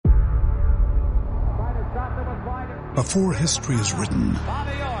Before history is written,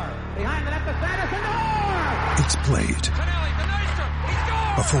 it's played.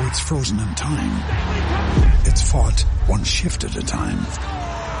 Before it's frozen in time, it's fought one shift at a time.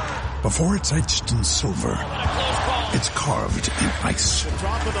 Before it's etched in silver, it's carved in ice.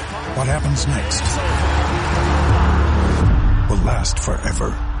 What happens next will last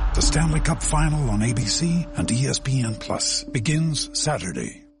forever. The Stanley Cup Final on ABC and ESPN Plus begins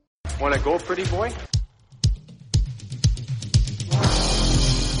Saturday. Want to go, pretty boy?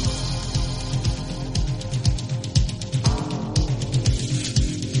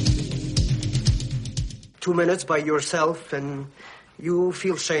 Two minutes by yourself and you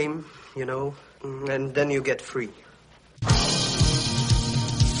feel shame, you know, and then you get free.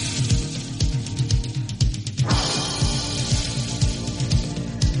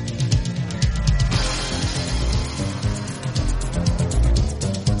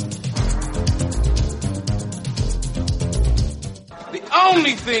 The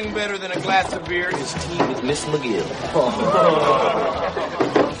only thing better than a glass of beer is tea with Miss McGill.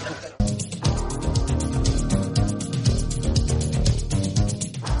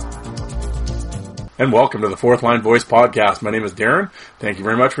 And welcome to the Fourth Line Voice Podcast. My name is Darren. Thank you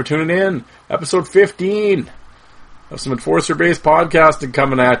very much for tuning in. Episode 15 of some Enforcer-based podcasting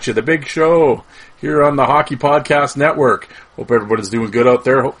coming at you. The big show here on the Hockey Podcast Network. Hope everybody's doing good out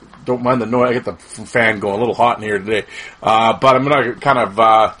there. Don't mind the noise. I get the fan going a little hot in here today. But I'm going to kind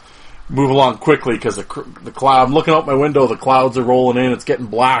of move along quickly because the cloud. I'm looking out my window. The clouds are rolling in. It's getting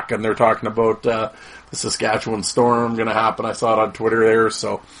black, and they're talking about the Saskatchewan storm going to happen. I saw it on Twitter there,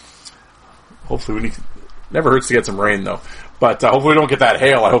 so hopefully never hurts to get some rain, though. But hopefully we don't get that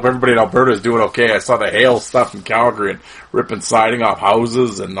hail. I hope everybody in Alberta is doing okay. I saw the hail stuff in Calgary and ripping siding off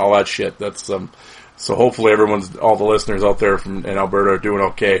houses and all that shit. That's so hopefully all the listeners out there in Alberta are doing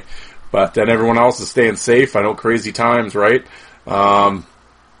okay. But then everyone else is staying safe. I know crazy times, right?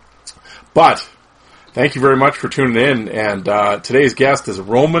 But thank you very much for tuning in. And today's guest is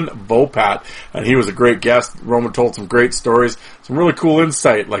Roman Vopat, and he was a great guest. Roman told some great stories, some really cool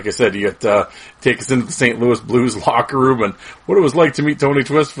insight. Like I said, he had take us into the St. Louis Blues locker room and what it was like to meet Tony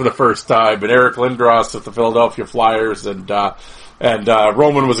Twist for the first time, and Eric Lindros at the Philadelphia Flyers, and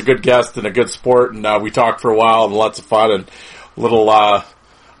Roman was a good guest and a good sport, and we talked for a while and lots of fun and little.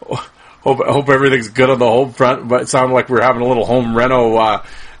 Hope everything's good on the home front, but it sounded like we were having a little home reno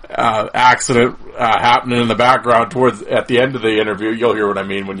accident happening in the background at the end of the interview. You'll hear what I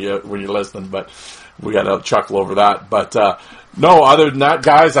mean when you're listening, but we got to chuckle over that. But no, other than that,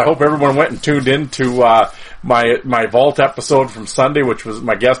 guys, I hope everyone went and tuned in to my Vault episode from Sunday, which was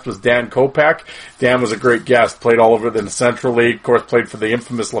my guest was Dan Kopak. Dan was a great guest, played all over the Central League, of course, played for the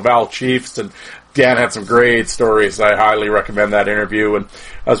infamous Laval Chiefs, and Dan had some great stories. I highly recommend that interview. And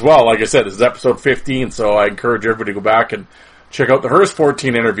as well, like I said, this is episode 15, so I encourage everybody to go back and check out the Hearst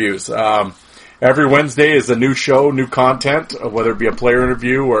 14 interviews. Every Wednesday is a new show, new content, whether it be a player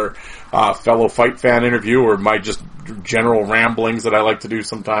interview or a fellow fight fan interview or my just general ramblings that I like to do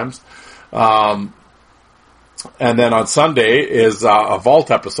sometimes. And then on Sunday is a Vault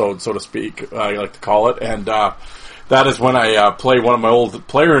episode, so to speak, I like to call it. And that is when I play one of my old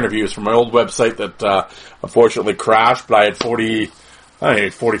player interviews from my old website that unfortunately crashed, but I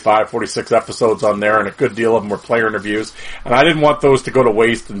had 45, 46 episodes on there, and a good deal of them were player interviews. And I didn't want those to go to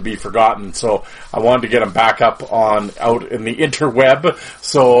waste and be forgotten, so I wanted to get them back up out in the interweb.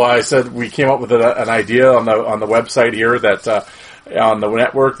 So I said we came up with an idea on the website here that on the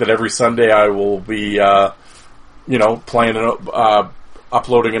network that every Sunday I will be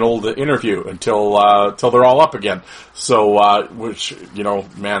uploading an old interview until they're all up again. So which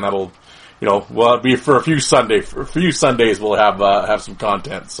man, that'll. It'll be for a few Sundays. We'll have some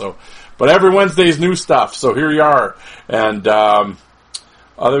content. So, but every Wednesday's new stuff. So here you are. And other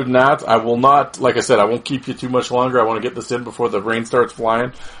than that, I will not. Like I said, I won't keep you too much longer. I want to get this in before the rain starts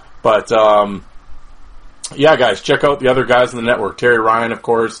flying. But yeah, guys, check out the other guys in the network. Terry Ryan, of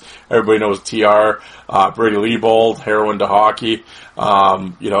course. Everybody knows TR. Brady Liebold, Heroin to Hockey.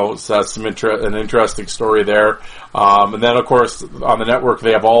 So that's an interesting story there. And then, of course, on the network,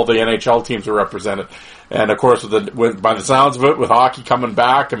 they have all the NHL teams are represented. And, of course, by the sounds of it, with hockey coming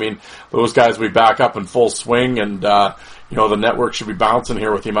back, I mean, those guys will be back up in full swing. And, the network should be bouncing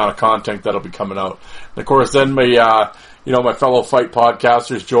here with the amount of content that'll be coming out. And, of course, then my fellow fight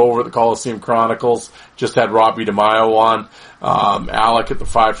podcasters, Joe over at the Coliseum Chronicles, just had Robbie DeMaio on, Alec at the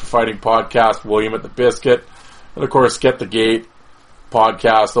Five for Fighting podcast, William at the Biscuit, and of course Get the Gate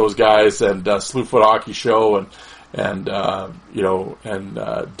podcast, those guys, and Slewfoot Hockey Show, and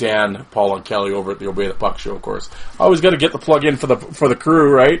Dan, Paul, and Kelly over at the Obey the Puck Show, of course. Always got to get the plug in for the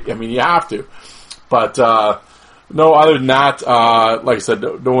crew, right? I mean, you have to. But No, other than that, like I said,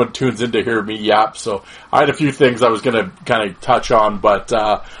 no one tunes in to hear me yap, so I had a few things I was going to kind of touch on, but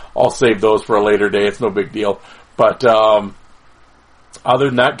I'll save those for a later day. It's no big deal. But other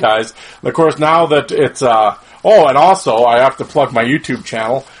than that, guys, and of course, now that it's... and also, I have to plug my YouTube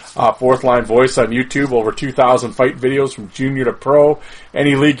channel, Fourth Line Voice on YouTube, over 2,000 fight videos from junior to pro.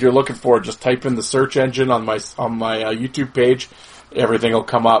 Any league you're looking for, just type in the search engine on my YouTube page. Everything will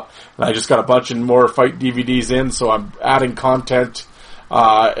come up. And I just got a bunch of more fight DVDs in, so I'm adding content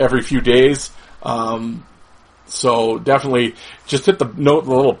every few days. So definitely just hit the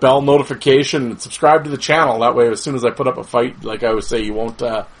little bell notification and subscribe to the channel. That way, as soon as I put up a fight, like I always say, you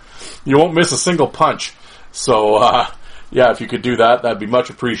won't miss a single punch. So yeah, if you could do that, that'd be much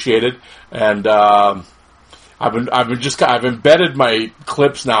appreciated. And I've embedded my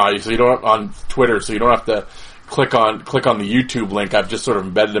clips now, so you don't on Twitter, so you don't have to click on the YouTube link. I've just sort of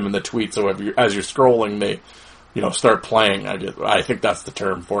embedded them in the tweet, so as you're scrolling, they, start playing. I think that's the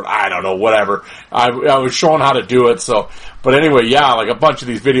term for it. I don't know, whatever. I was showing how to do it, so, but anyway, yeah, like a bunch of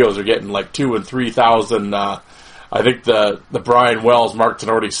these videos are getting like 2,000 and 3,000, I think the Brian Wells, Mark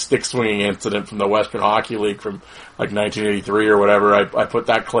Tenorti stick swinging incident from the Western Hockey League from like 1983 or whatever, I put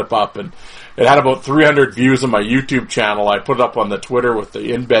that clip up, and it had about 300 views on my YouTube channel. I put it up on the Twitter with the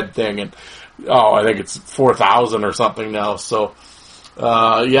embed thing, and I think it's 4,000 or something now. So,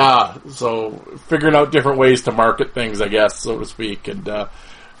 yeah, so figuring out different ways to market things, I guess, so to speak, and the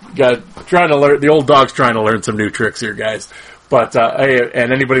old dog's trying to learn some new tricks here, guys. But, hey,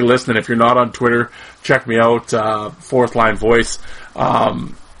 and anybody listening, if you're not on Twitter, check me out, Fourth Line Voice.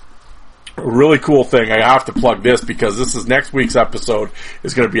 Really cool thing. I have to plug this because this is next week's episode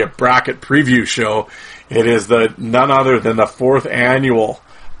is going to be a bracket preview show. It is none other than the 4th annual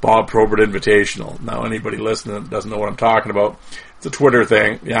Bob Probert Invitational. Now, anybody listening doesn't know what I'm talking about. It's a Twitter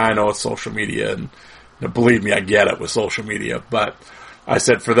thing. Yeah, I know it's social media, and believe me, I get it with social media. But I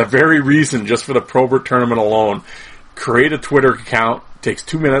said for the very reason, just for the Probert tournament alone, create a Twitter account. Takes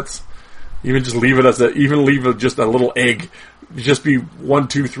 2 minutes. Even just leave it just a little egg. Just be 1,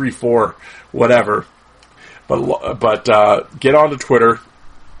 2, 3, 4, whatever. But get onto Twitter,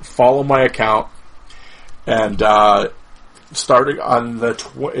 follow my account, and starting on the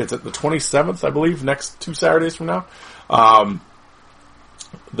 27th, I believe, next 2 Saturdays from now.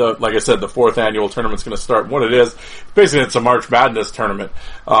 Like I said, the 4th annual tournament's going to start. What it is, basically, it's a March Madness tournament.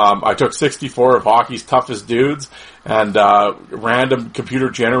 I took 64 of hockey's toughest dudes and random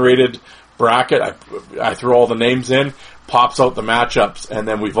computer-generated bracket. I threw all the names in, pops out the matchups, and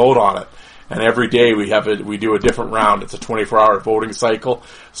then we vote on it. And every day we do a different round. It's a 24-hour voting cycle.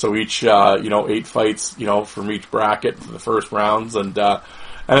 So each 8 fights from each bracket for the first rounds, and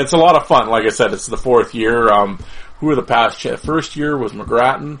it's a lot of fun. Like I said, it's the 4th year. Who are the past? The first year was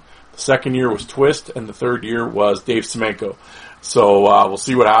McGrattan, the second year was Twist, and the third year was Dave Semenko. So we'll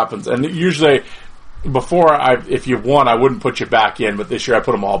see what happens. And usually, if you won, I wouldn't put you back in, but this year I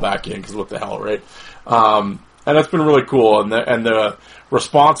put them all back in because what the hell, right? And that's been really cool, and the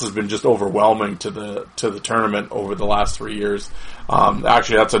response has been just overwhelming to the tournament over the last 3 years.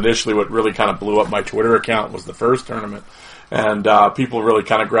 Actually, that's initially what really kind of blew up my Twitter account was the first tournament, and people really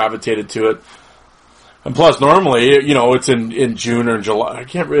kind of gravitated to it. And plus, normally, it's in June or July.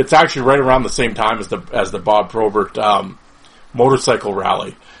 It's actually right around the same time as the Bob Probert motorcycle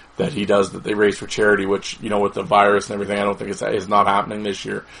rally that he does, that they raise for charity. Which with the virus and everything, I don't think is not happening this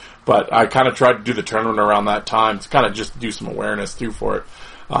year. But I kind of tried to do the tournament around that time to kind of just do some awareness too for it.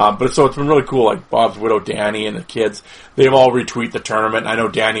 But it's been really cool. Like Bob's widow Danny and the kids, they've all retweet the tournament. I know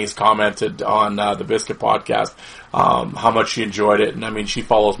Danny's commented on the Biscuit podcast how much she enjoyed it, and I mean she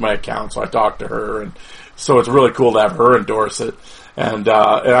follows my account, so I talked to her, and so it's really cool to have her endorse it. And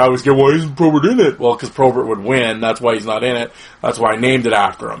I always go, why isn't Probert in it? Well, because Probert would win. That's why he's not in it. That's why I named it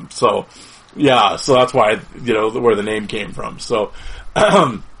after him. So yeah, so that's why where the name came from. So.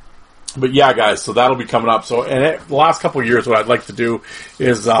 But yeah, guys, so that'll be coming up. So, the last couple of years, what I'd like to do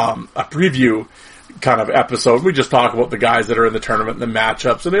is a preview kind of episode. We just talk about the guys that are in the tournament and the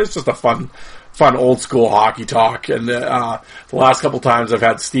matchups, and it's just a fun old school hockey talk. And the last couple times I've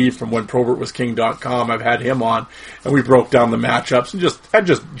had Steve from WhenProbertWasKing.com, I've had him on, and we broke down the matchups and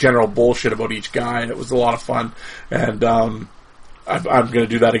just general bullshit about each guy, and it was a lot of fun. And I'm going to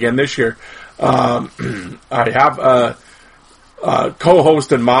do that again this year. I have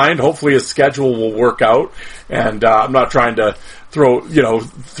co-host in mind. Hopefully his schedule will work out, and I'm not trying to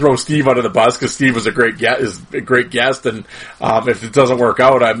throw Steve under the bus because Steve was a great guest, and if it doesn't work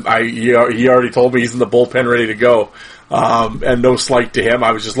out, he already told me he's in the bullpen ready to go. and no slight to him.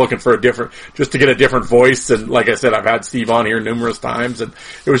 I was just looking for just to get a different voice. And like I said, I've had Steve on here numerous times, and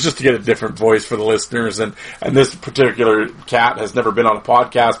it was just to get a different voice for the listeners. And this particular cat has never been on a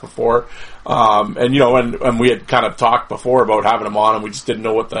podcast before. And we had kind of talked before about having him on, and we just didn't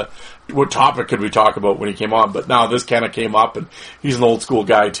know what topic could we talk about when he came on. But now this kind of came up, and he's an old school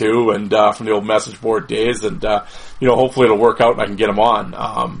guy too, and from the old message board days, and hopefully it'll work out and I can get him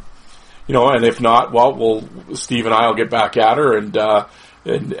on. And if not, well, Steve and I will get back at her, and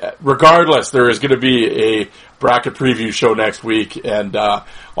regardless, there is going to be a bracket preview show next week, and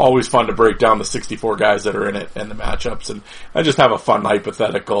always fun to break down the 64 guys that are in it and the matchups, and I just have a fun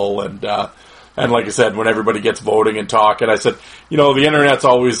hypothetical, and like I said, when everybody gets voting and talking, I said, the internet's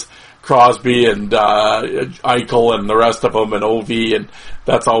always Crosby and Eichel and the rest of them and OV, and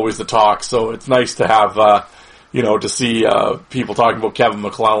that's always the talk. So it's nice to have to see people talking about Kevin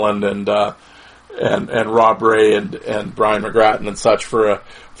McClellan and Rob Ray and Brian McGrattan and such for at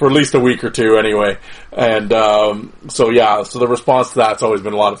least a week or two anyway. And so the response to that's always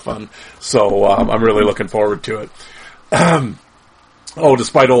been a lot of fun. So I'm really looking forward to it.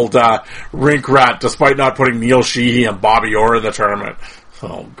 Despite old Rink Rat, despite not putting Neil Sheehy and Bobby Orr in the tournament.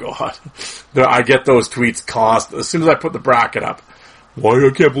 Oh, God. I get those tweets as soon as I put the bracket up. Why,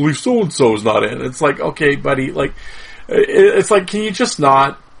 I can't believe so-and-so is not in. It's like, okay, buddy, like, it's like, can you just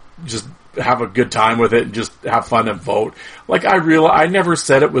not just have a good time with it and just have fun and vote? Like, I never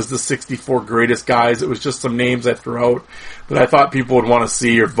said it was the 64 greatest guys. It was just some names I threw out that I thought people would want to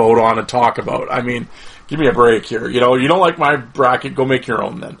see or vote on and talk about. I mean, give me a break here. You don't like my bracket, go make your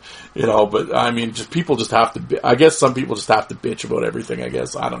own then. But I mean, people just have to, I guess some people just have to bitch about everything, I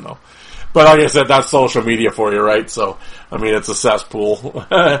guess. I don't know. But like I said, that's social media for you, right? So, I mean, it's a cesspool.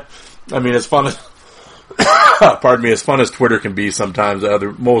 I mean, as fun as, pardon me, as fun as Twitter can be sometimes,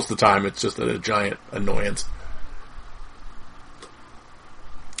 most of the time it's just a giant annoyance.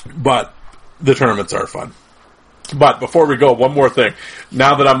 But the tournaments are fun. But before we go, one more thing.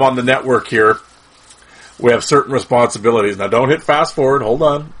 Now that I'm on the network here, we have certain responsibilities. Now, don't hit fast forward. Hold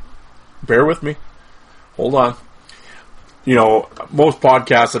on. Bear with me. Hold on. Most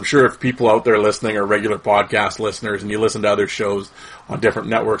podcasts, I'm sure if people out there listening are regular podcast listeners and you listen to other shows on different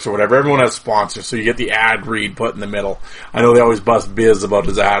networks or whatever, everyone has sponsors, so you get the ad read put in the middle. I know they always bust Biz about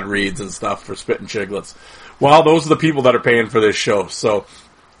his ad reads and stuff for Spittin' Chiglets. Well, those are the people that are paying for this show. So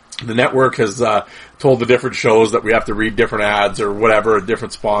the network has told the different shows that we have to read different ads or whatever,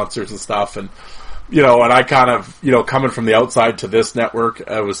 different sponsors and stuff. And, and I kind of, coming from the outside to this network,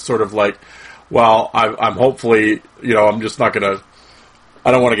 I was sort of like, well, I'm hopefully, I'm just not going to,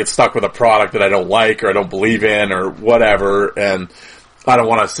 I don't want to get stuck with a product that I don't like or I don't believe in or whatever, and I don't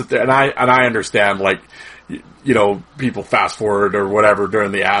want to sit there, and I understand, like, people fast forward or whatever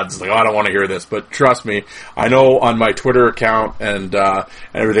during the ads, like, oh, I don't want to hear this, but trust me, I know on my Twitter account and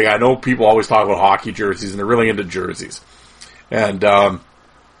everything, I know people always talk about hockey jerseys, and they're really into jerseys. And, and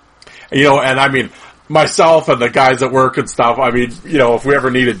I mean, myself and the guys at work and stuff, I mean, if we ever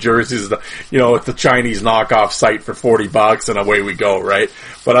needed jerseys, it's the Chinese knockoff site for $40 and away we go, right?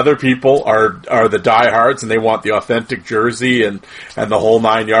 But other people are the diehards and they want the authentic jersey and the whole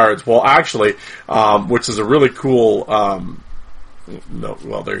 9 yards. Well, actually, which is a really cool, there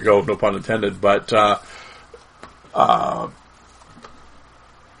you go, no pun intended, but,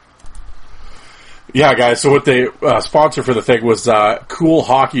 yeah, guys, so what they, sponsor for the thing was,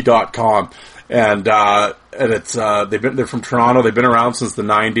 coolhockey.com. And it's, they're from Toronto. They've been around since the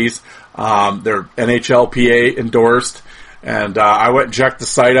 90s. They're NHLPA endorsed. And, I went and checked the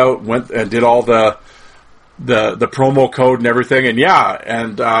site out, went and did all the promo code and everything.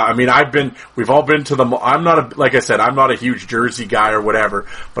 And I mean, we've all been to like I said, I'm not a huge jersey guy or whatever,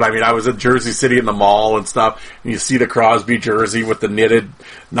 but I mean, I was at Jersey City in the mall and stuff, and you see the Crosby jersey with the knitted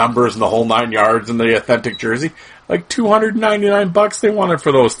numbers and the whole 9 yards and the authentic jersey. Like $299 they wanted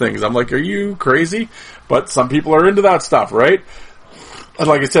for those things. I'm like, are you crazy? But some people are into that stuff, right? And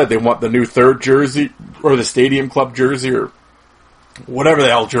like I said, they want the new third jersey or the Stadium Club jersey or whatever the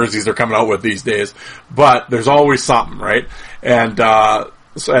hell jerseys they're coming out with these days. But there's always something, right? And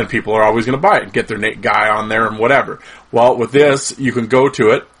people are always going to buy it and get their guy on there and whatever. Well, with this, you can go to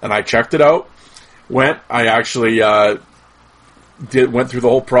it, and I checked it out. I actually went through the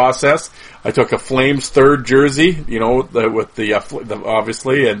whole process. I took a Flames third jersey, with the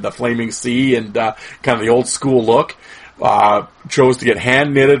obviously, and the Flaming C and kind of the old school look. Chose to get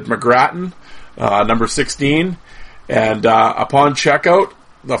hand knitted McGrattan, number 16, and upon checkout,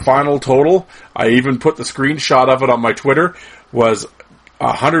 the final total, I even put the screenshot of it on my Twitter, was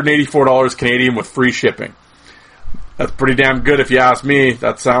 $184 Canadian with free shipping. That's pretty damn good if you ask me.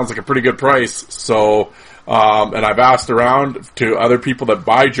 That sounds like a pretty good price. So And I've asked around to other people that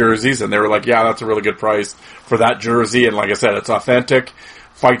buy jerseys, and they were like, yeah, that's a really good price for that jersey. And like I said, it's authentic,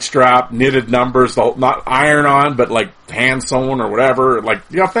 fight strap, knitted numbers, not iron on, but like hand sewn or whatever, like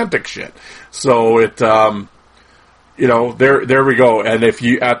the authentic shit. So it, there we go. And if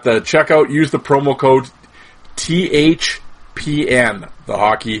you, at the checkout, use the promo code THPN, the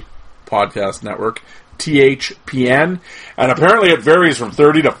Hockey Podcast Network, THPN. And apparently it varies from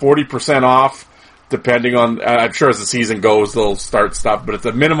 30 to 40% off, depending on, I'm sure as the season goes, they'll start stuff, but it's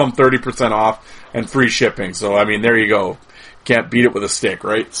a minimum 30% off and free shipping. So, I mean, there you go. Can't beat it with a stick,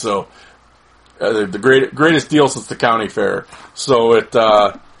 right? So, the greatest deal since the county fair. So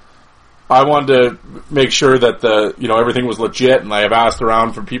I wanted to make sure that everything was legit, and I have asked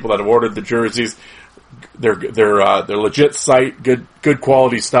around from people that have ordered the jerseys. They're legit site, good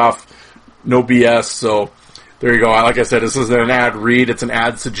quality stuff, no BS. So there you go. Like I said, this isn't an ad read; it's an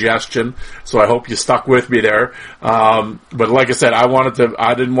ad suggestion. So I hope you stuck with me there. But like I said, I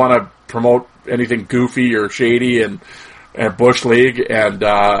didn't want to promote anything goofy or shady and Bush League, and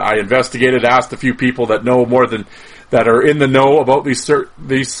I investigated, asked a few people that know more than that are in the know about these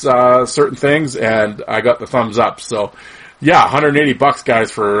certain things, and I got the thumbs up. So, yeah, $180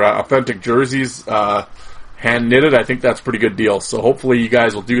 guys for authentic jerseys, hand knitted. I think that's a pretty good deal. So hopefully you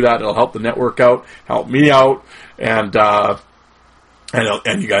guys will do that. It'll help the network out, help me out, and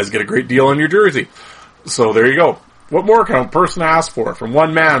you guys get a great deal on your jersey. So there you go. What more can a person ask for from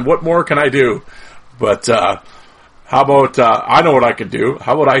one man? What more can I do? But how about, I know what I can do.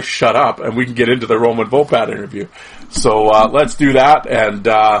 How about I shut up and we can get into the Roman Volpat interview. So, let's do that. And,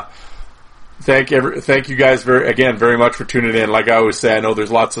 thank you guys very much for tuning in. Like I always say, I know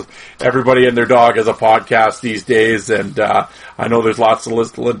there's lots of, everybody and their dog has a podcast these days, and I know there's lots to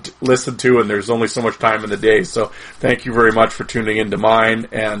listen to, and there's only so much time in the day. So thank you very much for tuning into mine,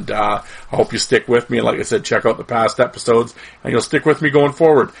 and I hope you stick with me. And like I said, check out the past episodes, and you'll stick with me going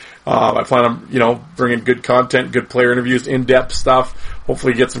forward. I plan on, bringing good content, good player interviews, in-depth stuff.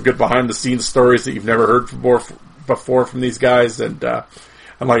 Hopefully get some good behind-the-scenes stories that you've never heard before from these guys, and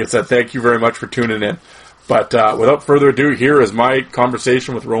like I said, thank you very much for tuning in. But without further ado, here is my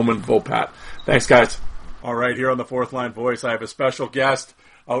conversation with Roman Volpat. Thanks, guys. All right, here on the Fourth Line Voice, I have a special guest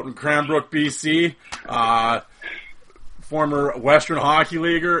out in Cranbrook, BC, former Western Hockey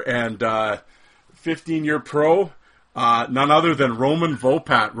Leaguer and 15-year pro, none other than Roman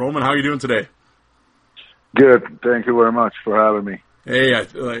Volpat. Roman, how are you doing today? Good. Thank you very much for having me. Hey,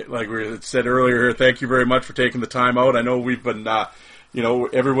 like we said earlier here, thank you very much for taking the time out. I know we've been...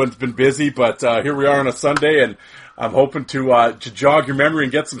 everyone's been busy, but here we are on a Sunday, and I'm hoping to jog your memory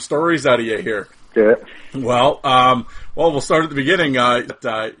and get some stories out of you here. Yeah. Well, we'll start at the beginning.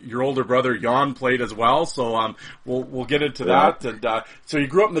 Your older brother Jan played as well, so we'll get into that. And so you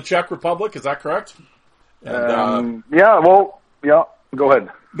grew up in the Czech Republic, is that correct? And, Go ahead.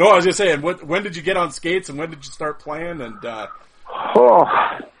 No, I was just saying, when did you get on skates, and when did you start playing? And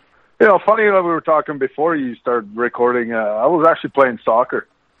funny enough, we were talking before you started recording. I was actually playing soccer,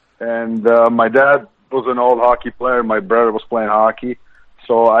 and my dad was an old hockey player. My brother was playing hockey,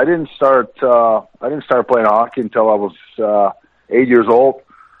 so I didn't start playing hockey until I was 8 years old.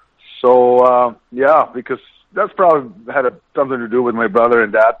 So because that's probably had something to do with my brother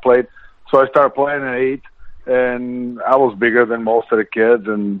and dad played. So I started playing at 8, and I was bigger than most of the kids,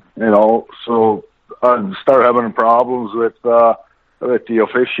 and so I started having problems with the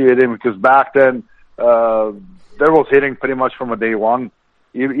officiating, because back then there was hitting pretty much from a day one,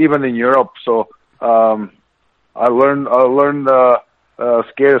 even in Europe. So I learned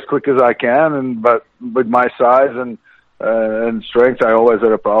skate as quick as I can, but with my size and strength, I always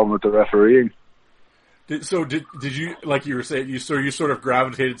had a problem with the refereeing. Did you, like you were saying, you sort of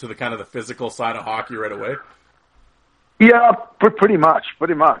gravitated to the kind of the physical side of hockey right away? Yeah, pretty much,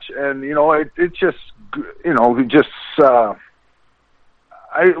 and it just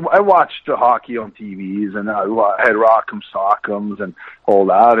I watched the hockey on TVs, and I had Rock'em Sock'ems and all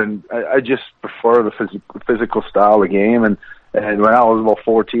that, and I just prefer the physical style of game. And when I was about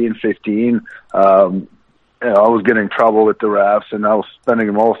 14, 15, I was getting in trouble with the refs, and I was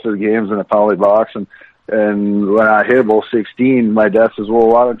spending most of the games in the penalty box. And when I hit about 16, my dad says, "Well,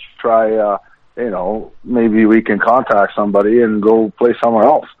 why don't you try? Maybe we can contact somebody and go play somewhere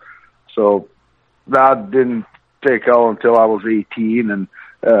else." So that didn't take out until I was 18, and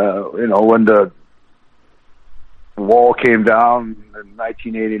when the wall came down in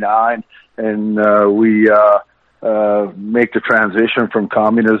 1989, and we make the transition from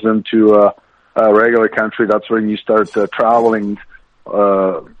communism to a regular country, that's when you start traveling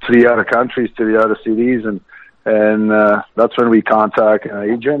to the other countries, to the other cities, and that's when we contact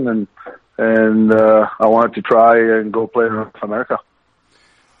an agent, and and I wanted to try and go play in North America.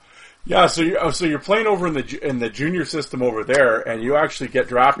 Yeah, so you're playing over in the junior system over there, and you actually get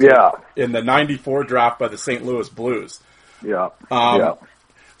drafted in the '94 draft by the St. Louis Blues. Yeah.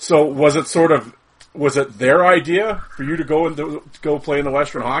 So was it their idea for you to go play in the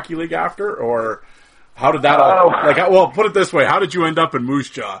Western Hockey League after, or how did that well, put it this way, how did you end up in Moose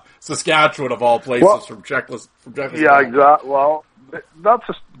Jaw, Saskatchewan of all places, from Czechoslovakia? Yeah, exactly. Well, that's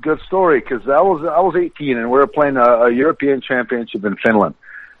a good story, because I was 18 and we were playing a European Championship in Finland.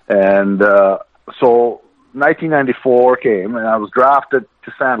 And so 1994 came, and I was drafted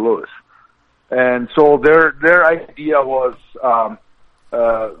to St. Louis. And so their idea was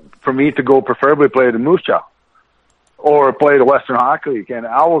for me to go preferably play the Moose Jaw or play the Western Hockey League. And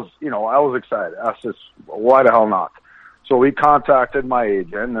I was excited. I was just, why the hell not? So we contacted my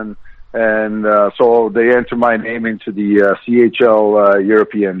agent, and so they entered my name into the CHL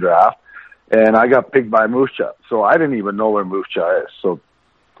European draft, and I got picked by Moose Jaw. So I didn't even know where Moose Jaw is. So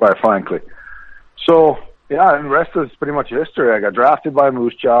quite frankly. So, yeah, and the rest is pretty much history. I got drafted by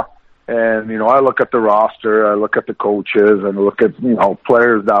Moose Jaw, and, I look at the roster, I look at the coaches, and I look at,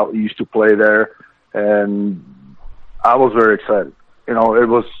 players that used to play there, and I was very excited. I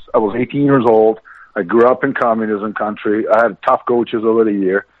was 18 years old. I grew up in communism country. I had tough coaches over the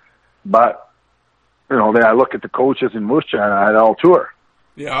year, but, then I look at the coaches in Moose Jaw, and I had Altour.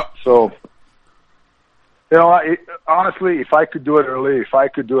 Yeah. So, honestly, if I could do it early, if I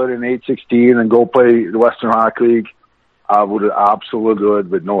could do it in 8-16 and go play the Western Hockey League, I would absolutely do it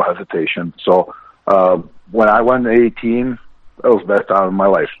with no hesitation. So when I went to 18, that was the best time of my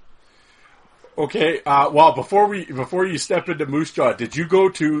life. Okay, well, before you step into Moose Jaw, did you go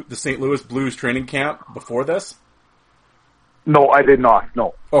to the St. Louis Blues training camp before this? No, I did not.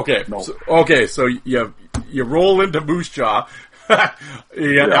 No. Okay. No. So you roll into Moose Jaw.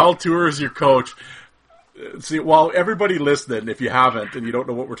 You got Altour as your coach. See, while everybody listening, if you haven't and you don't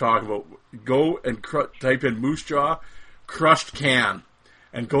know what we're talking about, go and type in Moose Jaw crushed can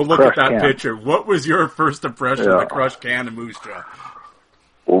and go look at that picture. What was your first impression of the crushed can in Moose Jaw?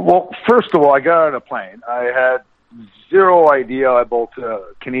 Well, first of all, I got on a plane. I had zero idea about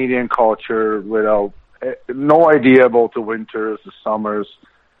Canadian culture, no idea about the winters, the summers.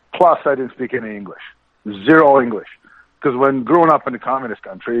 Plus, I didn't speak any English. Zero English. Because when growing up in the communist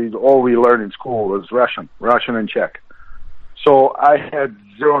country, all we learned in school was Russian and Czech. So I had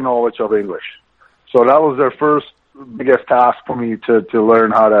zero knowledge of English. So that was their first biggest task for me to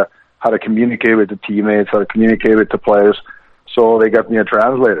learn how to communicate with the teammates, how to communicate with the players. So they got me a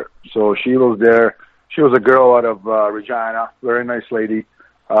translator. So she was there. She was a girl out of Regina, very nice lady.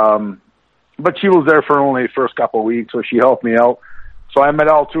 But she was there for only the first couple of weeks, so she helped me out. So I met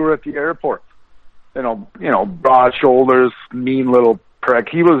Altour at the airport. Broad shoulders, mean little prick.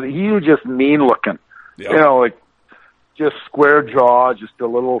 He was just mean looking. Yep. Just square jaw, just a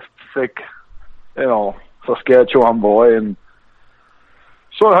little thick, Saskatchewan boy. And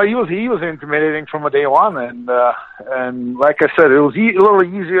so he was intimidating from day one. And like I said, it was a little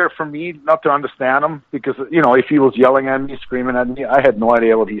easier for me not to understand him because, if he was yelling at me, screaming at me, I had no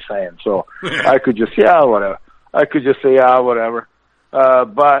idea what he's saying. So I could just, whatever. I could just say, whatever.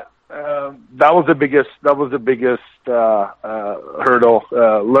 But that was the biggest hurdle.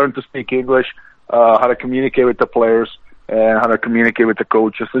 Learn to speak English, how to communicate with the players, and how to communicate with the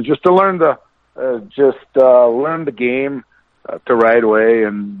coaches. So just to learn learn the game the right way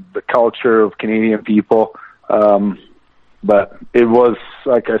and the culture of Canadian people. But it was,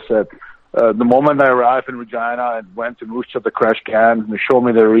 like I said, the moment I arrived in Regina and went to Moose Jaw the Crush Can, they showed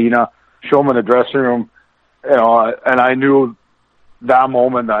me the arena, showed me the dressing room, and I knew that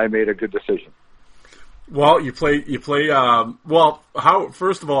moment I made a good decision. Well, you play,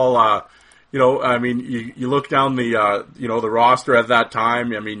 first of all, you look down the roster at that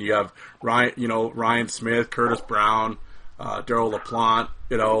time. I mean, you have Ryan Smith, Curtis Brown, Darryl LaPlante,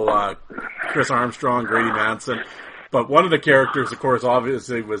 Chris Armstrong, Grady Manson. But one of the characters, of course,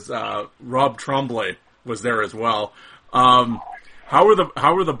 obviously was, Rob Tremblay was there as well. How were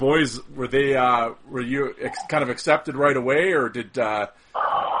the boys? Were you kind of accepted right away, or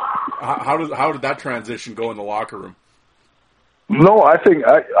how did that transition go in the locker room? No, I think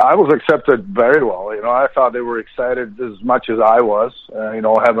I was accepted very well. I thought they were excited as much as I was.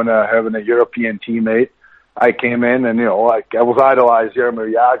 Having a European teammate, I came in and I was idolized Jaromir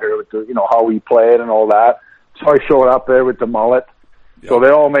Jagr with how he played and all that. So I showed up there with the mullet. Yep. So they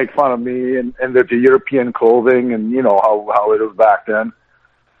all make fun of me and the European clothing and how it was back then.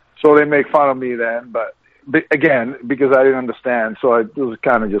 So they make fun of me then, but again, because I didn't understand, so I was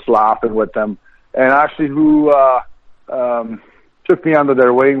kind of just laughing with them. And actually who took me under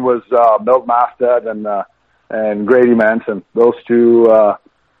their wing was Milt Masted and Grady Manson. Those two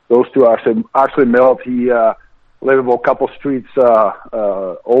actually Milt, he lived about a couple streets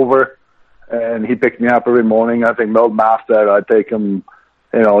over, and he picked me up every morning. I think Milt Masted, I'd take him,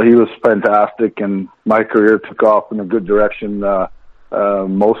 he was fantastic, and my career took off in a good direction,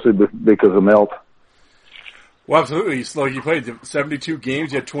 mostly because of Milt. Well, absolutely. So you played 72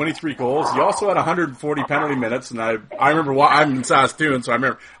 games. You had 23 goals. You also had 140 penalty minutes. And I remember I'm in Saskatoon, so I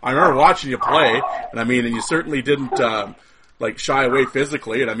remember watching you play. And and you certainly didn't shy away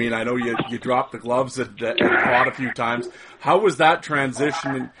physically. And I know you dropped the gloves and fought a few times. How was that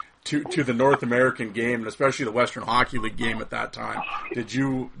transition to the North American game, and especially the Western Hockey League game at that time? Did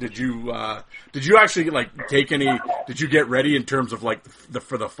you actually take any? Did you get ready in terms of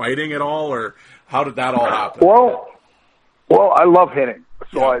for the fighting at all, or how did that all happen? Well, I love hitting,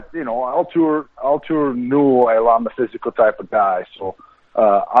 so yeah. Altour knew I'm a physical type of guy, so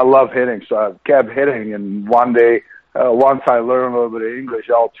I love hitting. So I kept hitting, and one day, once I learned a little bit of English,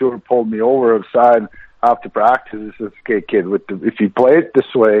 Altour pulled me over outside after practice. He says, "Okay, kid, if you play it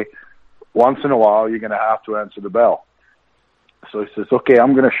this way, once in a while, you're going to have to answer the bell." So he says, "Okay,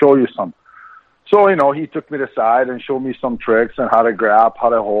 I'm going to show you some." So, he took me to the side and showed me some tricks and how to grab, how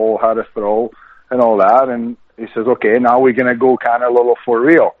to hold, how to throw, and all that. And he says, "Okay, now we're going to go kind of a little for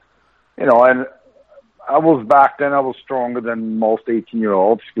real." And I was stronger than most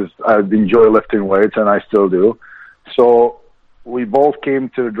 18-year-olds because I enjoy lifting weights, and I still do. So we both came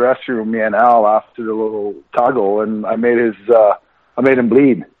to the dressing room, me and Al, after the little toggle, and I made him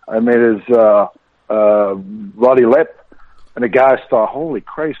bleed. I made his bloody lip, and the guys thought, "Holy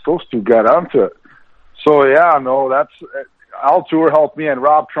Christ, those two got onto it." So that's Altour helped me, and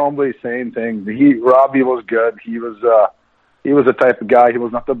Rob Trombley, same thing. Robbie was good. He was the type of guy. He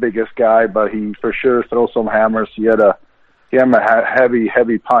was not the biggest guy, but he for sure throw some hammers. He had a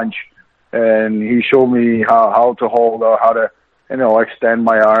heavy punch, and he showed me how to hold, how to extend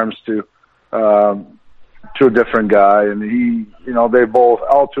my arms to a different guy. And they both,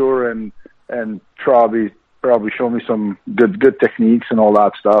 Altour and Trombley, probably showed me some good techniques and all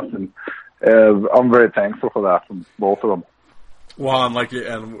that stuff. And I'm very thankful for that from both of them. Well, and like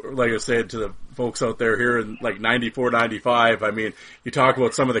I said to the folks out there here in 94, 95, you talk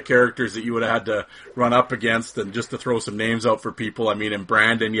about some of the characters that you would have had to run up against, and just to throw some names out for people, in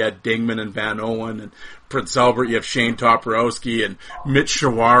Brandon, you had Dingman and Van Owen, and Prince Albert, you have Shane Toporowski, and Mitch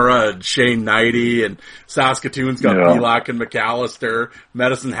Shawara, and Shane Knighty, and Saskatoon's got Belak and McAllister,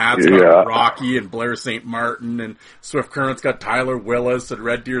 Medicine Hat's got Rocky and Blair St. Martin, and Swift Current's got Tyler Willis, and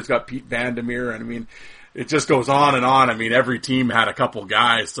Red Deer's got Pete Vandermeer, and it just goes on and on. Every team had a couple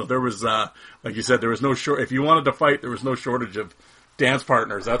guys, so there was, like you said, there was no if you wanted to fight, there was no shortage of dance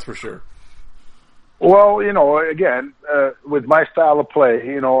partners, that's for sure. Well, again, with my style of play,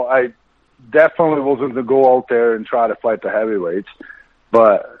 I definitely wasn't to go out there and try to fight the heavyweights,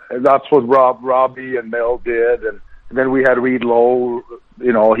 but that's what Robbie and Mel did, and then we had Reed Lowe,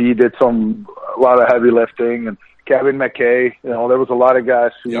 he did a lot of heavy lifting, and Kevin McKay, there was a lot of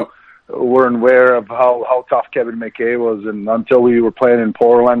guys who weren't aware of how tough Kevin McKay was, and until we were playing in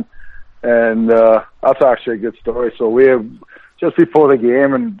Portland, and that's actually a good story. So we have just before the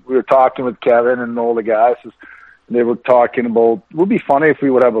game, and we were talking with Kevin and all the guys. They were talking about, it would be funny if we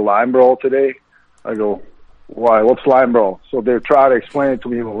would have a line brawl today. I go, why? What's line brawl? So they try to explain it to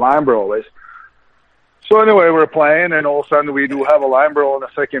me what line brawl is. So anyway, we're playing, and all of a sudden we do have a line brawl in the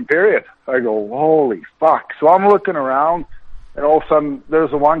second period. I go, holy fuck! So I'm looking around. And all of a sudden,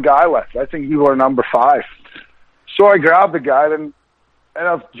 there's one guy left. I think he was number 5. So I grabbed the guy, and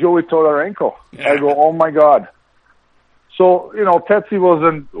that's Joey Todorenko. I go, oh my God. So, Tetsi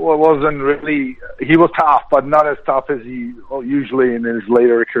wasn't really, he was tough, but not as tough as he usually in his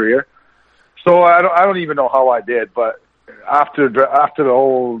later career. So I don't even know how I did, but after the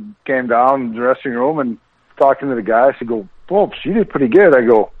whole came down in the dressing room and talking to the guys, he go, "Well, she did pretty good." I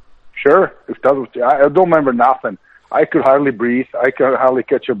go, "Sure." I don't remember nothing. I could hardly breathe. I could hardly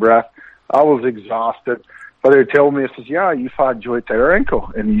catch a breath. I was exhausted. But they told me, "Yeah, you fought Joey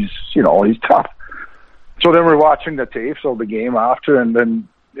Todorenko, and he's tough." So then we're watching the tapes of the game after, and then,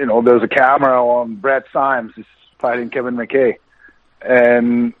 there's a camera on Brett Symes is fighting Kevin McKay.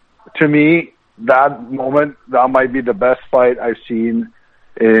 And to me, that moment, that might be the best fight I've seen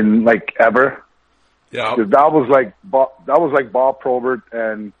in, ever. Yeah. That was like Bob Probert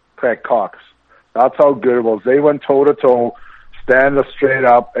and Craig Cox. That's how good it was. They went toe-to-toe, stand up straight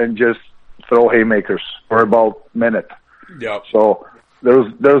up, and just throw haymakers for about a minute. Yeah. So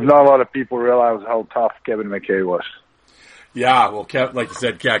there's not a lot of people realize how tough Kevin McKay was. Yeah, well, like you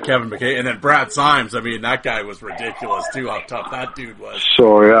said, Kevin McKay, and then Brad Symes. I mean, that guy was ridiculous too. How tough that dude was.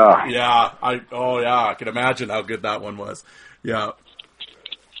 So yeah. Yeah, I can imagine how good that one was. Yeah.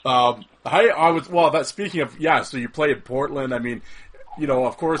 Speaking of, so you play in Portland. I mean,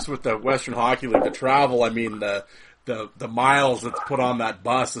 of course, with the Western Hockey League, the travel. I mean, the miles that's put on that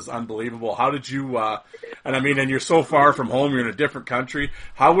bus is unbelievable. How did you? And you're so far from home. You're in a different country.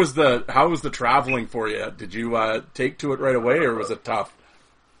 How was the traveling for you? Did you take to it right away, or was it tough?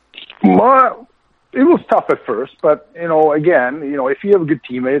 Well, it was tough at first, but again, if you have good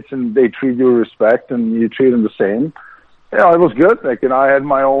teammates and they treat you with respect and you treat them the same, it was good. Like, I had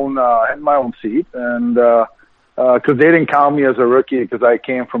my own seat, and because they didn't count me as a rookie because I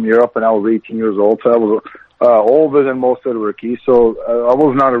came from Europe and I was 18 years old, so I was older than most of the rookies. So I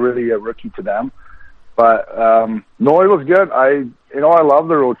was not really a rookie to them. But no, it was good. I love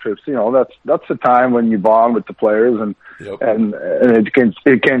the road trips. That's the time when you bond with the players, and yep. and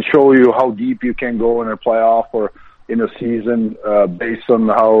it can show you how deep you can go in a playoff or in a season based on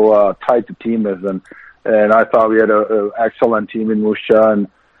how tight the team is. And I thought we had an excellent team in Musha,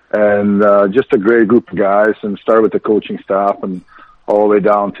 and just a great group of guys, and start with the coaching staff and all the way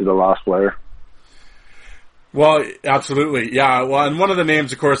down to the last player. Well, absolutely, yeah. Well, and one of the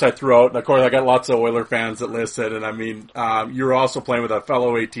names, of course, I threw out, and of course, I got lots of Oiler fans that listed, and you were also playing with a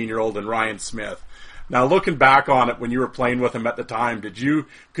fellow 18-year-old in Ryan Smith. Now, looking back on it, when you were playing with him at the time, could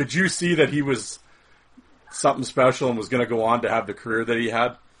you see that he was something special and was going to go on to have the career that he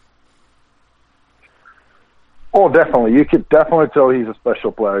had? Oh, definitely. You could definitely tell he's a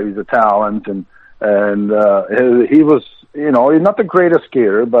special player. He's a talent, and he was, he's not the greatest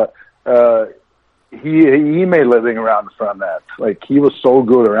skater, but he made a living around the front net. Like, he was so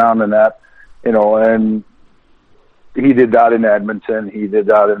good around the net, and he did that in Edmonton. He did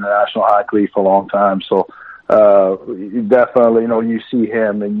that in the National Hockey League for a long time. So definitely, you see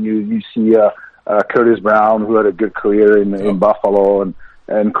him, and you see Curtis Brown, who had a good career in Buffalo,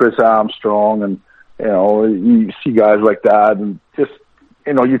 and Chris Armstrong, and you see guys like that, and just,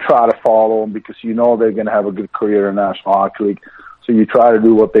 you try to follow them because they're going to have a good career in the National Hockey League. So you try to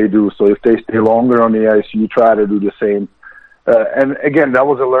do what they do. So if they stay longer on the ice, you try to do the same. And again, that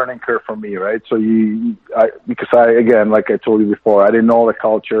was a learning curve for me, right? So because like I told you before, I didn't know the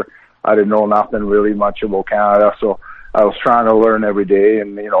culture. I didn't know nothing really much about Canada. So I was trying to learn every day.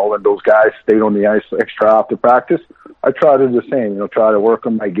 And, when those guys stayed on the ice extra after practice, I tried to do the same, try to work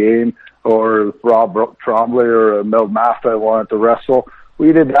on my game. Or Rob Trombley or Mel Maffa wanted to wrestle.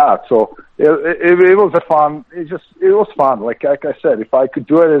 We did that. So it was fun. It was fun. Like I said, if I could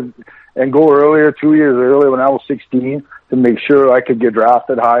do it and go earlier, 2 years earlier when I was 16 to make sure I could get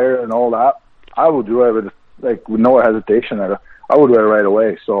drafted higher and all that, I would do it with no hesitation. I would do it right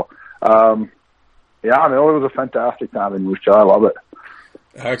away. So, it was a fantastic time in Musha. I love it.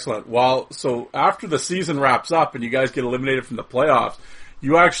 Excellent. Well, so after the season wraps up and you guys get eliminated from the playoffs,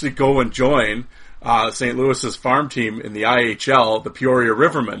 you actually go and join St. Louis's farm team in the IHL, the Peoria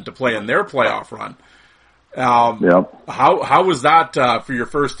Rivermen, to play in their playoff run. How was that for your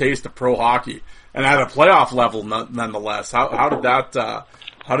first taste of pro hockey, and at a playoff level, nonetheless? How did that?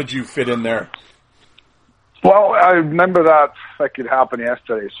 How did you fit in there? Well, I remember that like it happened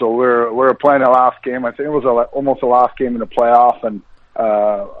yesterday. So we're playing the last game. I think it was almost the last game in the playoff, and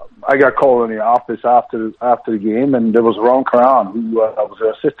I got called in the office after the game, and there was Ron Caron, who was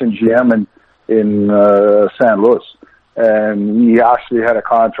an assistant GM in St. Louis, and he actually had a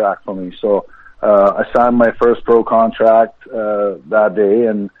contract for me. So I signed my first pro contract that day,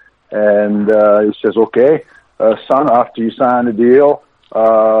 and he says, "Okay, son, after you sign the deal,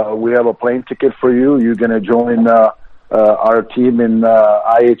 we have a plane ticket for you. You're going to join our team in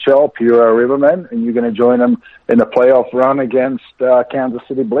IHL, Peoria Rivermen, and you're going to join them in the playoff run against Kansas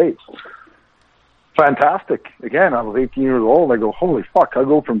City Blades." Fantastic. Again, I was 18 years old. I go, holy fuck, I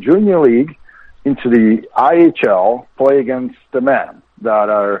go from junior league into the IHL, play against the men that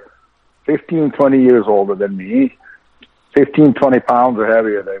are 15, 20 years older than me, 15, 20 pounds or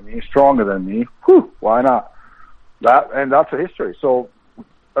heavier than me, stronger than me. Whew, why not? That's a history. So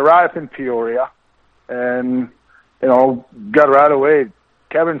arrived in Peoria and, got right away.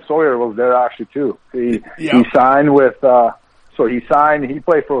 Kevin Sawyer was there actually too. He signed with, he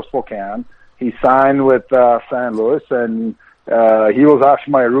played for Spokane. He signed with St. Louis, and he was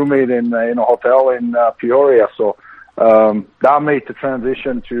actually my roommate in a hotel in Peoria. So that made the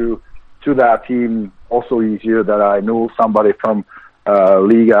transition to that team also easier, that I knew somebody from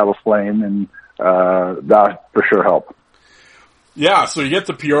league I was playing, and that for sure helped. Yeah, so you get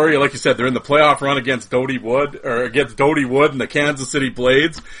to Peoria, like you said, they're in the playoff run against Doty Wood and the Kansas City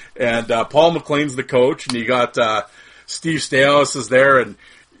Blades, and Paul McLean's the coach, and you got Steve Staios is there, and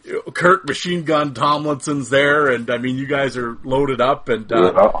Kirk Machine Gun Tomlinson's there, and I mean, you guys are loaded up, and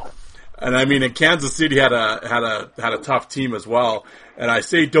I mean, in Kansas City had a tough team as well. And I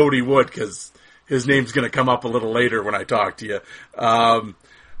say Dodie Wood because his name's going to come up a little later when I talk to you.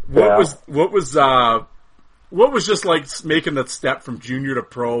 What was just like making that step from junior to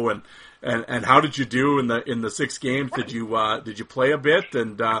pro, and how did you do in the 6 games? Did you play a bit,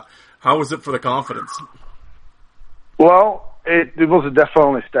 and how was it for the confidence? Well, it was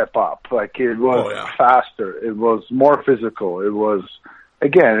definitely a step up. Like, it was faster. It was more physical. It was a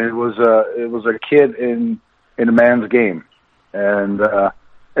kid in a man's game, and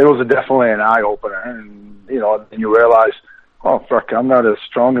it was definitely an eye opener. And and you realize, oh fuck, I'm not as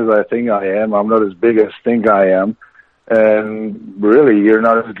strong as I think I am. I'm not as big as I think I am, and really, you're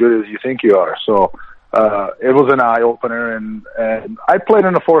not as good as you think you are. So it was an eye opener, and I played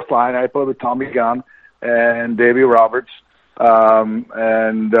in the 4th line. I played with Tommy Gunn and Davey Roberts, or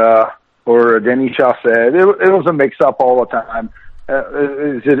Denis Chasset. It was a mix-up all the time,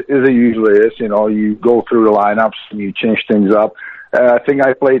 as it usually is. You go through the lineups and you change things up. I think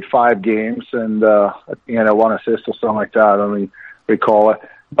I played 5 games, and I think I had 1 assist or something like that. I don't really recall it.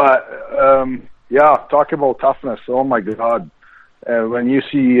 But, talking about toughness, oh my God. When you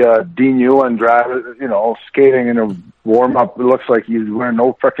see Dean Ewan skating in a warm-up, it looks like he's wearing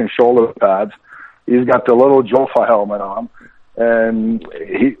no freaking shoulder pads. He's got the little Jofa helmet on, and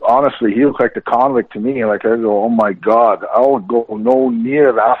he looked like the convict to me. Like, I go, oh my God, I would go no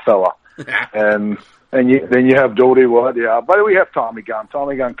near that fella. and then you have Dodie Wood, but we have Tommy Gunn.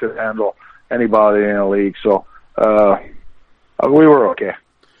 Tommy Gunn could handle anybody in the league, so we were okay.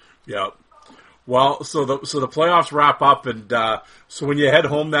 Yeah. Well, so the playoffs wrap up, and so when you head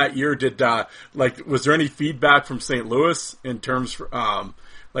home that year, was there any feedback from St. Louis in terms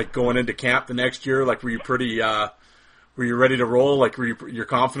like going into camp the next year? Like, were you ready to roll? Like, your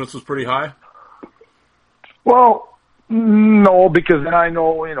confidence was pretty high? Well, no, because then I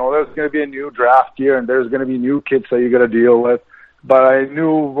know, there's going to be a new draft year, and there's going to be new kids that you got to deal with. But I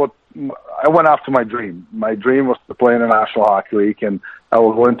knew I went after my dream. My dream was to play in the National Hockey League, and I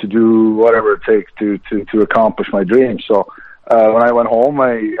was willing to do whatever it takes to accomplish my dream. So when I went home,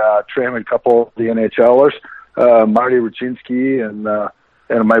 I trained with a couple of the NHLers, Marty Ruchinski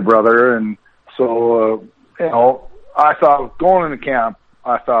and my brother. And so, I thought going into camp,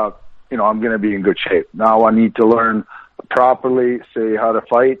 I'm going to be in good shape. Now I need to learn properly, say how to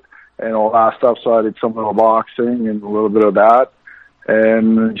fight and all that stuff. So I did some little boxing and a little bit of that.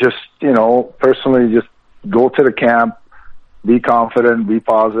 And just, personally just go to the camp, be confident, be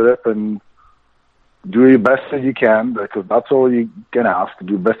positive, and do your best that you can, because that's all you can ask.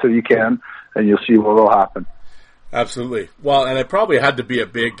 Do the best that you can, and you'll see what will happen. Absolutely. Well, and it probably had to be a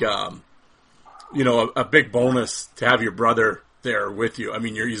big, a big bonus to have your brother there with you. I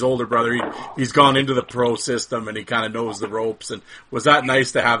mean, he's older brother. He's gone into the pro system, and he kind of knows the ropes. And was that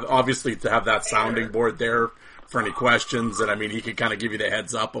nice to have that sounding board there for any questions? And I mean, he could kind of give you the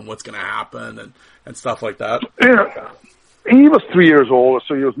heads up on what's going to happen and stuff like that. Yeah. He was 3 years older,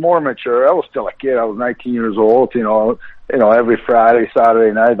 so he was more mature. I was still a kid. I was 19 years old. Every Friday,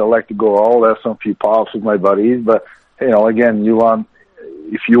 Saturday night, I like to go out, have some few pops with my buddies. But again,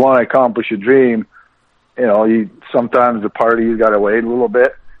 if you want to accomplish your dream, sometimes the party's got to wait a little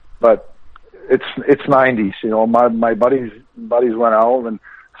bit. But it's 90s. My buddies went out, and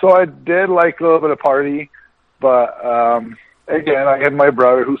so I did like a little bit of party. But again, I had my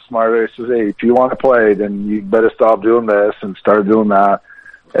brother who's smarter. He says, hey, if you want to play, then you better stop doing this and start doing that.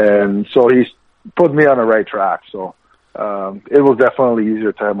 And so he's put me on the right track. So it was definitely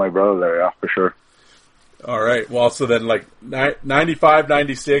easier to have my brother there, yeah, for sure. All right. Well, so then, 95,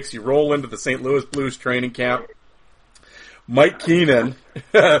 96, you roll into the St. Louis Blues training camp. Mike Keenan,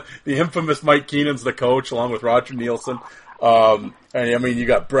 the infamous Mike Keenan's the coach, along with Roger Nielsen. And I mean, you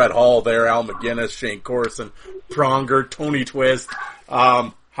got Brett Hall there, Al McGinnis, Shane Corson, Pronger, Tony Twist.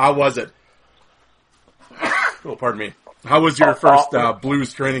 How was it? Oh, pardon me. How was your first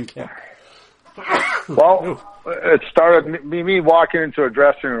Blues training camp? Well, it started me walking into a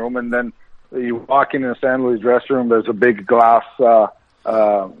dressing room, and then you walk into the San Luis dressing room. There's a big glass that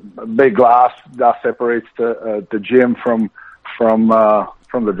separates the gym from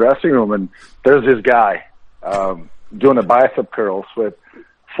the dressing room, and there's this guy doing the bicep curls with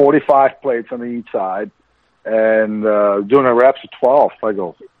 45 plates on each side and doing a reps of 12. I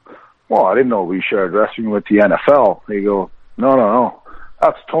go, well, I didn't know we shared a dressing room with the NFL. They go, no,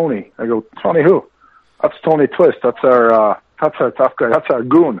 that's Tony. I go, Tony who? That's Tony Twist. That's our tough guy. That's our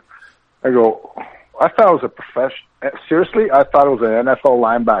goon. I go, I thought it was a professional. Seriously, I thought it was an NFL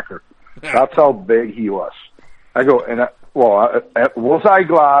linebacker. That's how big he was. I go, was I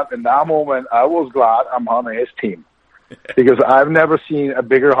glad in that moment? I was glad I'm on his team because I've never seen a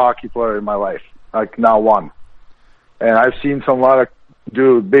bigger hockey player in my life, like not one. And I've seen some lot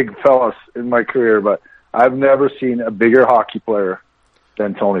of big fellas in my career, but I've never seen a bigger hockey player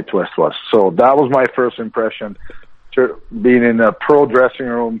than Tony Twist was. So that was my first impression, being in a pro dressing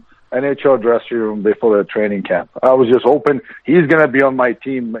room, NHL dressing room before the training camp. I was just hoping he's going to be on my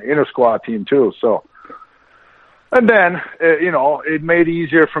team, inter squad team too. So, and then, it made it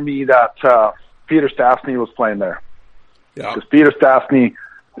easier for me that Peter Stastny was playing there. Yeah. Because Peter Stastny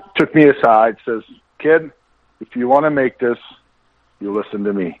took me aside, says, "Kid, if you want to make this, you listen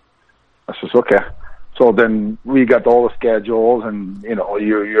to me." I says, "Okay." So then we got all the schedules and,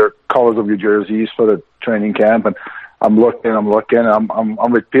 your colors of your jerseys for the training camp. And I'm looking,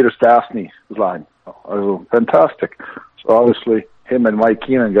 I'm with Peter Stastny's line. I was fantastic. So obviously him and Mike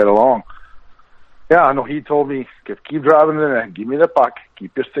Keenan get along. Yeah, I know he told me, keep driving to the net, give me the puck,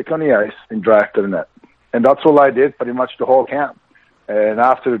 keep your stick on the ice, and drive to the net. And that's what I did pretty much the whole camp. And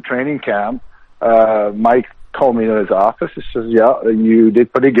after the training camp, Mike called me to his office. He says, "Yeah, you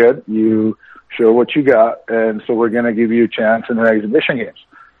did pretty good. You show what you got, and so we're going to give you a chance in the exhibition games."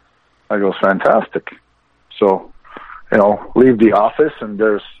 I go, "Fantastic." So, leave the office, and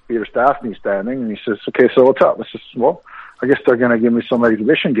there's Peter Stastny standing, and he says, "Okay, so what's up?" I says, "Well, I guess they're going to give me some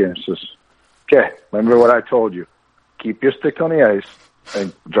exhibition games." He says, "Okay, remember what I told you. Keep your stick on the ice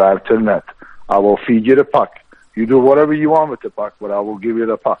and drive to the net. I will feed you the puck. You do whatever you want with the puck, but I will give you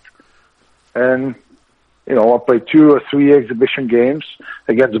the puck." And, I played 2 or 3 exhibition games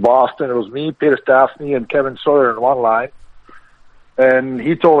against Boston. It was me, Peter Stastny, and Kevin Sawyer in one line. And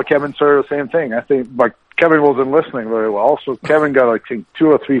he told Kevin Sawyer the same thing. I think, but Kevin wasn't listening very well. So Kevin got, 2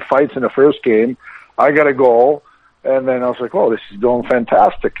 or 3 fights in the first game. I got a goal. And then I was like, "Oh, this is doing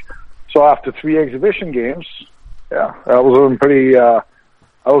fantastic." So after 3 exhibition games, yeah, I was doing pretty, I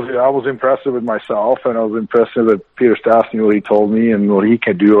was impressed with myself, and I was impressed with Peter Stastny, what he told me and what he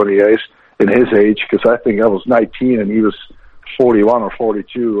could do on the ice in his age, because I think I was 19 and he was 41 or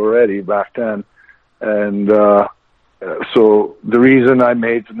 42 already back then. And so the reason I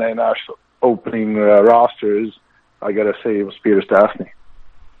made the national opening roster is, I got to say, it was Peter Stastny.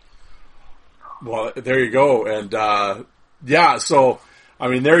 Well, there you go. And, so,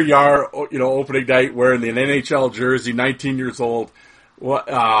 there you are, opening night wearing the NHL jersey, 19 years old. What,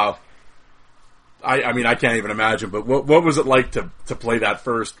 I can't even imagine, but what was it like to play that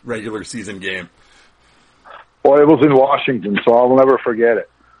first regular season game? Well, it was in Washington, so I'll never forget it.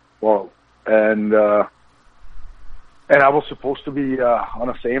 Well, and I was supposed to be on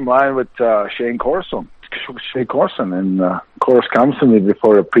the same line with Shane Corson, and Corus comes to me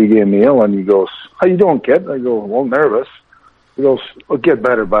before the pregame meal, and he goes, "How you doing, kid?" I go, "Well, nervous." He goes, "I'll get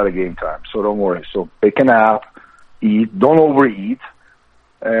better by the game time, so don't worry. So take a nap, eat, don't overeat,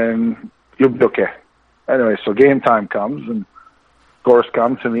 and you'll be okay." Anyway, so game time comes, and Corus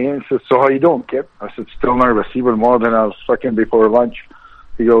comes to me and says, "So how you doing, kid?" I said, "Still nervous, even more than I was fucking before lunch."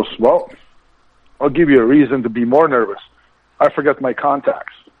 He goes, "Well, I'll give you a reason to be more nervous. I forgot my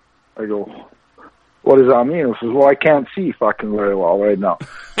contacts." I go, "What does that mean?" He says, "Well, I can't see fucking very well right now.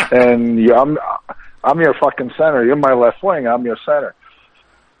 And I'm your fucking center. You're my left wing. I'm your center."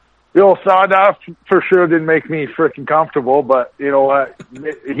 So that for sure didn't make me freaking comfortable, but you know what?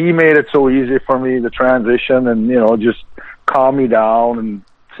 He made it so easy for me, the transition, and just calm me down. And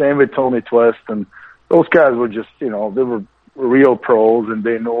same with Tony Twist, and those guys were just, they were real pros, and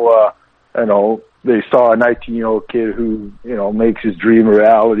they know, they saw a 19-year-old kid who, makes his dream a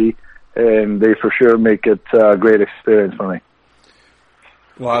reality, and they for sure make it a great experience for me.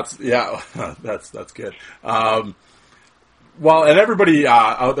 Well, that's good. Well, and everybody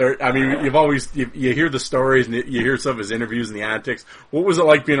out there, you hear the stories and you hear some of his interviews and the antics. What was it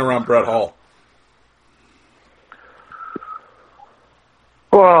like being around Brett Hull?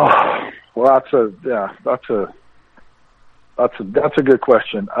 Well, that's a good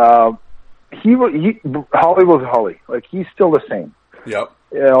question. Holly was Holly. Like, he's still the same. Yep.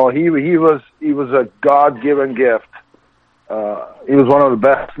 He was a God-given gift. He was one of the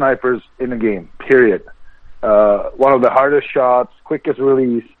best snipers in the game, period. One of the hardest shots, quickest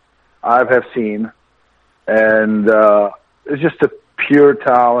release I have seen. And it's just a pure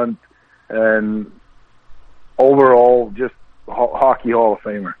talent and overall just hockey Hall of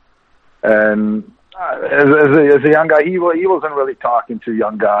Famer. And as a young guy, he wasn't really talking to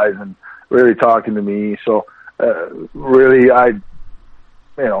young guys and really talking to me. So really,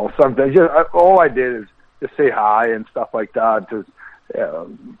 sometimes all I did is just say hi and stuff like that. Because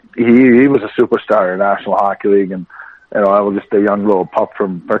he was a superstar in the National Hockey League, and I was just a young little pup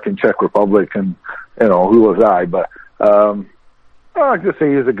from freaking Czech Republic, and who was I? But I just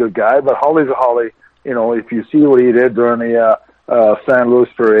say he's a good guy. But Holly's a Holly. If you see what he did during the San Luis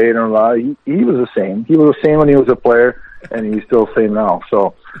parade and all, he was the same. He was the same when he was a player, and he's still the same now.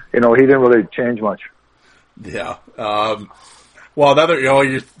 So, he didn't really change much. Yeah. Well,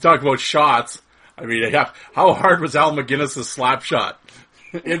 you're talking about shots. I mean, how hard was Al McGinnis' slap shot?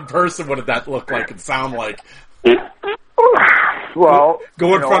 In person, what did that look like and sound like? Well,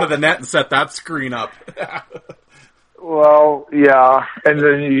 go in front of the net and set that screen up. Well, yeah. And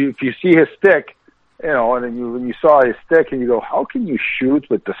then if you see his stick, and then when you saw his stick and you go, how can you shoot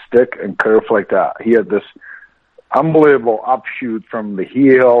with the stick and curve like that? He had this unbelievable upshoot from the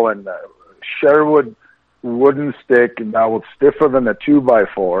heel and the Sherwood wooden stick, and that was stiffer than a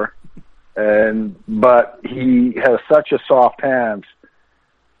 2x4. But he has such a soft hands.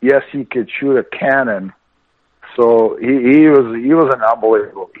 Yes, he could shoot a cannon. So he was an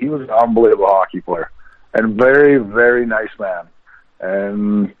unbelievable hockey player, and very, very nice man.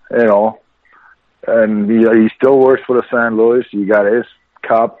 And and he still works for the San Luis. He got his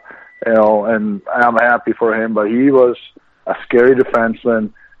cup, and I'm happy for him. But he was a scary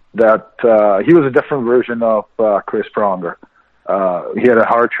defenseman. That he was a different version of Chris Pronger. He had a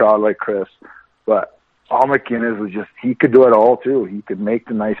hard shot like Chris, but Al MacInnis was he could do it all too. He could make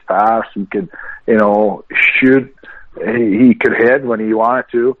the nice pass. He could, shoot. He could hit when he wanted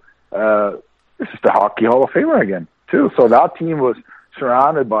to. This is the Hockey Hall of Famer again too. So that team was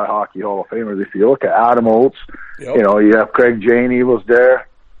surrounded by Hockey Hall of Famers. If you look at Adam Oates, yep. You have Craig Janey was there,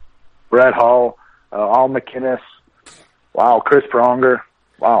 Brett Hull, Al MacInnis. Wow, Chris Pronger.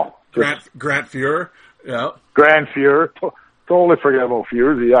 Wow. Grant Fuhrer. Yeah. Grant Fuhrer. Totally forget about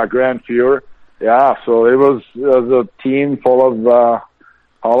Fuhrer. Yeah, Grant Fuhrer. Yeah, so it was a team full of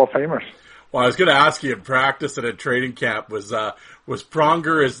Hall of Famers. Well, I was going to ask you in practice and at training camp, was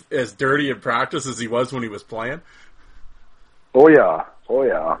Pronger as dirty in practice as he was when he was playing? Oh yeah.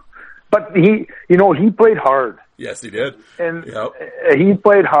 But he played hard. Yes, he did. And yep. He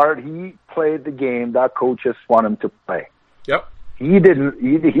played hard. He played the game that coaches want him to play. Yep. He didn't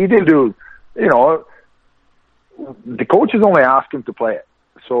do, the coaches only asked him to play it.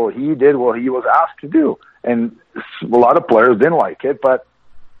 So he did what he was asked to do. And a lot of players didn't like it, but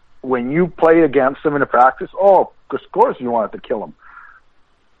when you play against him in a practice, of course you wanted to kill him.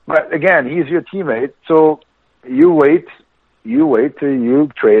 But again, he's your teammate, so you wait till you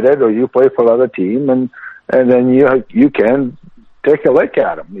trade it or you play for the other team, and then you can take a lick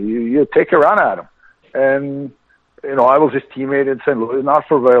at him. You take a run at him. And, I was his teammate in St. Louis, not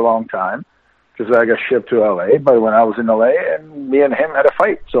for a very long time, because I got shipped to LA, but when I was in LA, and me and him had a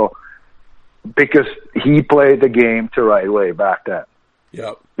fight. So, because he played the game the right way back then.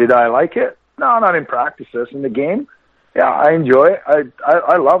 Yep. Did I like it? No, not in practices. In the game, yeah, I enjoy it.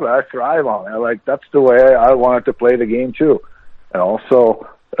 I love it. I thrive on it. That's the way I wanted to play the game too. So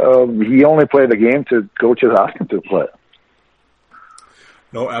he only played the game to coaches ask him to play.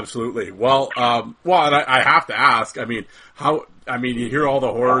 No, absolutely. Well, and I have to ask. I mean, you hear all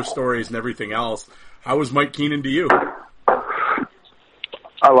the horror stories and everything else. How was Mike Keenan to you?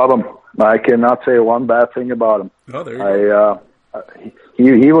 I love him. I cannot say one bad thing about him. Oh, there you go.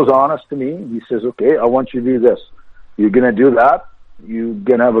 He was honest to me. He says, "Okay, I want you to do this. You're going to do that. You're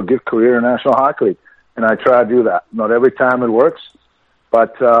going to have a good career in National Hockey League." And I try to do that. Not every time it works,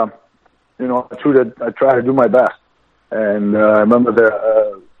 but I try to do my best. And I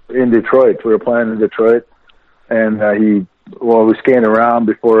remember in Detroit, we were playing in Detroit, and we skated around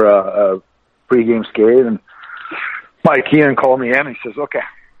before a pregame skate, and Mike Keenan called me in. He says, "Okay,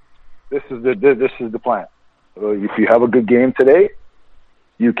 this is the plan. So if you have a good game today,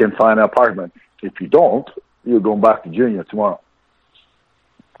 you can find an apartment. If you don't, you're going back to junior tomorrow."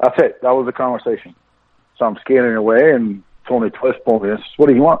 That's it. That was the conversation. So I'm skating away, and Tony Twist pulled me in. What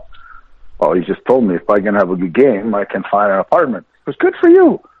do you want? "Oh, he just told me if I can have a good game, I can find an apartment." "It was good for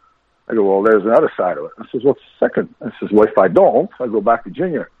you." I go, "Well, there's another side of it." I says, "What's the second?" I says, "Well, if I don't, I go back to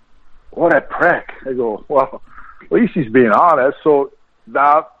junior." "What a prick." I go, "Well, at least he's being honest." So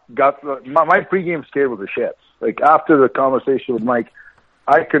that got my pregame skate was a shit. After the conversation with Mike,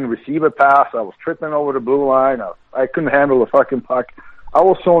 I couldn't receive a pass. I was tripping over the blue line. I couldn't handle the fucking puck. I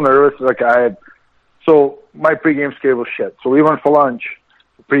was so nervous. So my pregame skate was shit. So we went for lunch,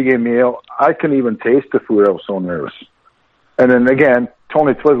 pregame meal. I couldn't even taste the food. I was so nervous. And then again,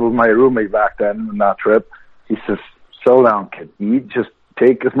 Tony Twist was my roommate back then on that trip. He says, "Settle down, kid. Eat, just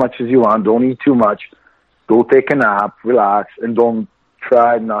take as much as you want. Don't eat too much. Go take a nap, relax, and don't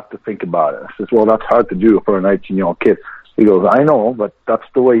try not to think about it." I says, "Well, that's hard to do for a 19-year-old kid." He goes, "I know, but that's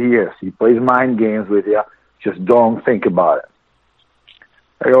the way he is. He plays mind games with you. Just don't think about it."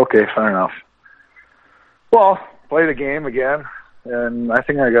 I go, "Okay, fair enough." Well, played a game again, and I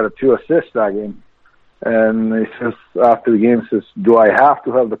think I got 2 assists that game. And he says, after the game, says, do I have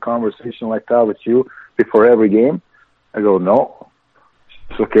to have the conversation like that with you before every game? I go, no.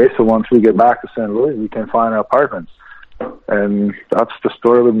 It's okay, so once we get back to St. Louis, we can find our apartments. And that's the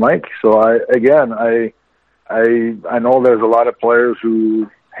story with Mike. So I know there's a lot of players who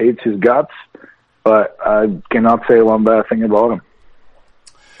hate his guts, but I cannot say one bad thing about him.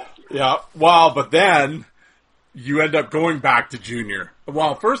 Yeah, well, but then you end up going back to junior.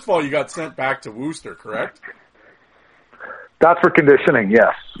 Well, first of all, you got sent back to Worcester, correct? That's for conditioning,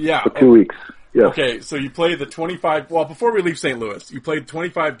 yes. Yeah. For 2 weeks. Yes. Okay, so you played the 25, well, before we leave St. Louis, you played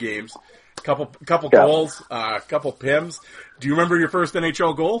 25 games, couple goals, couple PIMs. Do you remember your first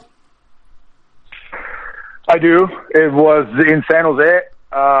NHL goal? I do. It was in San Jose.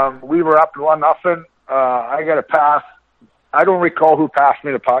 We were up 1-0. I got a pass. I don't recall who passed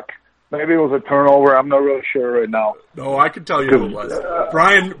me the puck. Maybe it was a turnover. I'm not really sure right now. No, I can tell you who it was.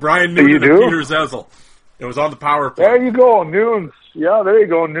 Brian Noonan and Peter Zezel. It was on the power play. There you go, Nunes. Yeah, there you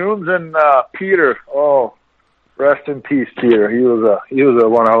go, Nunes and Peter. Oh, rest in peace, Peter. He was a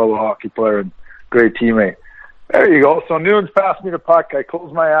one hell of a hockey player and great teammate. There you go. So Nunes passed me the puck. I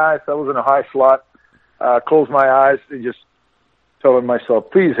closed my eyes. I was in a high slot. Closed my eyes and just telling myself,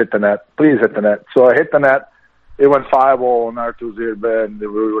 please hit the net. Please hit the net. So I hit the net. It went 5-0 in Arthur Zirbed. We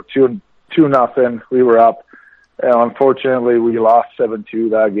were 2-0. We were up. And unfortunately, we lost 7-2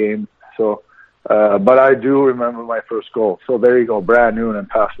 that game. So, but I do remember my first goal. So there you go. Brad Noonan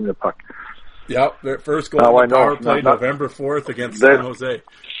passed me the puck. Yep, their first goal on the power play, November 4th against San Jose.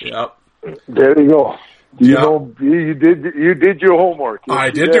 Yep. There you go. You know, you did your homework. Yes, I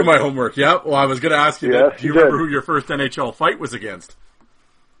did do my homework. Yep. Well, I was going to ask you, do you remember who your first NHL fight was against?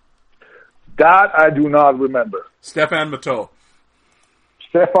 That I do not remember. Stefan Matteau.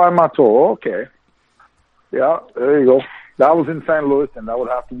 Stefan Matteau. Okay. Yeah, there you go. That was in St. Louis, and that would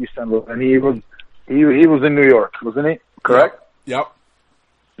have to be St. Louis. And he was in New York, wasn't he? Correct. Yep.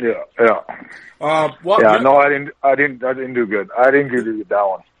 Yeah. No, I didn't do good. I didn't do good that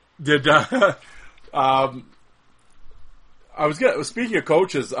one. Did speaking of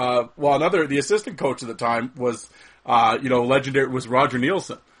coaches, the assistant coach at the time was legendary was Roger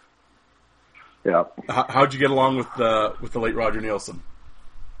Nielsen. Yeah. How'd you get along with the late Roger Nielsen?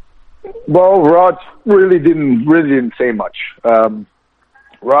 Well, Rod really didn't say much.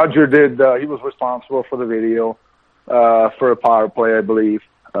 Roger did. He was responsible for the video for a power play, I believe.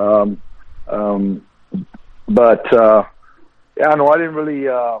 I didn't really.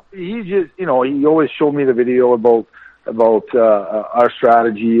 He just, he always showed me the video about our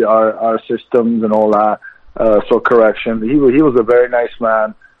strategy, our systems, and all that. So correction. He was a very nice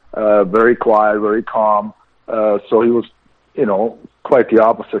man, very quiet, very calm. So he was, quite the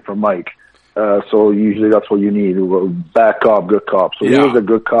opposite from Mike. So usually that's what you need: bad cop, good cop. So he was a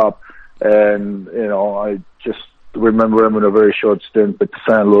good cop, and I just remember him in a very short stint with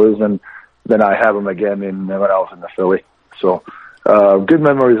St. Louis, and then I have him again when I was in the Philly. So, good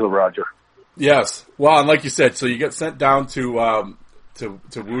memories of Roger. Yes. Well, and like you said, so you get sent down to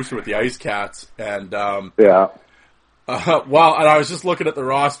Worcester with the Ice Cats, and and I was just looking at the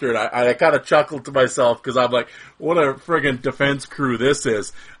roster, and I kind of chuckled to myself because I'm like, what a friggin' defense crew this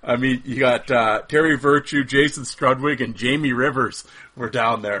is. I mean, you got Terry Virtue, Jason Strudwick, and Jamie Rivers were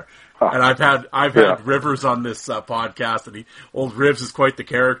down there. And I've had Rivers on this podcast, and old Rivs is quite the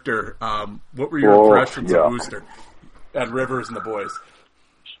character. What were your impressions of Worcester and Rivers and the boys?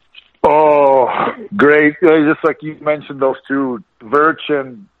 Oh, great! Just like you mentioned, those two, Virch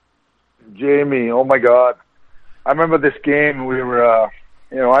and Jamie. Oh my God! I remember this game. We were, I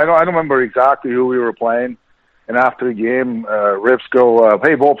don't remember exactly who we were playing. And after the game, Rivs go,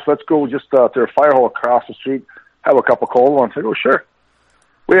 "Hey, Volps, let's go just to a fire hall across the street, have a cup of cold one." I said, "Oh, sure."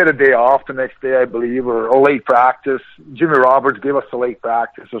 We had a day off the next day, I believe, or a late practice. Jimmy Roberts gave us a late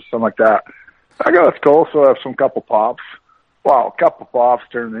practice or something like that. I go, let's go. So I have some couple pops. Well, a couple pops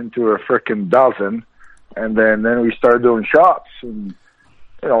turned into a frickin' dozen. And then we started doing shots. And,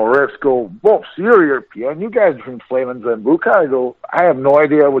 refs go, Whoops, you're European. You guys drink Flamin' Zambuca. I go, I have no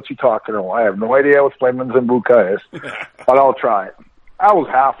idea what you're talking about. I have no idea what Flamin' Zambuca is. But I'll try it. I was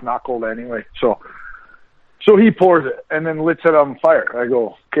half knuckled anyway. So he pours it and then lets it on fire. I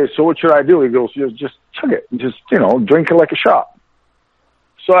go, okay, so what should I do? He goes, just chug it. Just, drink it like a shot.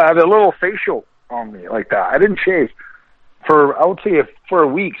 So I had a little facial on me like that. I didn't shave for a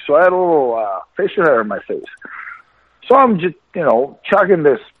week. So I had a little facial hair on my face. So I'm just, chugging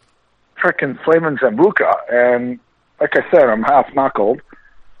this frickin' Flamin' Zambuca. And like I said, I'm half knuckled.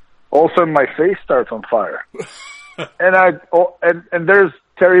 All of a sudden my face starts on fire. And there's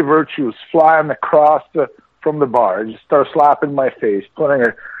Terry Virtue's flying across from the bar. Just start slapping my face, putting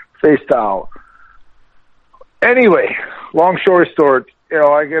her face towel. Anyway, long story short,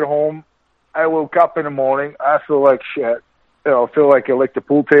 I get home. I woke up in the morning. I feel like shit. I feel like I licked the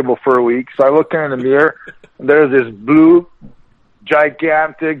pool table for a week. So I look in the mirror, and there's this blue,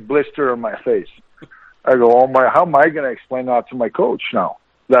 gigantic blister on my face. I go, how am I going to explain that to my coach now?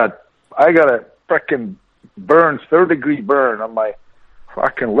 That I got a freaking third-degree burn on my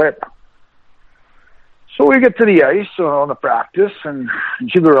fucking lip. So we get to the ice on the practice, and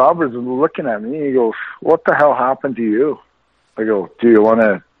Jimmy Roberts is looking at me. He goes, "What the hell happened to you?" I go, "Do you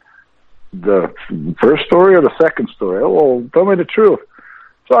want the first story or the second story?" "Well, tell me the truth."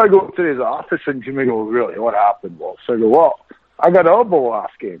 So I go to his office, and Jimmy goes, "Really? What happened?" Well, so I go, "Well, I got elbow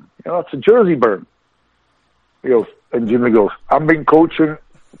last game. It's a jersey burn." He goes, and Jimmy goes, "I've been coaching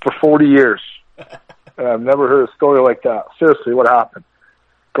for 40 years, and I've never heard a story like that. Seriously, what happened?"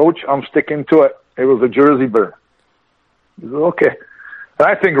 "Coach, I'm sticking to it. It was a jersey burn." He said, "Okay." And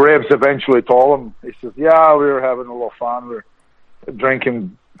I think Rebs eventually told him. He says, "Yeah, we were having a little fun. We were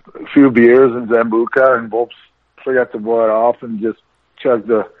drinking a few beers in Zambuca, and Bob's forgot to blow it off and just chugged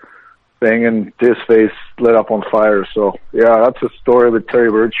the thing, and his face lit up on fire." So, yeah, that's a story with Terry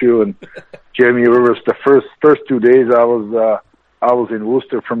Virtue and Jamie Rivers. The first 2 days I was in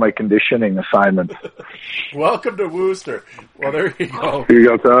Worcester for my conditioning assignment. Welcome to Worcester. Well, there you go. You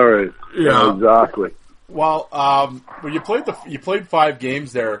got all right. Yeah, exactly. Well, you played 5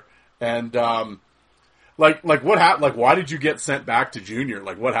 games there, and like what happened? Like, why did you get sent back to junior?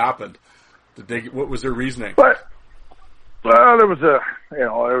 Like, what happened? What was their reasoning? Well, there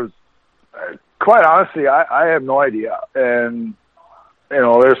was quite honestly, I have no idea, and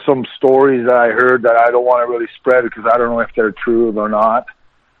there's some stories that I heard that I don't want to really spread because I don't know if they're true or not.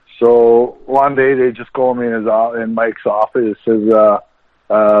 So one day they just called me in Mike's office. Says,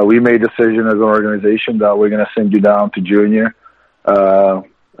 "We made a decision as an organization that we're going to send you down to junior,"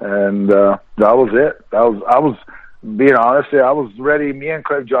 and that was it. I was being honest. I was ready. Me and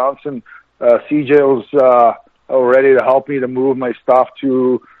Craig Johnson, CJ was ready to help me to move my stuff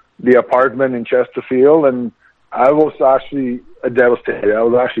to the apartment in Chesterfield, and I was actually devastated. I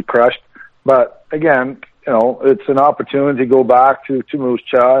was actually crushed. But again, it's an opportunity to go back to Moose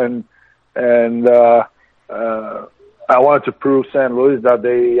Jaw, and I wanted to prove St. Louis that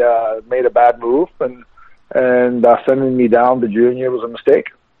they made a bad move, and sending me down to junior was a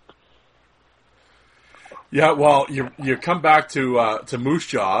mistake. Yeah, well, you come back to Moose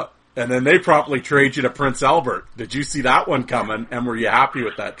Jaw, and then they promptly trade you to Prince Albert. Did you see that one coming, and were you happy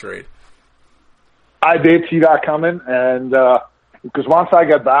with that trade? I did see that coming, and because once I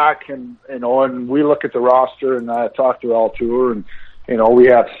got back and we look at the roster, and I talked to Al Tour, and we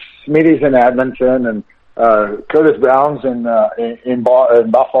have Smitty's in Edmonton and Curtis Brown's in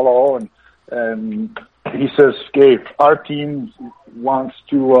Buffalo, and he says, "Gabe, our team wants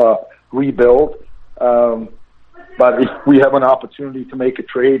to rebuild, but if we have an opportunity to make a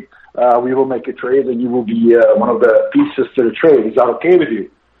trade, we will make a trade, and you will be one of the pieces to the trade. Is that okay with you?"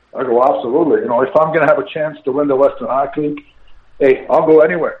 I go, "Absolutely. If I'm going to have a chance to win the Western Hockey League, hey, I'll go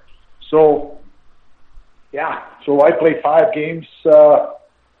anywhere." So, yeah. So I played 5 games, 5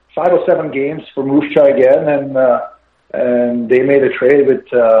 or 7 games for Moose Jaw again, and they made a trade with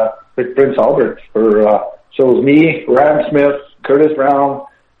Prince Albert so it was me, Ryan Smith, Curtis Brown,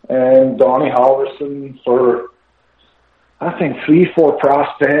 and Donnie Halverson for I think 3-4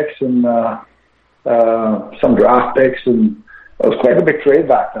 prospects and some draft picks, and it was quite a big trade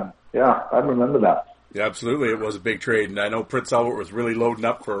back then. Yeah, I remember that. Yeah, absolutely. It was a big trade, and I know Prince Albert was really loading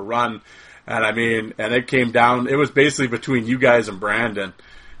up for a run, and it came down. It was basically between you guys and Brandon,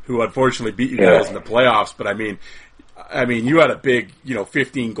 who unfortunately beat you guys in the playoffs. But I mean, you had a big,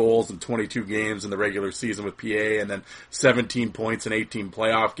 15 goals in 22 games in the regular season with PA, and then 17 points in 18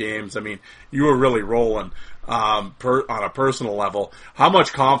 playoff games. I mean, you were really rolling on a personal level. How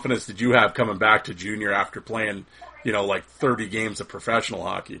much confidence did you have coming back to junior after playing, like 30 games of professional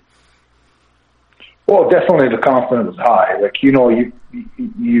hockey? Well, definitely the confidence was high. Like, you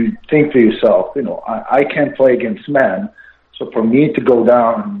think to yourself, I can't play against men. So for me to go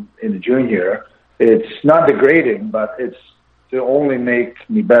down in the junior, it's not degrading, but it's to only make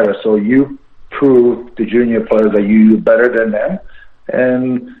me better. So you prove the junior players that you're better than them.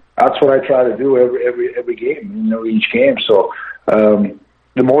 And that's what I try to do every game, each game. So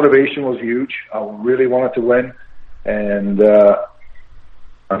the motivation was huge. I really wanted to win. And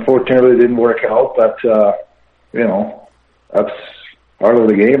unfortunately, it didn't work out. But, that's part of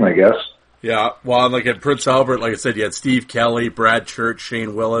the game, I guess. Yeah, well, like at Prince Albert, like I said, you had Steve Kelly, Brad Church,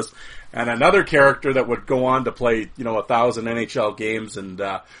 Shane Willis, and another character that would go on to play, 1,000 NHL games, and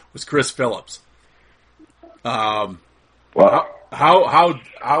was Chris Phillips. Wow. How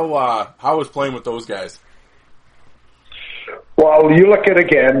was playing with those guys? Well, you look at it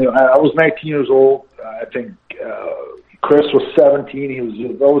again. I was 19 years old. I think Chris was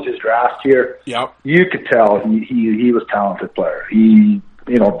 17. That was his draft year. Yep. You could tell he was a talented player.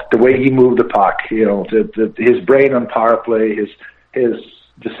 The way he moved the puck, his brain on power play, his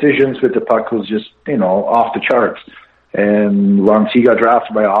decisions with the puck was just, off the charts. And once he got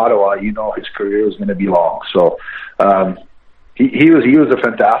drafted by Ottawa, his career was going to be long. So, he was a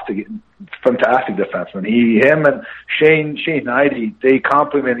fantastic defenseman. Him and Shane Knighty, they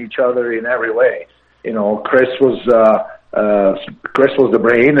complement each other in every way. Chris was the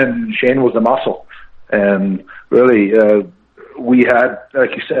brain and Shane was the muscle. And really, we had,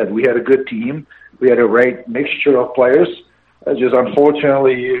 like you said, we had a good team. We had a right mixture of players. Just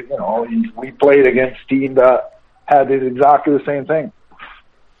unfortunately, we played against a team that had exactly the same thing.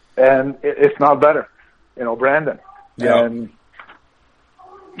 And it's not better, Brandon. Yeah. And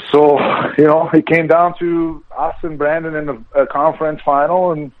so, it came down to us and Brandon in a conference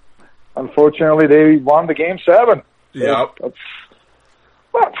final, and unfortunately they won the game 7. Yep.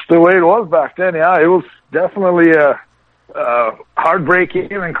 That's the way it was back then. Yeah, it was definitely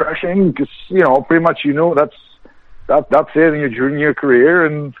heartbreaking and crushing because, pretty much that's it in your junior career,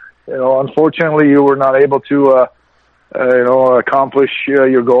 and, unfortunately you were not able to, accomplish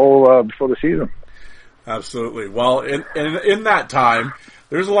your goal before the season. Absolutely. Well, in that time,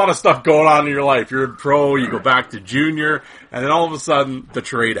 there's a lot of stuff going on in your life. You're in pro, you go back to junior, and then all of a sudden, the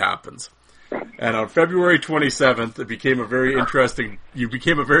trade happens. And on February 27th, you became a very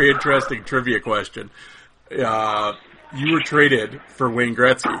interesting trivia question. You were traded for Wayne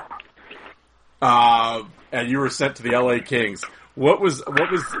Gretzky. And you were sent to the LA Kings. What was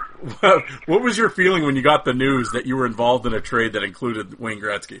your feeling when you got the news that you were involved in a trade that included Wayne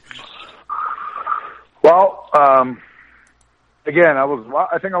Gretzky? Well, again,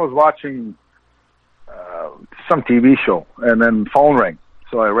 I think I was watching some TV show, and then phone rang.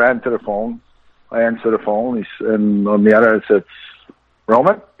 So I ran to the phone. I answered the phone, and on the other it said,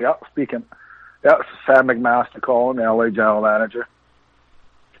 "Roman?" "Yeah, speaking." "Yeah, it's Sam McMaster calling, the LA general manager."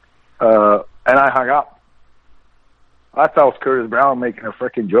 And I hung up. I thought it was Curtis Brown making a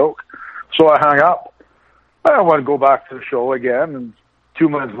freaking joke. So I hung up. I don't want to go back to the show again, and 2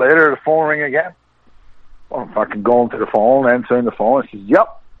 minutes later, the phone rang again. Well, I'm fucking going to the phone, answering the phone. He says,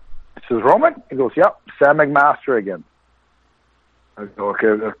 "Yep." He says, "Roman?" He goes, "Yep, Sam McMaster again." I go,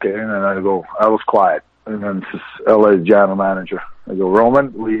 okay. And then I go, I was quiet. And then this is LA's general manager. I go,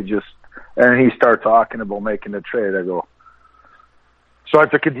 "Roman, and he started talking about making the trade. I go, so I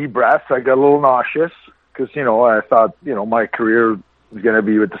took a deep breath. I got a little nauseous because, I thought, my career was going to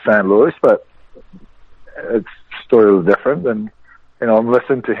be with the St. Louis, but it's still different. And, I'm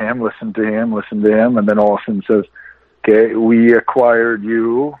listening to him. And then all of a sudden says, "Okay, we acquired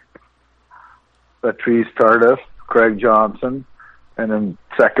you, Patrice Tardif, Craig Johnson, and then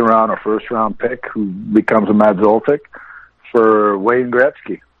second round or first round pick who becomes a Matt Zoltik for Wayne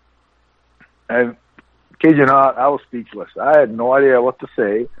Gretzky." And kid you not, I was speechless. I had no idea what to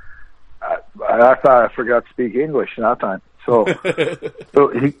say. I thought I forgot to speak English that time. So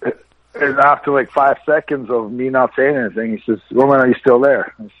and after like 5 seconds of me not saying anything, he says, "Roman, are you still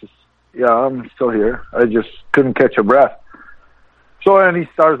there?" I says, "Yeah, I'm still here. I just couldn't catch a breath." So and he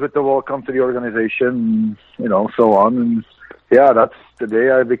starts with the welcome to the organization, so on. And yeah, that's the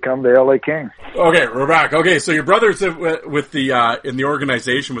day I become the LA King. Okay, we're back. Okay, so your brother's with the in the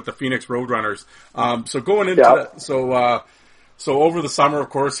organization with the Phoenix Roadrunners. So going into that, so over the summer, of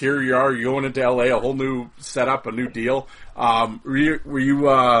course, here you are. You're going into LA, a whole new setup, a new deal. Were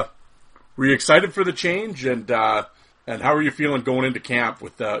you excited for the change, and how are you feeling going into camp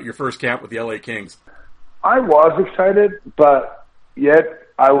with your first camp with the LA Kings? I was excited, but yet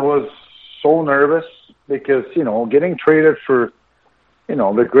I was so nervous because getting traded for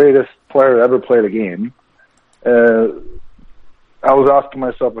the greatest player to ever play the game. I was asking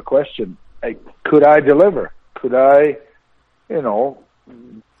myself a question: could I deliver? Could I?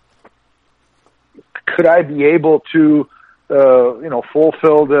 Could I be able to,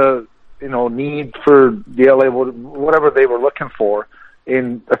 fulfill the, need for the LA, whatever they were looking for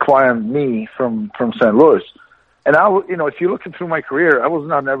in acquiring me from St. Louis? And if you're looking through my career, I was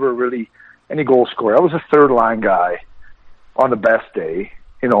not never really any goal scorer. I was a third line guy on the best day,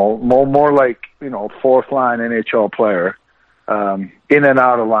 more like, fourth line NHL player, in and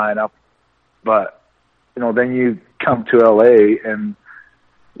out of lineup. But, then you come to LA and,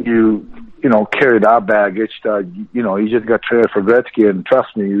 you know, carry that baggage that, you know, you just got traded for Gretzky, and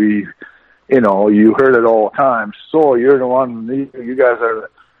trust me, you know, you heard it all the time. So you're the one, you guys are,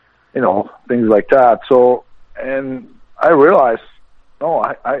 you know, things like that. So, and I realized, no,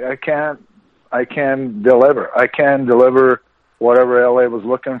 I can't deliver. I can deliver whatever LA was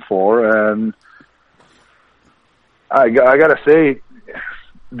looking for. And I got to say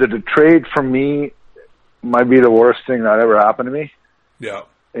that the trade for me might be the worst thing that ever happened to me. Yeah.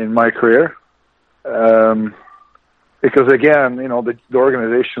 In my career. Because again, you know, the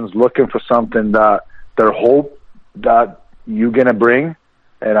organization's looking for something that their hope that you're going to bring.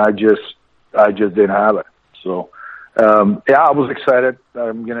 And I just didn't have it. So, yeah, I was excited that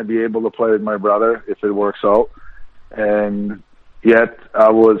I'm going to be able to play with my brother if it works out. And yet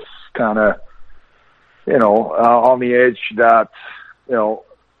I was kind of, you know, on the edge that, you know,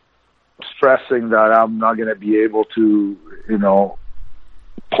 stressing that I'm not going to be able to, you know,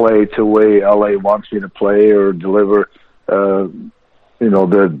 play the way LA wants me to play or deliver, you know,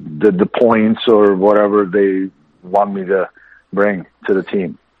 the points or whatever they want me to bring to the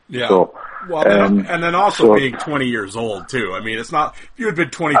team. Yeah. So, well, and then also being 20 years old too. I mean, it's not, if you had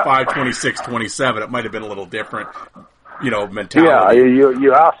been 25, 26, 27, it might have been a little different, you know, mentality. Yeah,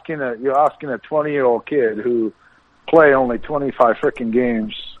 you're asking a 20-year-old kid who play only 25 freaking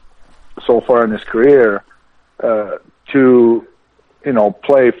games so far in his career, to, you know,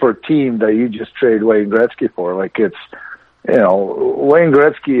 play for a team that you just traded Wayne Gretzky for. Like, it's, you know, Wayne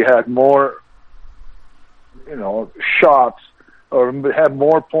Gretzky had more, you know, shots or had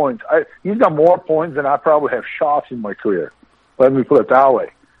more points. He's got more points than I probably have shots in my career. Let me put it that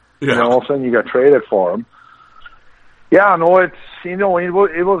way. Yeah. You know, all of a sudden you got traded for him. Yeah, no, it's, you know, it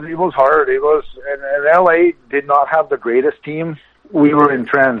was hard. It was, and LA did not have the greatest team. We were in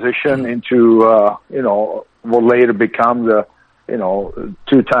transition into, you know, what later become the, you know,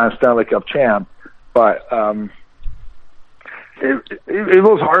 2-time Stanley Cup champ. But it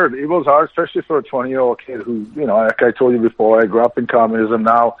was hard. It was hard, especially for a 20-year-old kid who, you know, like I told you before, I grew up in communism,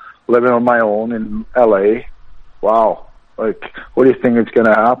 now living on my own in LA. Wow. Like, what do you think is going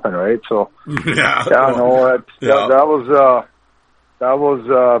to happen, right? So, yeah, no, that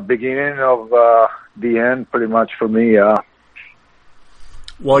was beginning of the end, pretty much for me.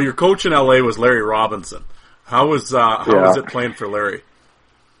 Well, your coach in LA was Larry Robinson. How was it playing for Larry?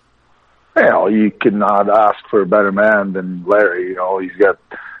 Well, you could not ask for a better man than Larry. You know, he's got,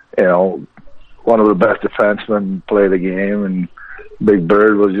 you know, one of the best defensemen play the game, and Big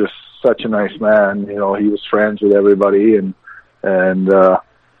Bird was just such a nice man. You know, he was friends with everybody, and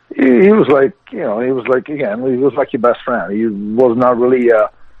he was like, you know, he was like your best friend. He was not really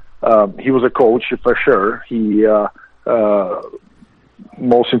he was a coach for sure. He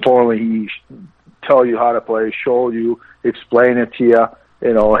most importantly, he tell you how to play, show you, explain it to you,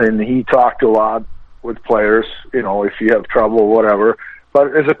 you know, and he talked a lot with players, you know, if you have trouble or whatever.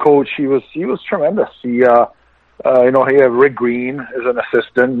 But as a coach, he was tremendous. He, you know, he had Rick Green as an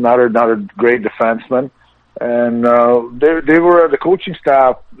assistant, not a great defenseman. And they were, the coaching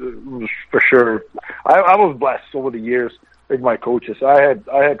staff, for sure. I was blessed over the years with my coaches. I had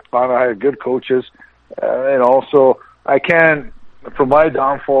fun. I had good coaches, and also I can, for my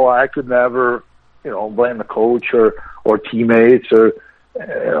downfall, I could never, you know, blame the coach or teammates or,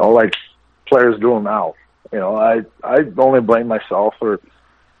 you know, like players do now. You know, I only blame myself for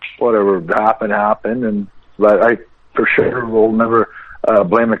whatever happened, but I for sure will never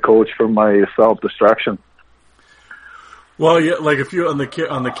blame a coach for my self-destruction. Well, yeah, like a few on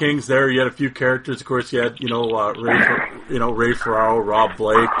the Kings there, you had a few characters. Of course, you had Ray Ferraro, Rob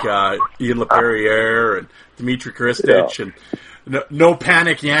Blake, Ian LaPerriere, and Dmitry Kristich, and no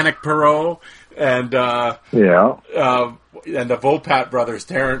panic Yannick Perreault, and and the Vopat brothers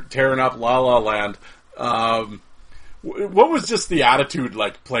tearing up La La Land. What was just the attitude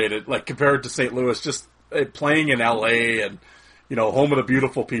like playing it, like compared to St. Louis, just playing in LA and, you know, home of the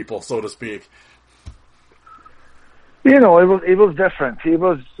beautiful people, so to speak? You know, it was different. It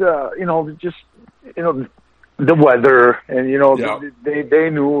was, you know, just, you know, the weather, and, you know, they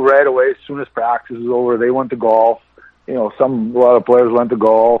knew right away as soon as practice was over, they went to golf. You know, a lot of players went to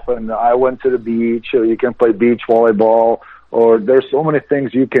golf, and I went to the beach, or you can play beach volleyball, or there's so many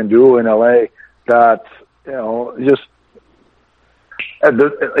things you can do in LA that, you know, just,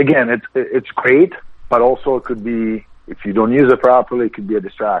 again, it's great, but also it could be, if you don't use it properly, it could be a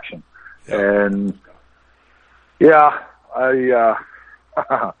distraction. Yeah. And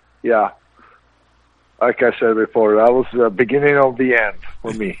like I said before, that was the beginning of the end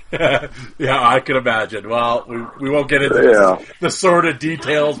for me. Yeah, I can imagine. Well, we won't get into the sordid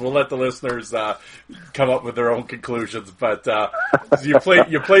details. We'll let the listeners come up with their own conclusions. But so you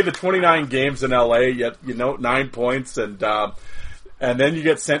play the 29 games in LA. You note 9 points, and then you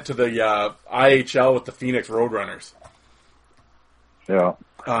get sent to the IHL with the Phoenix Roadrunners. Yeah.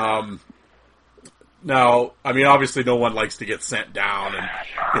 Now, I mean, obviously, no one likes to get sent down, and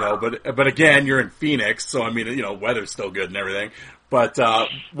but again, you're in Phoenix, so I mean, weather's still good and everything. But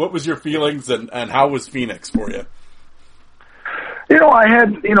what was your feelings, and how was Phoenix for you? I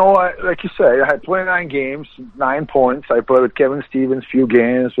had, like you say, I had 29 games, 9 points. I played with Kevin Stevens, few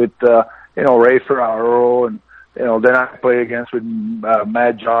games with, Ray Ferraro, and then I played against with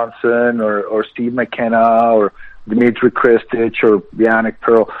Matt Johnson or Steve McKenna or Dmitry Kristich or Yannick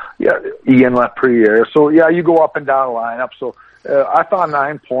Pearl, Ian Lapriere. So, you go up and down the lineup. So, I thought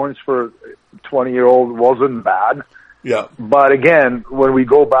 9 points for a 20-year-old wasn't bad. Yeah. But again, when we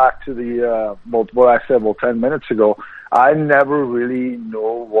go back to the, what I said 10 minutes ago, I never really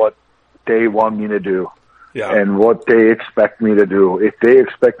know what they want me to do. Yeah. And what they expect me to do. If they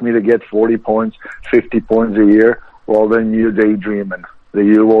expect me to get 40 points, 50 points a year, well, then you're daydreaming.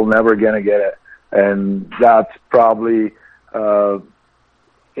 You will never gonna get it. And that's probably,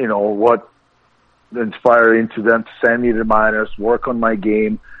 what inspired into them to send me to minors, work on my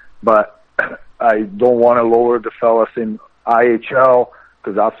game. But I don't want to lower the fellas in IHL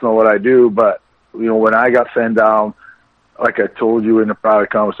because that's not what I do. But, when I got sent down, like I told you in the private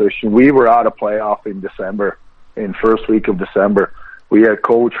conversation, we were out of playoff in December, in first week of December. We had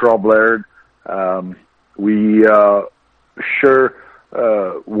Coach Rob Laird. We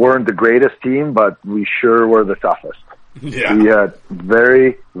weren't the greatest team, but we sure were the toughest. Yeah. We had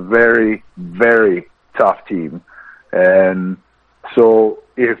very, very, very tough team. And so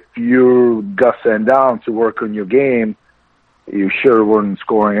if you got sent down to work on your game, you sure weren't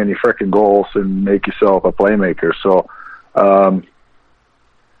scoring any freaking goals and make yourself a playmaker. So, I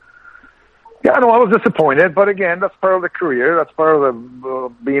was disappointed, but again, that's part of the career. That's part of the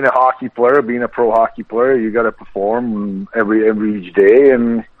being a hockey player, being a pro hockey player. You got to perform every each day,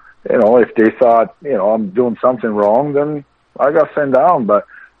 and if they thought I'm doing something wrong, then I got sent down. But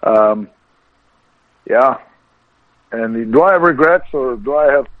and do I have regrets, or do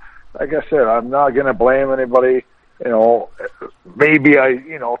I have? Like I said, I'm not going to blame anybody. Maybe I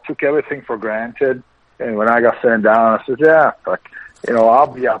took everything for granted. And when I got sent down, I said, I'll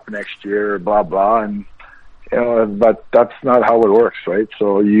be up next year, blah, blah. And, but that's not how it works, right?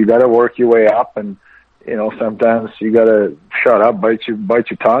 So you got to work your way up, and, sometimes you got to shut up, bite your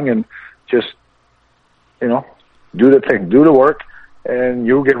tongue, and just, do the thing, do the work, and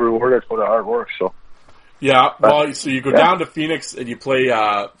you'll get rewarded for the hard work. So. Yeah, well, so you go down to Phoenix and you play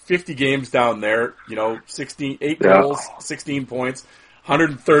 50 games down there, 8 goals, 16 points.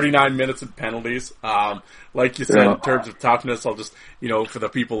 139 minutes of penalties. Like you said, in terms of toughness, I'll just, for the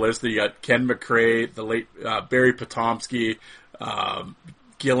people listening, you got Ken McRae, the late Barry Potomsky,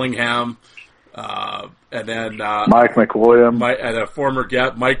 Gillingham, and then Mike McWilliam. And a former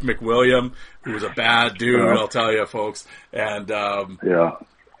Mike McWilliam, who was a bad dude, I'll tell you, folks. And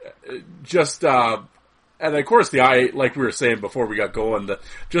and of course, like we were saying before we got going, the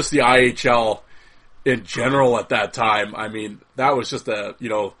IHL in general at that time, I mean, that was just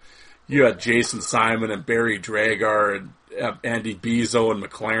you had Jason Simon and Barry Dragar and Andy Bezo and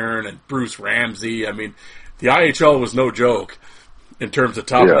McLaren and Bruce Ramsey. I mean, the IHL was no joke in terms of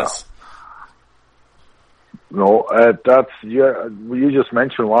toughness. Yeah. No, you just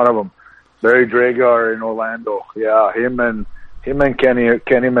mentioned one of them, Barry Dragar in Orlando. Yeah, him and Kenny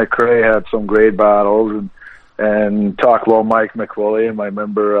McRae had some great battles, and talk about Mike McWilliam. I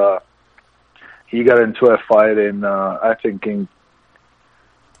remember, he got into a fight in,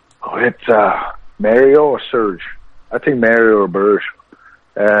 Mario or Serge. I think Mario or Berge.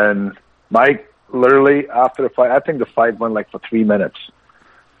 And Mike, literally, after the fight, I think the fight went for 3 minutes.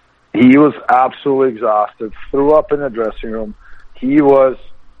 He was absolutely exhausted, threw up in the dressing room.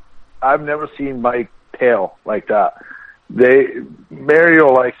 I've never seen Mike pale like that.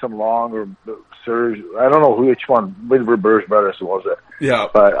 Mario likes him long, or Serge, I don't know which one, with Berge brothers was it? Yeah.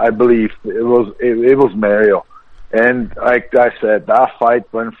 But I believe it was Mario. And like I said, that fight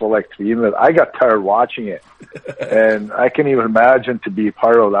went for 3 minutes. I got tired watching it. And I can't even imagine to be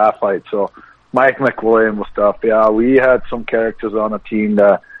part of that fight. So Mike McWilliam was tough. Yeah, we had some characters on the team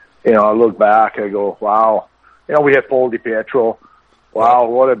that, I look back, I go, wow. We had Paul DiPietro. Wow,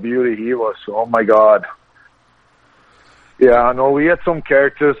 what a beauty he was. Oh my God. Yeah, no, we had some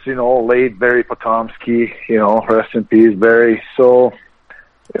characters, late Barry Potomsky, rest in peace, Barry. So,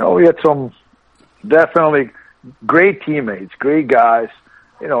 we had some definitely great teammates, great guys.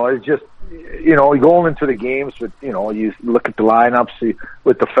 It's just, going into the games with, you look at the lineups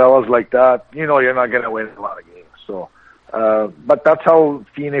with the fellas like that, you're not going to win a lot of games. So, but that's how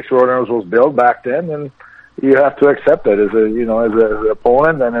Phoenix Roadrunners was built back then, and you have to accept it as an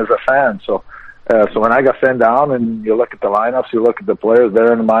opponent and as a fan. So when I got sent down and you look at the lineups, you look at the players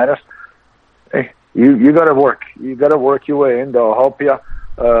there in the minus, hey, you got to work. You got to work your way in. They'll help you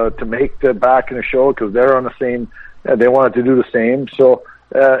to make the back in the show because they're on the same. They wanted to do the same. So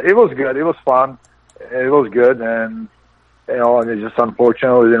it was good. It was fun. It was good, and and it just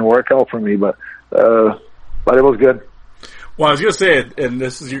unfortunately didn't work out for me. But it was good. Well, I was going to say, and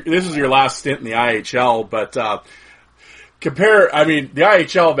this is your last stint in the IHL, but compare. I mean, the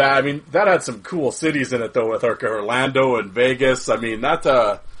IHL, that had some cool cities in it though, with Orlando and Vegas. I mean, that.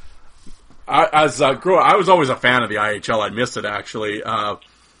 I was always a fan of the IHL. I missed it actually.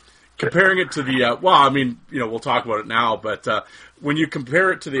 Comparing it to the we'll talk about it now. But when you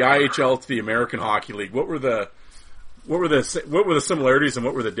compare it to the IHL to the American Hockey League, what were the similarities and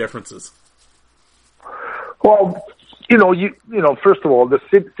what were the differences? Well, first of all, the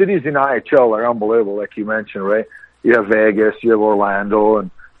cities in IHL are unbelievable, like you mentioned, right? You have Vegas, you have Orlando, and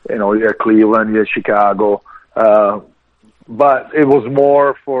you have Cleveland, you have Chicago. But it was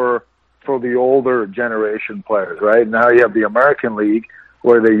more for the older generation players, right? Now you have the American League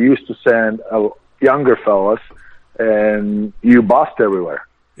where they used to send younger fellas and you bust everywhere.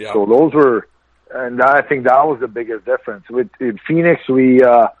 Yeah. So those were, and I think that was the biggest difference. In Phoenix, we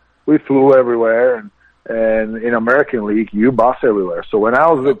flew everywhere, and in American League, you bust everywhere. So when I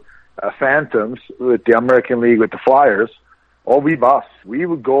was with Phantoms, with the American League, with the Flyers, we bust. We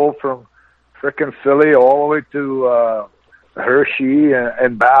would go from frickin' Philly all the way to Hershey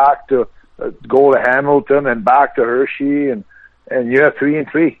and back to go to Hamilton and back to Hershey, and you have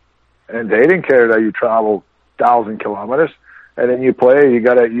 3-3, and they didn't care that you traveled 1,000 kilometers, and then you play. You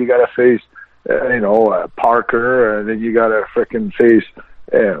gotta face Parker, and then you gotta frickin' face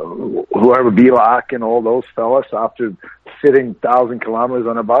whoever Belak and all those fellas after sitting 1,000 kilometers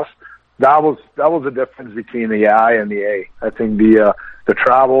on a bus. That was the difference between the I and the A. I think the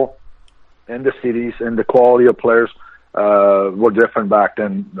travel and the cities and the quality of players were different back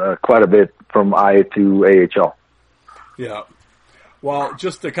then, quite a bit from I to AHL. Yeah. Well,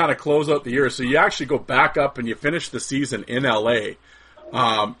 just to kind of close out the year, so you actually go back up and you finish the season in LA.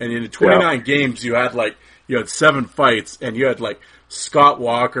 And in 29 games, you had 7 fights, and you had Scott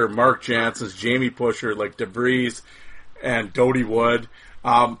Walker, Mark Jansen, Jamie Pusher, DeVries, and Dodie Wood.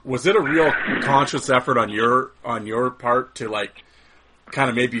 Was it a real conscious effort on your part to kind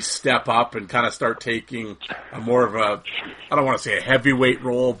of maybe step up and kind of start taking a more of a, I don't want to say a heavyweight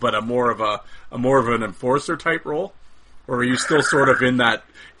role, but a more of an enforcer type role? Or are you still sort of in that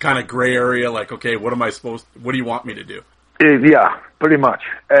kind of gray area, okay, what do you want me to do? Yeah, pretty much.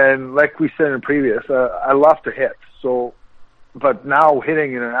 And like we said in previous, I love to hit. So, but now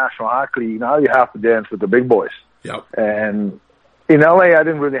hitting in the National Hockey League, now you have to dance with the big boys. Yep. And in LA, I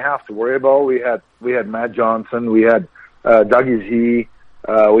didn't really have to worry about. We had Matt Johnson, we had Dougie Z,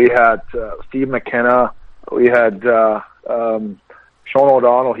 we had Steve McKenna, we had Sean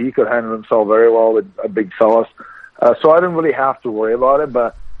O'Donnell. He could handle himself very well with big fellas. So I didn't really have to worry about it.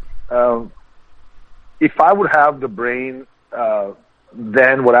 But if I would have the brain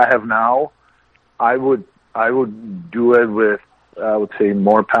then what I have now, I would do it with, I would say,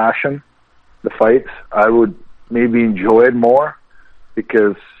 more passion, the fights. I would maybe enjoy it more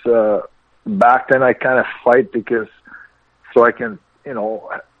because back then I kind of fight because I can,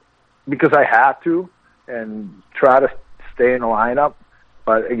 because I had to and try to stay in the lineup.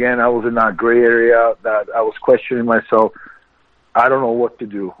 But again, I was in that gray area that I was questioning myself. I don't know what to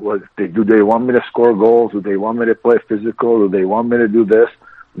do. Do they want me to score goals? Do they want me to play physical? Do they want me to do this?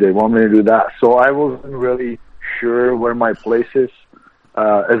 Do they want me to do that? So I wasn't really sure where my place is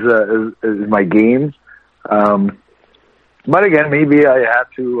as my game. But again, maybe I had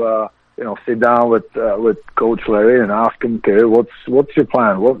to sit down with Coach Larry and ask him, okay, what's your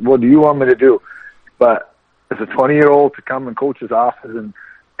plan? What do you want me to do? But as a 20-year-old to come in coach's office and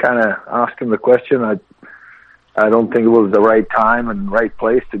kind of ask him the question, I don't think it was the right time and right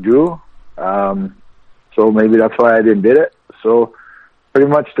place to do. So maybe that's why I didn't did it. So pretty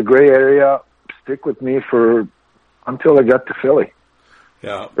much the gray area stick with me until I got to Philly.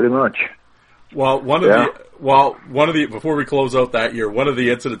 Yeah, pretty much. Well, before we close out that year, one of the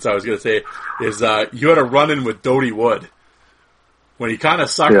incidents I was going to say is you had a run-in with Dodie Wood when he kind of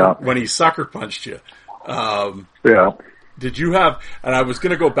sucker punched you. Yeah. Did you have? And I was going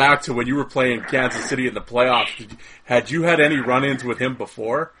to go back to when you were playing Kansas City in the playoffs. Had you had any run-ins with him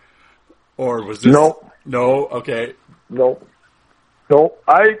before? Or was this? No. Okay. No.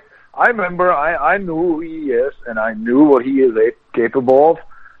 I remember I knew who he is, and I knew what he is capable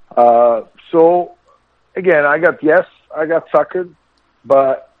of. So again, I got suckered,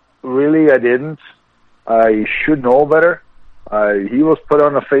 but really I didn't. I should know better. He was put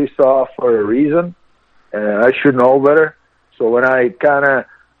on a face-off for a reason, and I should know better. So when I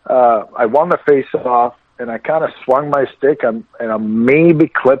I won the face-off, and I kind of swung my stick, and I maybe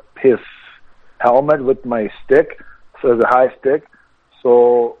clipped his helmet with my stick, so it's a high stick.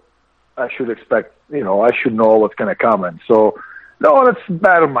 So I should expect, I should know what's going to come. And so, no, that's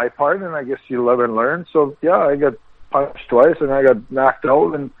bad on my part, and I guess you live and learn. So, yeah, I got punched twice, and I got knocked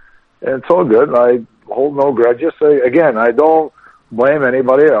out, and it's all good. I hold no grudges. Again, I don't blame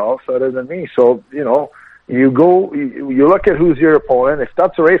anybody else other than me. So, you look at who's your opponent. If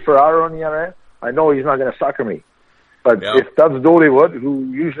that's Ray Ferraro on the other end, I know he's not going to sucker me. But if that's Dodie Wood,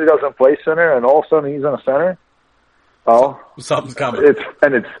 who usually doesn't play center, and all of a sudden he's on a center, well, something's coming. It's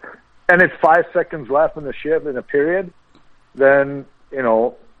 5 seconds left in the shift in a period, then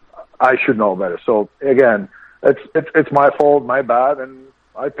I should know better. So again, it's my fault, my bad, and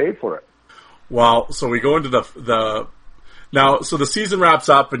I paid for it. Well, so we go into the now. So the season wraps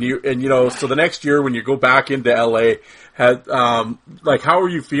up, and so the next year when you go back into LA, how are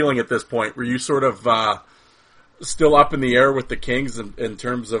you feeling at this point? Were you sort of still up in the air with the Kings in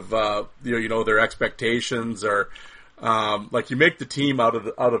terms of their expectations, or you make the team out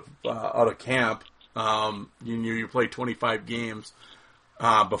of camp? You played 25 games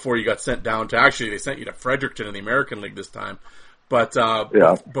before you got sent down to. Actually, they sent you to Fredericton in the American League this time. But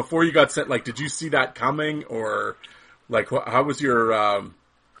before you got sent, did you see that coming, or how was your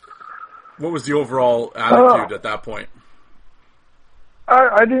what was the overall attitude at that point?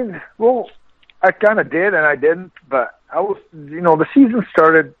 I didn't. Well, I kind of did, and I didn't. But I was, the season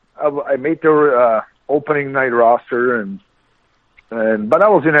started. I made the opening night roster, but I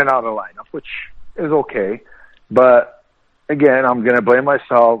was in and out of the lineup, which is okay. But again, I'm going to blame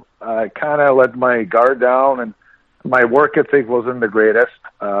myself. I kind of let my guard down, and my work ethic wasn't the greatest,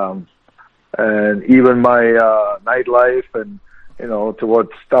 and even my nightlife, and to what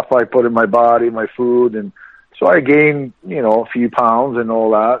stuff I put in my body, my food, and so I gained a few pounds and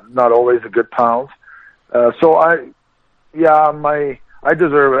all that. Not always a good pounds. So I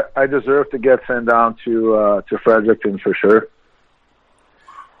deserve it. I deserve to get sent down to Fredericton for sure.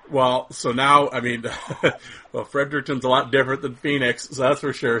 Well, so now, Fredericton's a lot different than Phoenix, so that's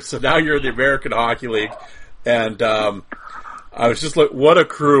for sure. So now you're in the American Hockey League, and I was just like, what a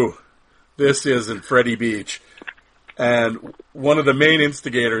crew this is in Freddie Beach. And one of the main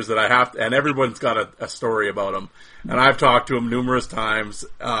instigators that I have to, and everyone's got a story about him, and I've talked to him numerous times,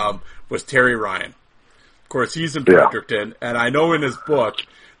 was Terry Ryan. Of course, he's in Fredericton, and I know in his book,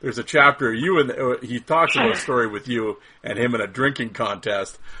 there's a chapter, he talks about a story with you and him in a drinking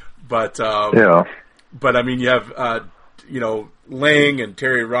contest, but you have, Lang and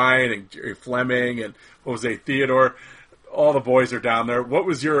Terry Ryan and Jerry Fleming and Jose Theodore, all the boys are down there. What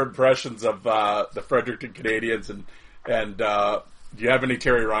was your impressions of the Fredericton Canadians, and do you have any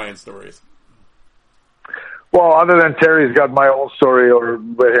Terry Ryan stories? Well, other than Terry's got my own story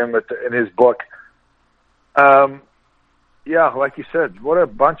with him in his book. Like you said, what a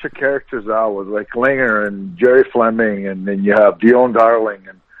bunch of characters that was, like Linger and Jerry Fleming, and then you have Dion Darling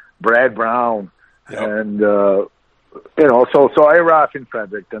and Brad Brown, and so I arrived in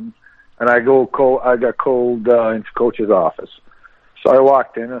Fredericton, and I got called into coach's office. So I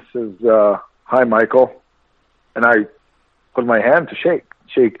walked in. I says, "Hi, Michael," and I put my hand to shake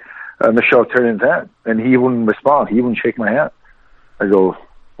Michel Therrien's hand, and he wouldn't respond. He wouldn't shake my hand. I go,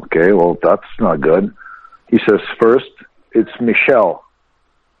 "Okay, well, that's not good." He says, "First, it's Michel."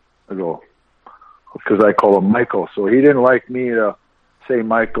 I go, because I call him Michael. So he didn't like me to say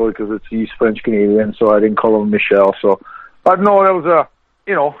Michael because he's French Canadian, so I didn't call him Michel. So, but no, that was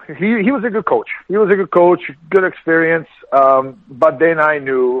he was a good coach. He was a good coach, good experience. But then I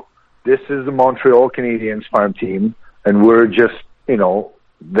knew this is the Montreal Canadiens farm team, and we're just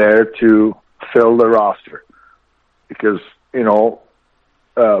there to fill the roster because Montreal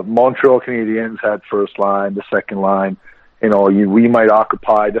Canadiens had first line, the second line. We might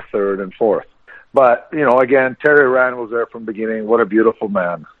occupy the third and fourth. But, again, Terry Ryan was there from the beginning. What a beautiful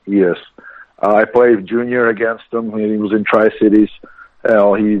man he is. I played junior against him. He was in Tri-Cities.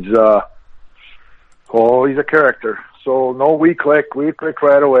 He's a character. So, no, we click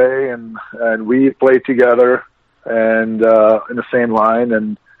right away, and we played together and in the same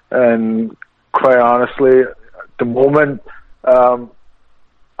line. And quite honestly, the moment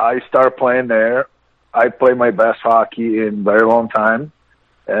I started playing there, I played my best hockey in a very long time.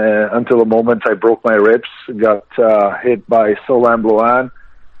 until the moment I broke my ribs, got hit by Sylvain Blouin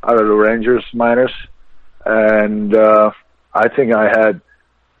out of the Rangers minors. And I think I had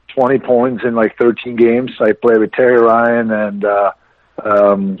 20 points in like 13 games. I played with Terry Ryan and I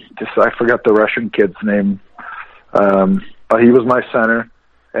forgot the Russian kid's name. But he was my center.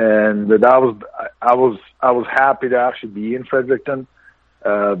 And I was happy to actually be in Fredericton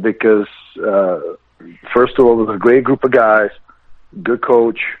because first of all, it was a great group of guys, good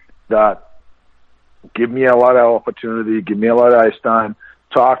coach that give me a lot of opportunity, give me a lot of ice time,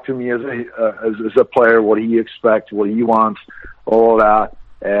 talk to me as a player, what he expects, what he wants, all that.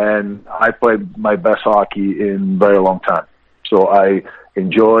 And I played my best hockey in a very long time. So I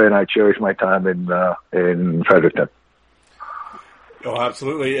enjoy and I cherish my time in Fredericton. Oh,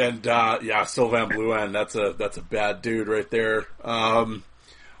 absolutely. And, Sylvain Blouin, that's a bad dude right there.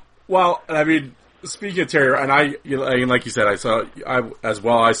 Well, I mean, speaking of Terry, and like you said, I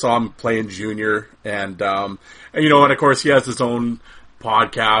saw him play in junior and of course he has his own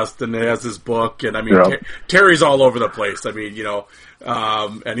podcast and he has his book and I mean, Terry's all over the place. I mean,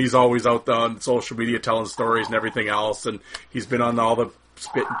 and he's always out there on social media telling stories and everything else. And he's been on all the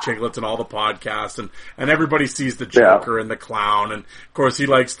Spit and Chicklets and all the podcasts and everybody sees the Joker and the clown. And of course he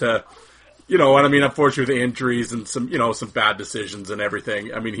likes to, and I mean, unfortunately with the injuries and some bad decisions and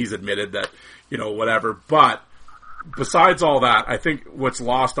everything. I mean, he's admitted that, whatever. But besides all that, I think what's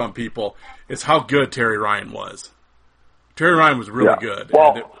lost on people is how good Terry Ryan was. Terry Ryan was really good.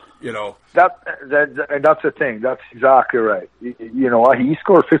 Well, and that's the thing. That's exactly right. He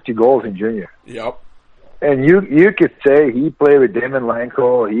scored 50 goals in junior. Yep. And you could say he played with Damon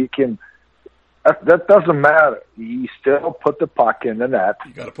Lanko. He can. That doesn't matter. He still put the puck in the net.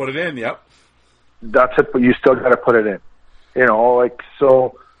 You got to put it in. Yep. That's it. But you still got to put it in.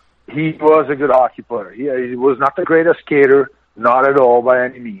 So he was a good hockey player. He was not the greatest skater, not at all by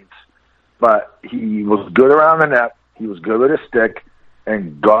any means, but he was good around the net. He was good with his stick,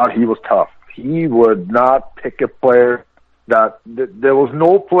 and God, he was tough. He would not pick a player there was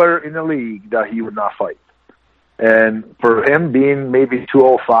no player in the league that he would not fight. And for him being maybe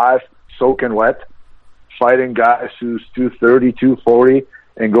 205, soaking wet, fighting guys who's 230, 240,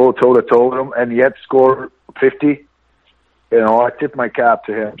 and go toe-to-toe with them, and yet score 50, I tip my cap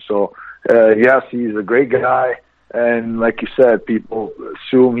to him. So, yes, he's a great guy, and like you said, people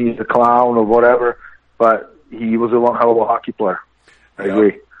assume he's a clown or whatever, but he was a one hell of a hockey player. I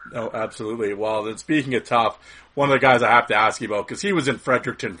agree. No, absolutely. Well, then speaking of tough, one of the guys I have to ask you about, because he was in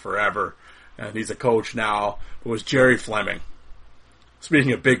Fredericton forever, and he's a coach now, was Jerry Fleming.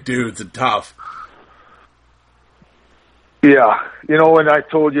 Speaking of big dudes and tough. Yeah. When I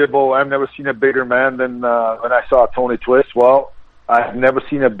told you about I've never seen a bigger man than when I saw Tony Twist, well, I've never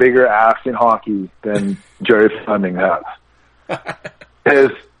seen a bigger ass in hockey than Jerry Fleming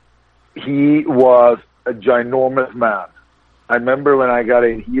has. He was a ginormous man. I remember when I got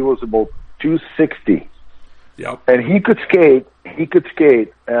in, he was about 260. Yep. And he could skate.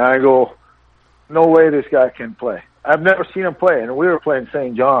 And I go, no way this guy can play. I've never seen him play. And we were playing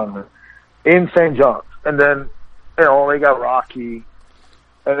St. John's. And then, they got Rocky.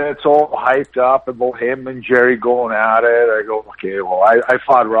 And it's all hyped up about him and Jerry going at it. I go, okay, well, I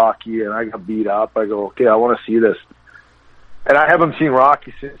fought Rocky and I got beat up. I go, okay, I want to see this. And I haven't seen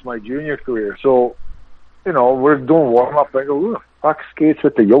Rocky since my junior career. So, we're doing warm-up. I go, who the fuck skates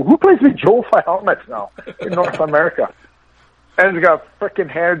with who plays with Joe for helmets now in North America? And he's got freaking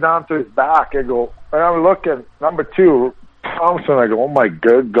hair down to his back. I go, and I'm looking, number 2, Thompson. I go, oh my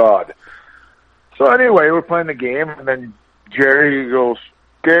good God. So anyway, we're playing the game, and then Jerry goes,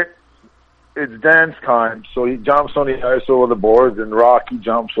 okay, it's dance time. So he jumps on the ice over the boards, and Rocky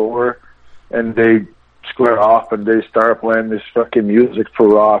jumps over, and they square off, and they start playing this fucking music for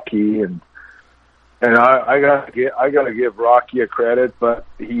Rocky, and I gotta give Rocky a credit, but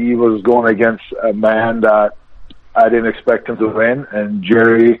he was going against a man that I didn't expect him to win, and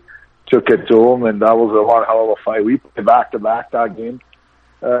Jerry took it to him, and that was a one hell of a fight. We played back-to-back that game,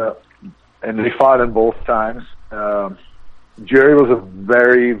 and they fought in both times. Jerry was a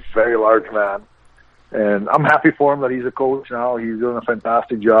very, very large man, and I'm happy for him that he's a coach now. He's doing a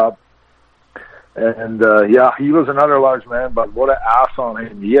fantastic job. And, he was another large man, but what an ass on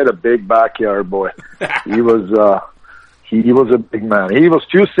him. He had a big backyard, boy. He was a big man. He was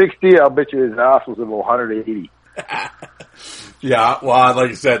 260. I'll bet you his ass was about 180. Yeah, well,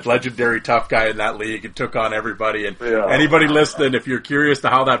 like you said, legendary tough guy in that league and took on everybody. And anybody listening, if you're curious to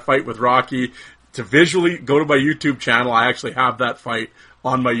how that fight with Rocky, to visually go to my YouTube channel, I actually have that fight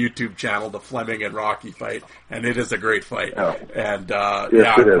on my YouTube channel, the Fleming and Rocky fight, and it is a great fight. Yeah. And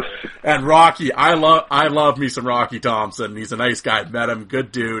yes, it is. And Rocky, I love me some Rocky Thompson. He's a nice guy. Met him,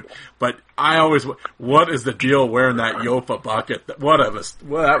 good dude. But what is the deal wearing that Yofa bucket? That was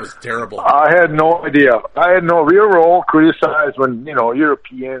terrible. I had no idea. We were all criticized when,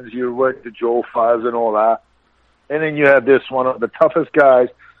 Europeans, you went to Jofas and all that. And then you had this one of the toughest guys,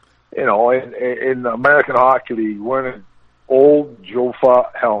 in the American Hockey League wearing an old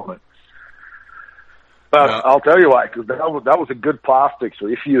Jofa helmet. But I'll tell you why, because that was a good plastic. So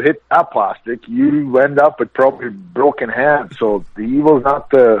if you hit that plastic, you end up with probably broken hands. So he was not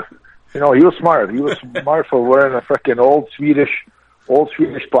he was smart. He was smart for wearing a freaking old Swedish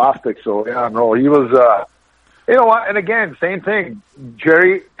plastic. So he was, and again, same thing.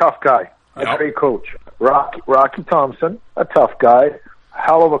 Jerry, tough guy, a great coach. Rocky Thompson, a tough guy,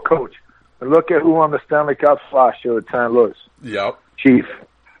 hell of a coach. And look at who won the Stanley Cup last year with St. Louis. Yep. Chief.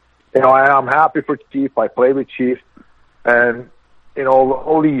 I'm happy for Chief. I play with Chief. And,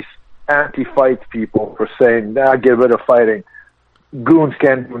 all these anti-fight people for saying, get rid of fighting. Goons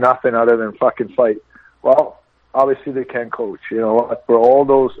can't do nothing other than fucking fight. Well, obviously they can coach. For all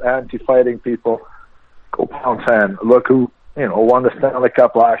those anti-fighting people, go pound sand. Look who, won the Stanley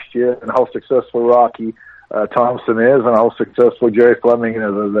Cup last year and how successful Rocky Thompson is and how successful Jerry Fleming is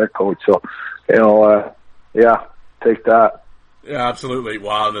as their coach. So, take that. Yeah, absolutely.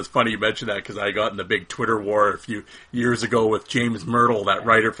 Wow, and it's funny you mentioned that because I got in the big Twitter war a few years ago with James Myrtle, that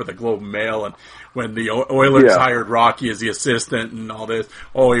writer for the Globe and Mail, and when the Oilers hired Rocky as the assistant and all this,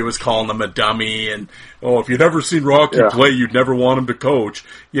 he was calling him a dummy, and if you'd ever seen Rocky play, you'd never want him to coach,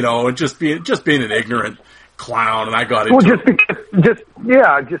 and just being an ignorant clown, and I got into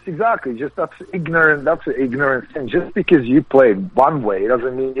exactly. That's ignorant. That's an ignorant thing. Just because you played one way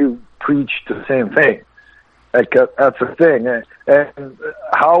doesn't mean you preach the same thing. That's the thing. And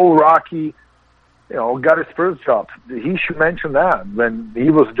how Rocky, got his first job. He should mention that when he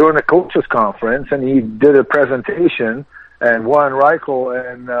was doing a coaches conference and he did a presentation, and Warren Reichel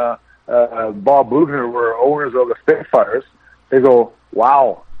and Bob Bugner were owners of the Spitfires. They go,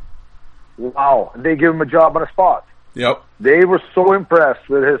 wow. And they give him a job on the spot. Yep. They were so impressed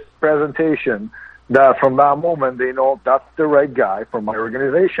with his presentation that from that moment they know that's the right guy for my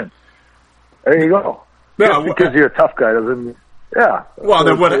organization. There you go. Just because you're a tough guy doesn't mean, Well,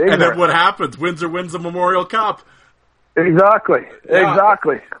 then what happens? Windsor wins the Memorial Cup. Exactly.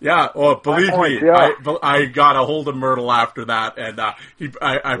 Yeah. Oh, believe me, I got a hold of Myrtle after that, and I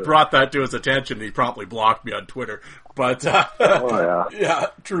brought that to his attention. And he promptly blocked me on Twitter. But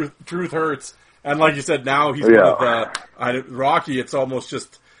truth hurts. And like you said, now he's one of Rocky. It's almost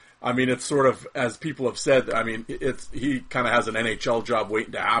just. I mean, it's sort of, as people have said. I mean, he kind of has an NHL job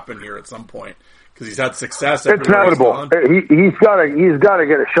waiting to happen here at some point. Because he's had success. It's inevitable. He's got to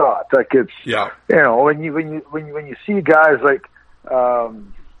get a shot. Like it's when you see guys like,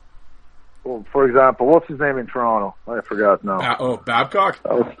 for example, what's his name in Toronto? I forgot now. Babcock.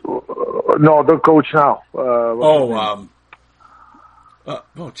 No, the coach now.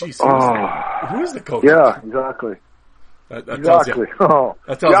 Who is the coach? Yeah, exactly. That tells you.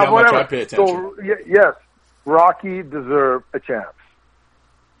 That tells you how much I pay attention. So yes, Rocky deserved a chance.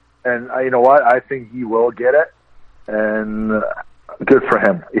 And you know what? I think he will get it, and good for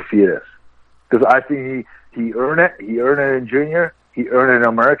him if he is. Because I think he earned it. He earned it in junior. He earned it in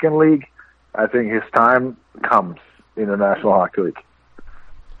American League. I think his time comes in the National Hockey League.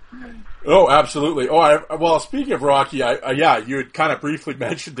 Oh, absolutely. Well, speaking of Rocky, you had kind of briefly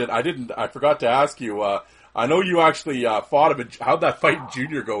mentioned it. I forgot to ask you. I know you actually fought him. How'd that fight in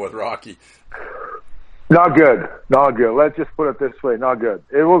junior go with Rocky? Not good. Let's just put it this way. Not good.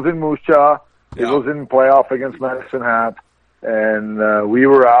 It was in Moose Jaw. It was in playoff against Medicine Hat. And we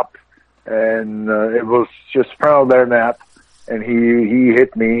were up. And it was just front of their net. And he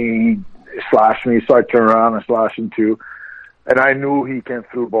hit me. He slashed me. So I turned around and slashed him too. And I knew he came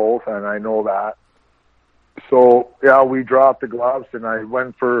through both. And I know that. So, we dropped the gloves. And I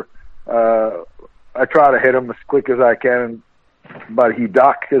went for... I try to hit him as quick as I can. But he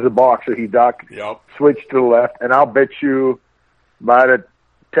ducked as a boxer. He ducked, switched to the left, and I'll bet you by the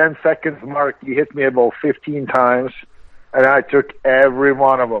 10 seconds mark, he hit me about 15 times, and I took every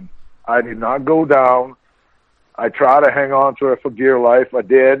one of them. I did not go down. I tried to hang on to it for dear life. I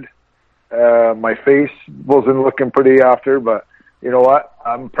did. My face wasn't looking pretty after, but you know what?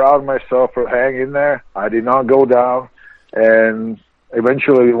 I'm proud of myself for hanging in there. I did not go down, and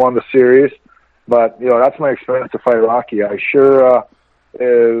eventually we won the series. But, that's my experience to fight Rocky. I sure, I'll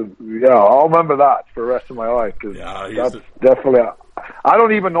remember that for the rest of my life. Cause that's definitely, I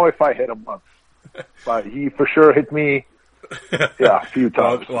don't even know if I hit him once. But he for sure hit me Yeah, a few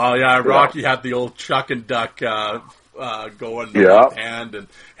times. Well, yeah, Rocky had the old chuck and duck going the left hand and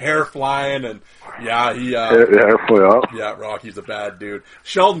hair flying, and hair fly up. Yeah, Rocky's a bad dude.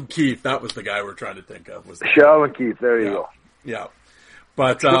 Sheldon Keefe, that was the guy we're trying to think of. Sheldon Keefe, there you go. Yeah.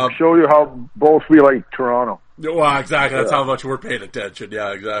 But show you how both we like Toronto. Well, exactly. That's how much we're paying attention.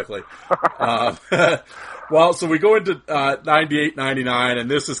 Yeah, exactly. Well, so we go into 98, 99, and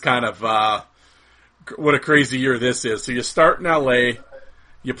this is kind of what a crazy year this is. So you start in LA,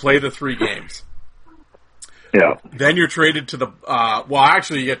 you play the 3 games. Yeah. Then you're traded to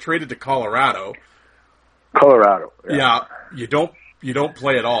you get traded to Colorado. Yeah. You don't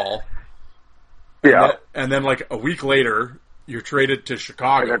play at all. Yeah. And then like a week later, you're traded to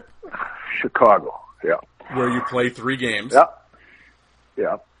Chicago. Yeah. Where you play 3 games. Yeah.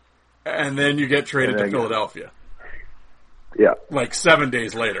 Yeah. And then you get traded to Philadelphia. Yeah. Like 7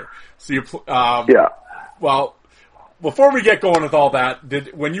 days later. So you, yeah. Well, before we get going with all that,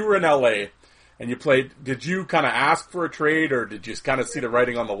 when you were in LA and you played, did you kind of ask for a trade, or did you kind of see the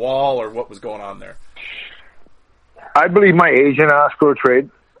writing on the wall, or what was going on there? I believe my agent asked for a trade.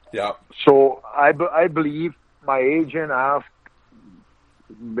 Yeah. So I believe my agent asked,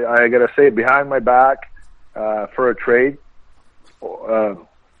 I gotta say, behind my back, for a trade.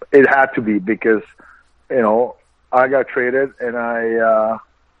 It had to be because, I got traded, and I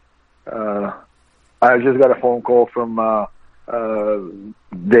just got a phone call from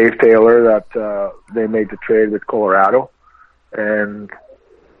Dave Taylor that they made the trade with Colorado, and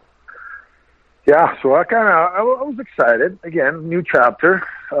so I was excited again, new chapter.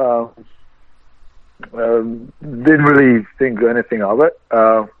 Didn't really think anything of it.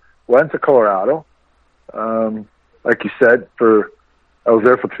 Went to Colorado, like you said. I was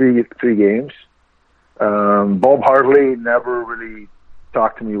there for three games. Bob Hartley never really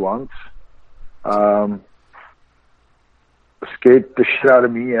talked to me once. Escaped the shit out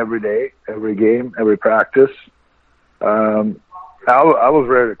of me every day, every game, every practice. I was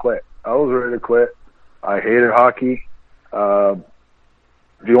ready to quit. I hated hockey. The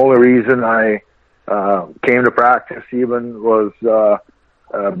only reason I came to practice even was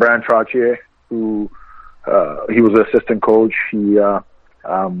Brand Trottier, who he was the assistant coach. He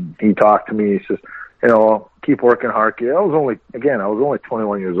talked to me. He says, keep working hard. I was only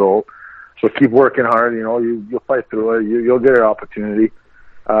 21 years old. So keep working hard. You'll fight through it. You'll get an opportunity.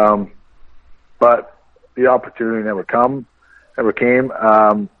 But the opportunity never came.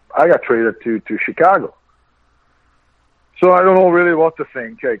 I got traded to Chicago. So I don't know really what to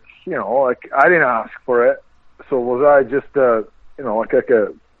think. I didn't ask for it. So was I just like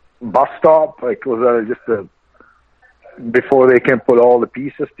a bus stop? Like, was that just before they can put all the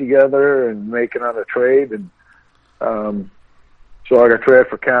pieces together and make another trade? And so I got traded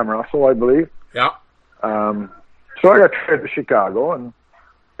for Cam Russell, I believe. Yeah. So I got traded to Chicago, and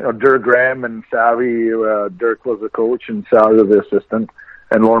Dirk Graham and Savvy. Dirk was the coach, and Savvy was the assistant,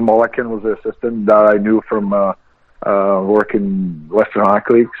 and Lauren Mulliken was the assistant that I knew from working Western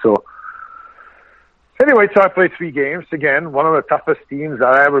Hockey League. So anyway, so I played 3 games. Again, one of the toughest teams that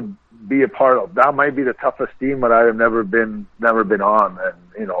I ever be a part of. That might be the toughest team that I have never been on. And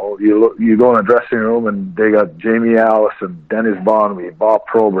you go in a dressing room, and they got Jamie Allison, Dennis Bonamy, Bob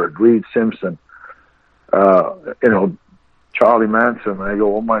Probert, Reed Simpson, Charlie Manson. And I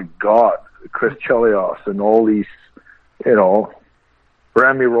go, oh my God, Chris Chelios, and all these,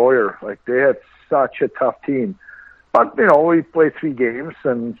 Rami Royer. Like, they had such a tough team. But we played 3 games,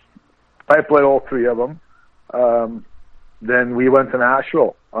 and I played all 3 of them. Then we went to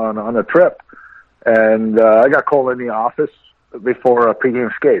Nashville on a trip, and I got called in the office before a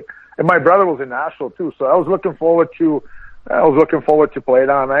pregame skate. And my brother was in Nashville too, so I was looking forward to play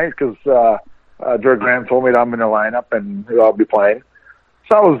that night because Dirk Graham told me that I'm in the lineup and I'll be playing.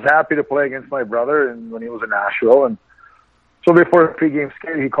 So I was happy to play against my brother, and when he was in Nashville. And so before the pregame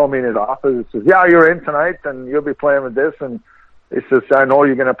skate, he called me in his office. He says, "Yeah, you're in tonight, and you'll be playing with this." And he says, "I know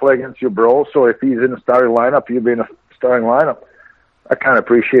you're going to play against your bro, so if he's in the starting lineup, you'll be in the starting lineup." I kind of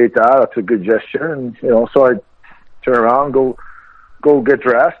appreciate that. That's a good gesture. And, so I turn around, go get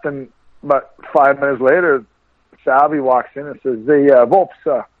dressed. And about 5 minutes later, Savvy walks in and says, "Hey,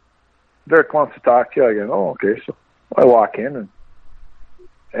 Volps, Dirk wants to talk to you." I go, "Oh, okay." So I walk in,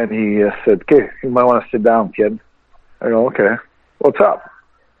 and he said, "Okay, you might want to sit down, kid." I go, "Okay, what's up?"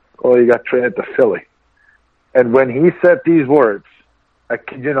 "Oh, you got traded to Philly." And when he said these words, I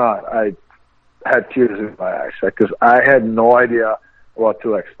kid you not, I had tears in my eyes because I had no idea what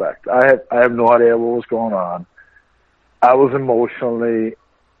to expect. I have no idea what was going on. I was a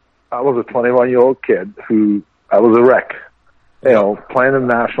 21-year-old kid who, I was a wreck, playing in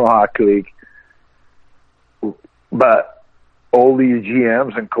the National Hockey League. But all these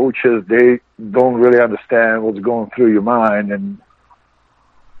GMs and coaches, they don't really understand what's going through your mind. And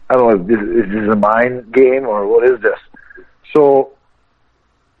I don't know, is this a mind game or what is this? So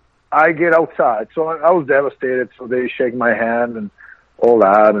I get outside. So I was devastated. So they shake my hand and all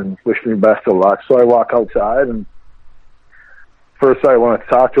that and wish me best of luck. So I walk outside, and first I want to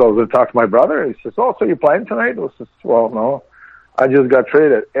talk to, I was going to talk to my brother. He says, "Oh, so you're playing tonight?" I says, "Well, no, I just got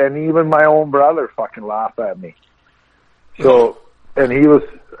traded." And even my own brother fucking laughed at me. So, and he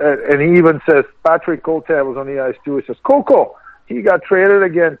even says, Patrick Colton was on the ice too. He says, "Coco, he got traded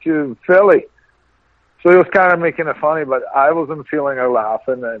again to Philly." So he was kind of making it funny, but I wasn't feeling or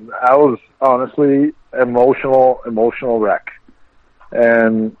laughing, and I was honestly emotional wreck.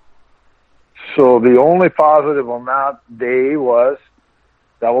 And so the only positive on that day was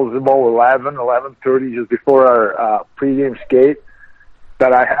that was about 11:30, just before our pregame skate,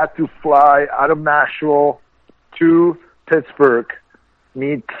 that I had to fly out of Nashville to Pittsburgh,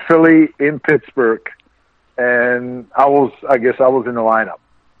 meet Philly in Pittsburgh, and I guess I was in the lineup.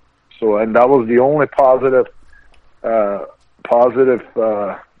 So, and that was the only positive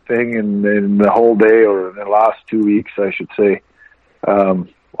thing in the whole day, or in the last 2 weeks, I should say, the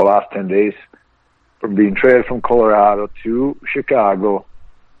last 10 days, from being traded from Colorado to Chicago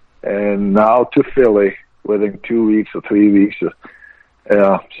and now to Philly within 2 weeks or 3 weeks.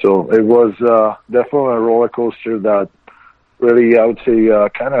 Yeah, so it was definitely a roller coaster that really, I would say,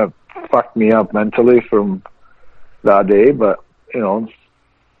 kind of fucked me up mentally from that day, but, you know,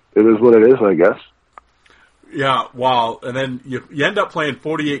 it is what it is, I guess. Yeah, wow. And then you end up playing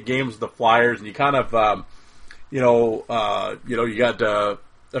 48 games with the Flyers, and you kind of, you got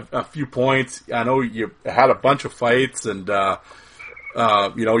a few points. I know you had a bunch of fights, and,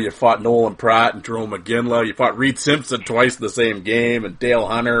 you fought Nolan Pratt and Jerome McGinley. You fought Reed Simpson twice in the same game, and Dale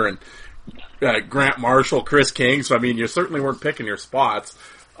Hunter, and Grant Marshall, Chris King. So, I mean, you certainly weren't picking your spots.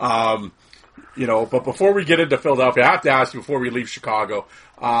 But before we get into Philadelphia, I have to ask you before we leave Chicago.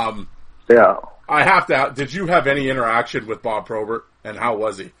 Yeah. I have to. Did you have any interaction with Bob Probert, and how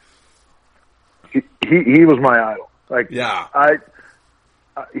was he? He was my idol. Yeah.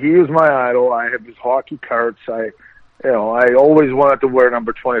 He was my idol. I have his hockey cards. I always wanted to wear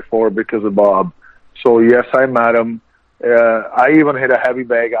number 24 because of Bob. So yes, I met him. I even hit a heavy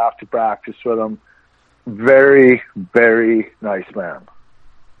bag after practice with him. Very, very nice man.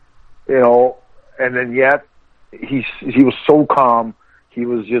 And then yet he was so calm. He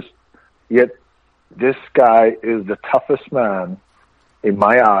was yet this guy is the toughest man in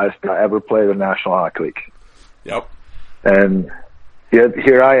my eyes that ever played in the National Hockey League. Yep. And yet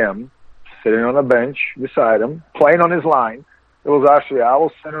here I am, sitting on a bench beside him, playing on his line. It was actually, I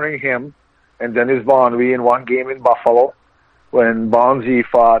was centering him and Dennis Bonvie in one game in Buffalo when Bonzi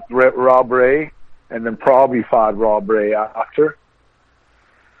fought Rob Ray, and then probably fought Rob Ray after.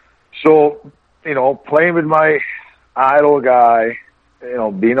 So, playing with my idol guy,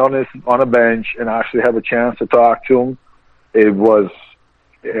 being on a bench and actually have a chance to talk to him, it was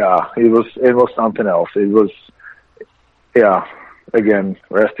something else. It was, again,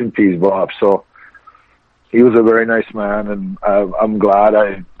 rest in peace, Bob. So he was a very nice man, and I'm glad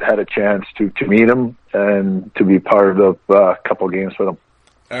I had a chance to meet him and to be part of a couple games with him.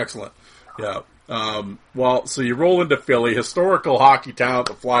 Excellent. Yeah. So you roll into Philly, historical hockey town,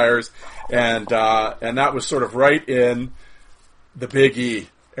 the Flyers, and that was sort of right in the Big E.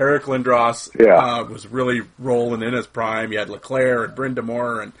 Eric Lindros was really rolling in his prime. You had LeClaire and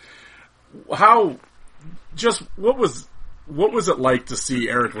Brind'Amour, and what was it like to see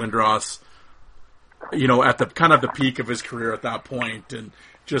Eric Lindros, at the kind of the peak of his career at that point, and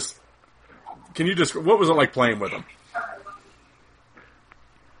what was it like playing with him?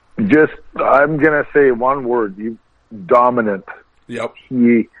 I'm gonna say one word: dominant. Yep.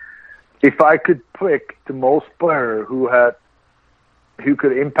 If I could pick the most player who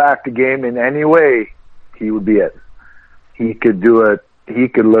could impact the game in any way, he would be it. He could do it. He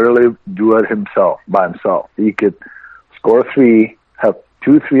could literally do it by himself. He could score 3, have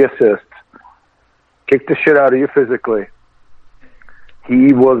 2-3 assists, kick the shit out of you physically.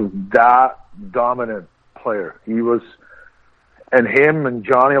 He was that dominant player. He was, and him and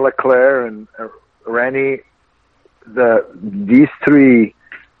Johnny LeClaire and Rennie, these three.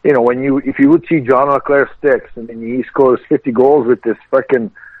 If you would see John LeClaire sticks, and then he scores 50 goals with this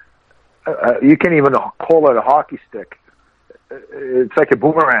freaking, you can't even call it a hockey stick. It's like a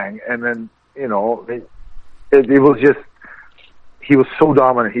boomerang. And then, it was just, he was so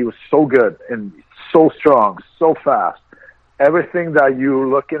dominant. He was so good and so strong, so fast. Everything that you were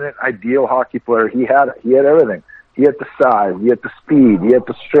looking at, ideal hockey player, he had everything. He had the size, he had the speed, he had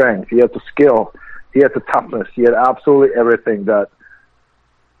the strength, he had the skill. He had the toughness. He had absolutely everything that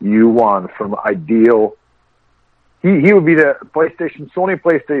you want from ideal. He would be the Sony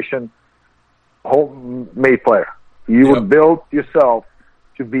PlayStation homemade player. You would build yourself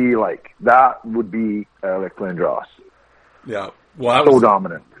to be like that. Would be Eric Lindros. Yeah, well, so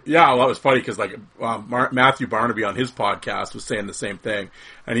dominant. Yeah, well, that was funny because Matthew Barnaby on his podcast was saying the same thing,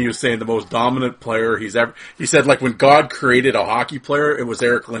 and he was saying the most dominant player he's ever. He said like when God created a hockey player, it was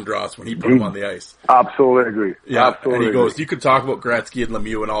Eric Lindros when he put him on the ice. Absolutely agree. Yeah, absolutely. And he goes, you could talk about Gretzky and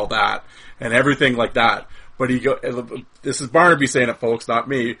Lemieux and all that and everything like that, but this is Barnaby saying it, folks, not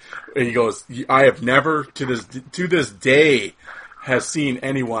me. And he goes, I have never to this day has seen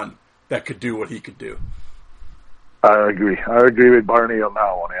anyone that could do what he could do. I agree. I agree with Barney on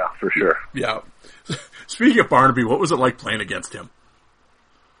that one, yeah, for sure. Yeah. Speaking of Barnaby, what was it like playing against him?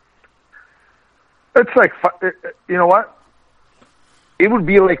 It's like, you know what? It would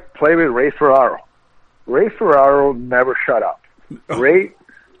be like playing with Ray Ferraro. Ray Ferraro never shut up. Ray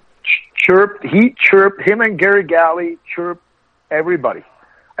chirped, him and Gary Galley chirped everybody.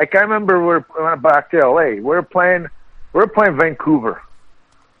 Like I remember we went back to LA. We were playing Vancouver.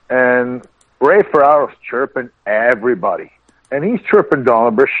 And Ray Ferraro's chirping everybody. And he's chirping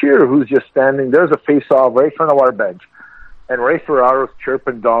Donald Brashear, who's just standing. There's a face-off right in front of our bench. And Ray Ferraro's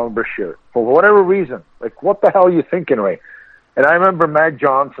chirping Donald Brashear. For whatever reason. Like, what the hell are you thinking, Ray? And I remember Matt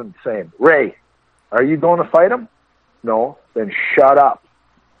Johnson saying, Ray, are you going to fight him? No. Then shut up.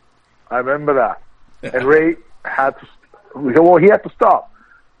 I remember that. And Ray had to, he had to stop.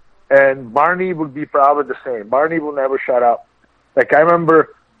 And Barney would be probably the same. Barney will never shut up. Like, I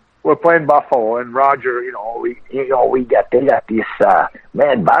remember we're playing Buffalo, and Roger, we got this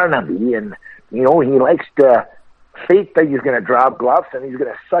man Barnaby, and he likes to fake that he's going to drop gloves, and he's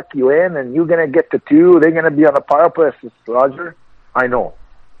going to suck you in, and you're going to get the two. They're going to be on the power play. I says, Roger, I know.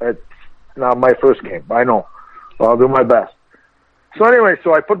 It's not my first game. I know. I'll do my best. So anyway,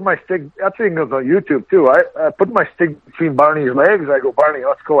 I put my stick. That thing was on YouTube too. I put my stick between Barney's legs. I go, Barney,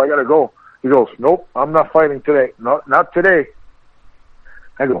 let's go. I got to go. He goes, nope, I'm not fighting today. No, not today.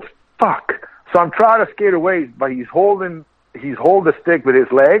 I go, fuck. So I'm trying to skate away, but he's holding the stick with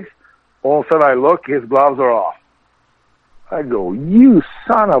his legs. All of a sudden I look, his gloves are off. I go, you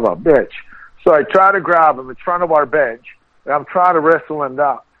son of a bitch. So I try to grab him in front of our bench, and I'm trying to wrestle him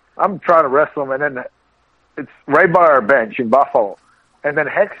down. I'm trying to wrestle him, and then it's right by our bench in Buffalo. And then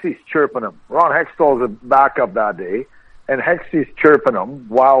Hexy's chirping him. Ron Hextall's a backup that day, and Hexy's chirping him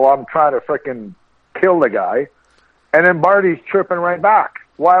while I'm trying to frickin' kill the guy. And then Barty's chirping right back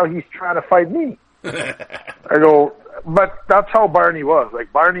while he's trying to fight me. I go, but that's how Barney was.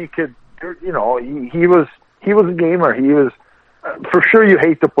 Like, Barney could, he was a gamer. He was, for sure you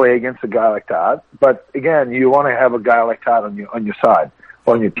hate to play against a guy like that. But again, you want to have a guy like that on your side,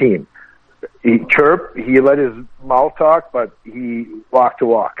 on your team. He chirped, he let his mouth talk, but he walked to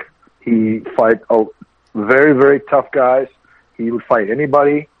walk. He fight very, very tough guys. He would fight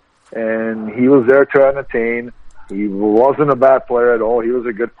anybody, and he was there to entertain. He wasn't a bad player at all. He was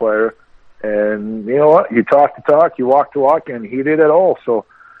a good player. And you know what? You talk to talk, you walk to walk, and he did it all. So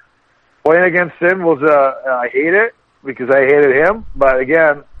playing against him was, I hate it because I hated him. But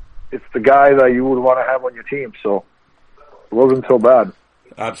again, it's the guy that you would want to have on your team. So it wasn't so bad.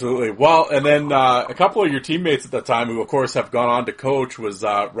 Absolutely. Well, and then a couple of your teammates at the time who, of course, have gone on to coach was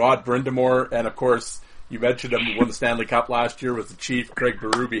Rod Brindamore, and, of course, you mentioned him, who won the Stanley Cup last year, was the Chief, Craig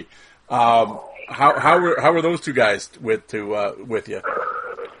Berube. How were those two guys with you?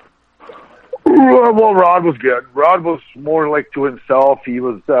 Well, Rod was good. Rod was more like to himself. He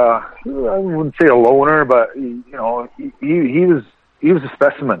was I wouldn't say a loner, but he was a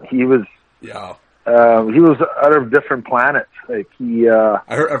specimen. He was out of different planets. Like I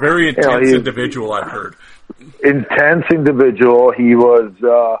heard a very intense individual. I've heard intense individual. He was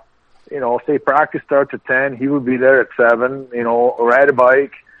say practice starts at 10, he would be there at 7. Or ride a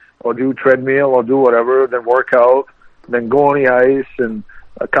bike, or do treadmill, or do whatever, then work out, then go on the ice and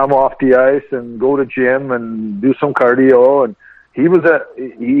come off the ice and go to gym and do some cardio. And he was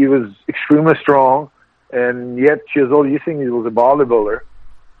extremely strong, and yet chiseled. You think he was a bodybuilder.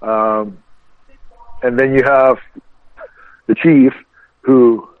 And then you have the Chief,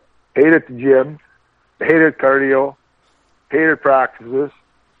 who hated the gym, hated cardio, hated practices,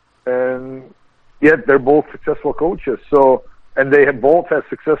 and yet they're both successful coaches. So, and they have both had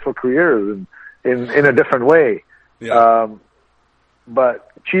successful careers in a different way. Yeah. But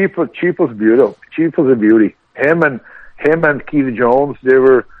Chief was beautiful. Chief was a beauty. Him and Keith Jones, they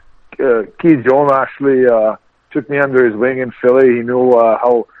were. Keith Jones actually took me under his wing in Philly. He knew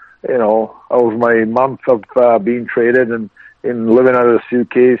how was my month of being traded and living out of a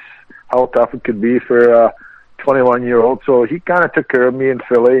suitcase, how tough it could be for a 21-year-old. So he kind of took care of me in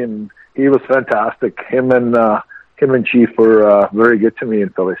Philly, and he was fantastic. Him and Chief were very good to me in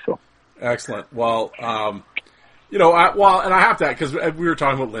Philly. So excellent. Well, and I have to, because we were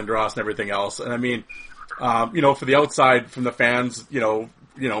talking about Lindros and everything else, and I mean, for the outside, from the fans,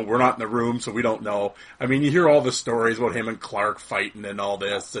 we're not in the room, so we don't know. I mean, you hear all the stories about him and Clark fighting and all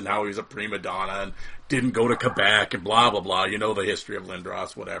this, and how he was a prima donna and didn't go to Quebec and blah, blah, blah. You know the history of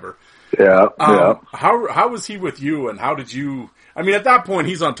Lindros, whatever. Yeah. How was he with you, and how did you... I mean, at that point,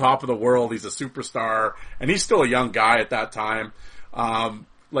 he's on top of the world. He's a superstar, and he's still a young guy at that time.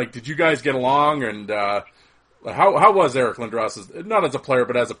 Did you guys get along, and how was Eric Lindros, not as a player,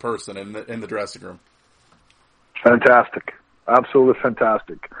 but as a person in the dressing room? Fantastic. Absolutely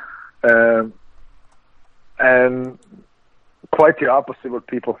fantastic. And quite the opposite what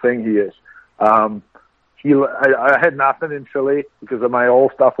people think he is. I had nothing in Philly because of my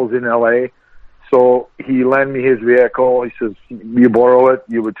old stuff was in LA. So he lent me his vehicle. He says, you borrow it,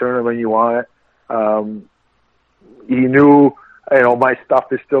 you return it when you want it. He knew, my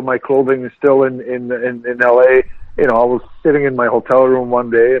stuff is still, my clothing is still in LA. I was sitting in my hotel room one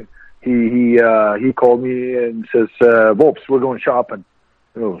day, and he called me and says, Whoops, we're going shopping.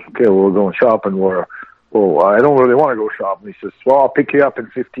 Okay, well, we're going shopping. I don't really want to go shopping. He says, well, I'll pick you up in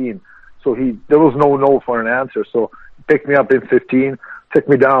 15. So there was no for an answer. So he picked me up in 15, took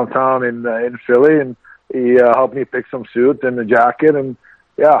me downtown in Philly, and he helped me pick some suit and a jacket, and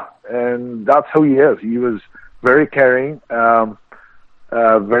and that's who he is. He was very caring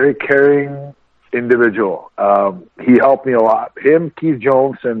individual. He helped me a lot. Him, Keith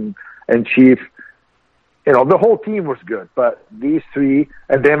Jones, and Chief, the whole team was good, but these three,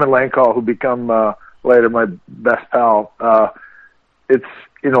 and Damon Lankall, who become later my best pal,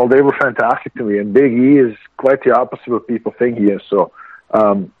 they were fantastic to me. And Big E is quite the opposite of what people think he is. So,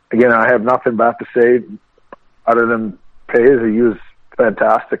 again, I have nothing bad to say other than praise. He was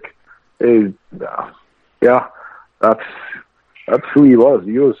fantastic. That's who he was.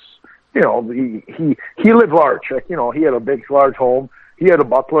 He was, he lived large. He had a big, large home. He had a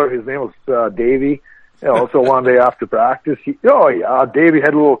butler. His name was Davey. So one day after practice, Davey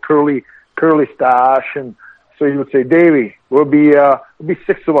had a little curly stash, and so he would say, Davey, we'll be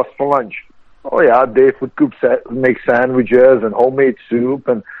 6 of us for lunch. Oh yeah, Dave would make sandwiches and homemade soup,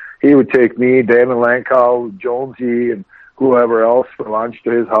 and he would take me, Damon Lankall, Jonesy, and whoever else for lunch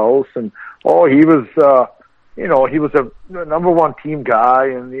to his house. And he was, he was a number one team guy,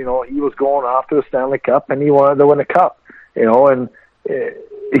 and he was going after the Stanley Cup, and he wanted to win a cup. And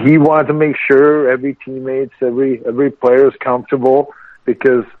he wanted to make sure every teammates, every player is comfortable,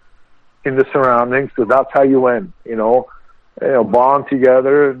 because in the surroundings, because that's how you win. Bond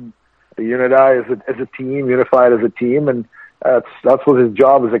together and unified as a team, and that's what his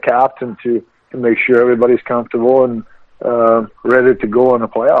job as a captain, to make sure everybody's comfortable and ready to go in the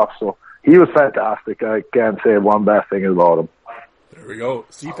playoffs. So he was fantastic. I can't say one bad thing about him. There we go.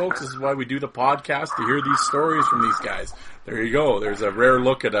 See, folks, this is why we do the podcast, to hear these stories from these guys. There you go. There's a rare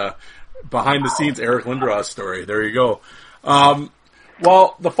look at a behind-the-scenes Eric Lindros story. There you go.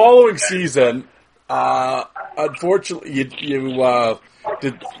 Well, the following season, unfortunately, did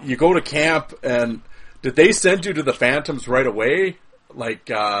you go to camp, and did they send you to the Phantoms right away? What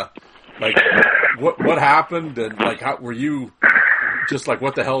happened, and how were you? Just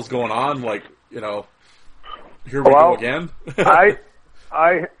what the hell's going on? Here we go again.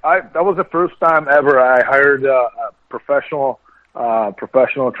 I that was the first time ever I hired a professional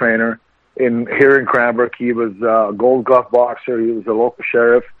trainer here in Cranbrook. He was a Gold Glove boxer. He was a local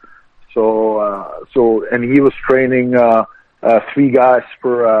sheriff. And he was training 3 guys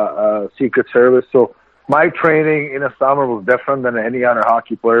for Secret Service. So my training in the summer was different than any other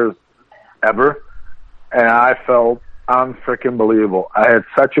hockey players ever, and I felt unfreaking believable. I had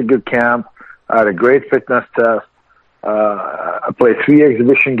such a good camp. I had a great fitness test. I played 3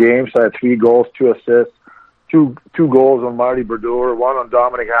 exhibition games. I had 3 goals, 2 assists, two goals on Marty Brodeur, 1 on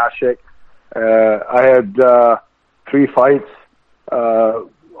Dominic Hasek. I had 3 fights,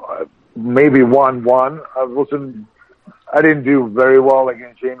 maybe 1-1. I didn't do very well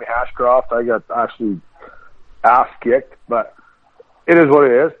against Jamie Hashcroft. I got actually ass kicked, but it is what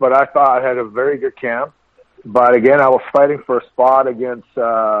it is. But I thought I had a very good camp. But again, I was fighting for a spot against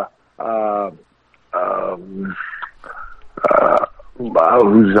Bureau,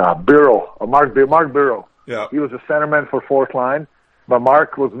 Mark Bureau. Yeah, he was a centerman for fourth line, but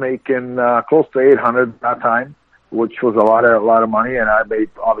Mark was making close to $800 at that time, which was a lot of money, and I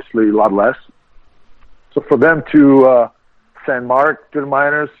made obviously a lot less. So for them to send Mark to the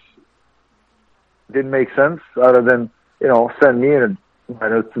minors didn't make sense, other than send me, and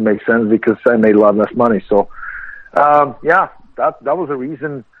minors to make sense because I made a lot less money. So, yeah, that was a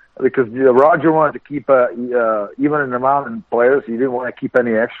reason, because Roger wanted to keep even an amount in players. He didn't want to keep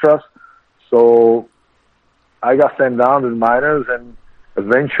any extras. So I got sent down to the minors, and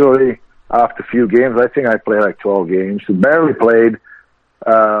eventually, after a few games, I think I played like 12 games. So barely played,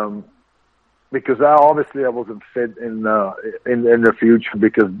 because obviously I wasn't fit in the future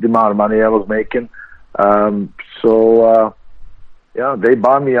because the amount of money I was making. Yeah, they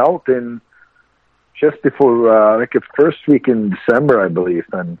bought me out in just before like the first week in December, I believe,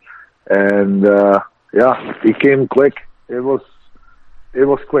 and yeah, it came quick. It was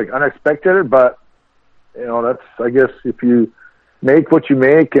quick, unexpected, but that's, I guess, if you make what you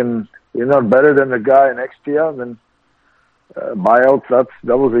make and you're not better than the guy next to you, then buyouts,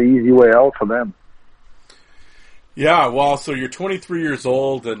 that was an easy way out for them. Yeah, well, so you're 23 years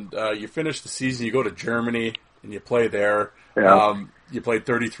old, and you finish the season, you go to Germany, and you play there. Yeah. You played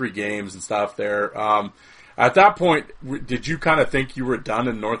 33 games and stuff there. At that point, did you kind of think you were done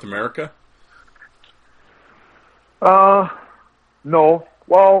in North America? No.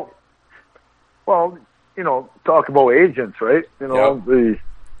 Well, talk about agents, right? We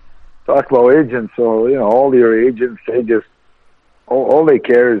talk about agents. So, all your agents, they just, all they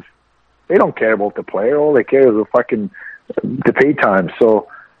care is, they don't care about the player. All they care is the pay time. So,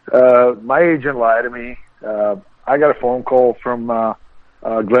 my agent lied to me. I got a phone call from Glenn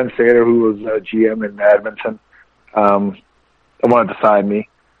Sader, who was GM in Edmonton. They wanted to sign me.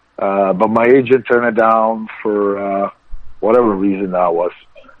 But my agent turned it down for whatever reason that was.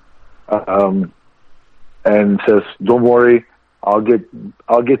 And says, "Don't worry, I'll get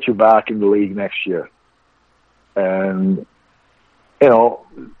you back in the league next year." And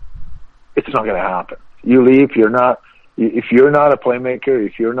it's not going to happen. You leave, if you're not a playmaker,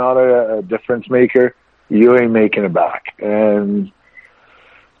 if you're not a difference maker, you ain't making it back. And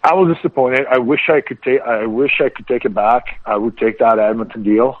I was disappointed. I wish I could take it back. I would take that Edmonton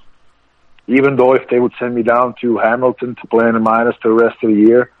deal, even though if they would send me down to Hamilton to play in the minors the rest of the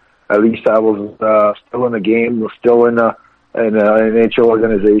year. At least I was still in the game, was still in an NHL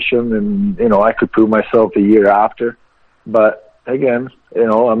organization, and I could prove myself the year after. But again,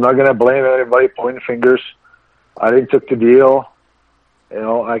 I'm not going to blame anybody pointing fingers. I didn't took the deal.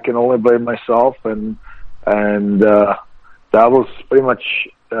 I can only blame myself, and that was pretty much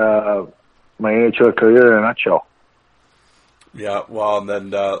my NHL career in a nutshell. Yeah, well, and then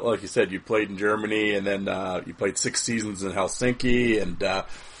like you said, you played in Germany, and then you played 6 seasons in Helsinki, and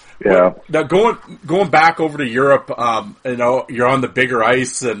yeah. Now going back over to Europe, you're on the bigger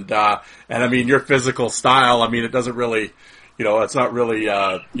ice, and I mean your physical style. I mean, it doesn't really, it's not really,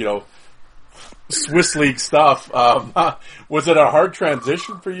 Swiss League stuff. Was it a hard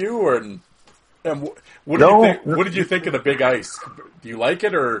transition for you, and what did you think of the big ice? Do you like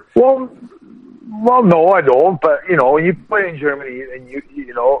it, or? Well, no, I don't. But when you play in Germany, and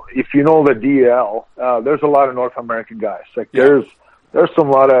if you know the DL, there's a lot of North American guys. Like there's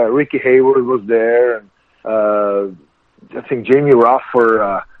some lot of Ricky Hayward was there, and I think Jamie Ruff.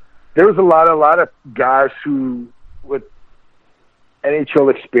 There was a lot of guys who with NHL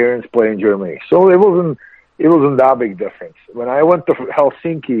experience playing in Germany. So it wasn't that big difference. When I went to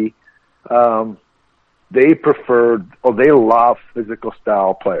Helsinki, they love physical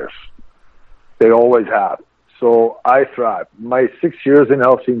style players. They always have. So I thrived. My 6 years in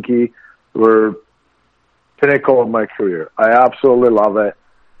Helsinki were pinnacle of my career. I absolutely love it.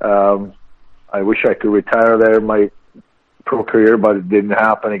 I wish I could retire there in my pro career, but it didn't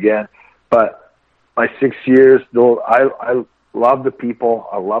happen again. But my 6 years, though, I love the people.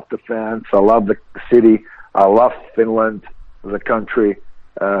 I love the fans. I love the city. I love Finland, the country,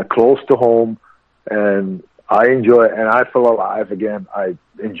 close to home, and I enjoy it. And I feel alive again. I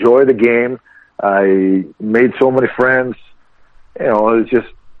enjoy the game. I made so many friends. It's just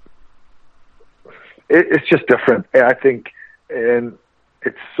different. I think, and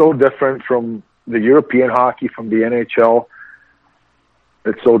it's so different from the European hockey, from the NHL.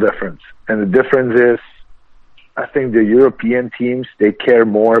 It's so different. And the difference is, I think the European teams, they care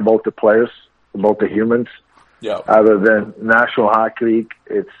more about the players, about the humans. Yeah. Other than National Hockey League,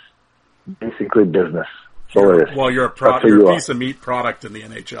 it's basically business. So it is. Well, you're a piece of meat product in the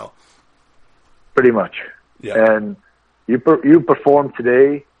NHL. Pretty much. Yeah. And you perform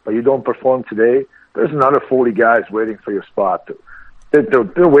today, but you don't perform today, there's another 40 guys waiting for your spot.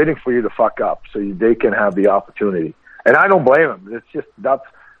 They're waiting for you to fuck up so they can have the opportunity. And I don't blame them. It's just that's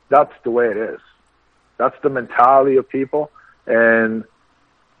the way it is. That's the mentality of people, and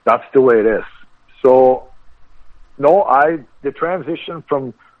that's the way it is. So, no, the transition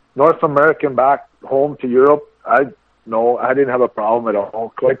from North American back home to Europe, No, I didn't have a problem at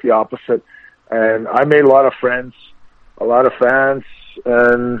all. Quite the opposite. And I made a lot of friends, a lot of fans,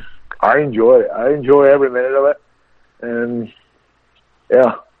 and I enjoy it. I enjoy every minute of it. And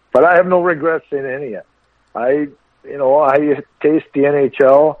yeah, but I have no regrets in any of it. I taste the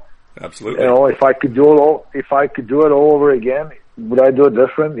NHL. Absolutely. You know, if I could do it all over again, would I do it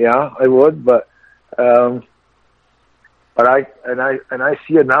different? Yeah, I would. But I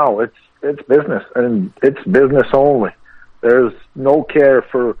see it now. It's business, and it's business only. There's no care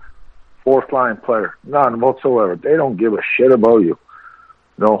for fourth line player, none whatsoever. They don't give a shit about you.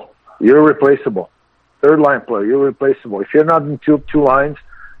 No, you're replaceable. Third line player, you're replaceable. If you're not in two lines,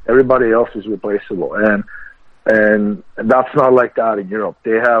 everybody else is replaceable, and that's not like that in Europe.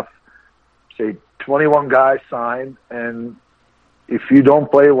 They have, say, 21 guys signed, and if you don't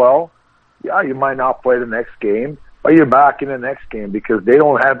play well, yeah, you might not play the next game, but you're back in the next game because they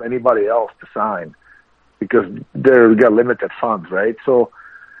don't have anybody else to sign because they've got limited funds, right? So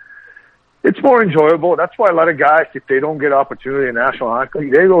it's more enjoyable. That's why a lot of guys, if they don't get opportunity in National Hockey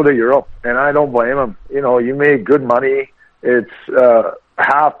League, they go to Europe, and I don't blame them. You know, you make good money. It's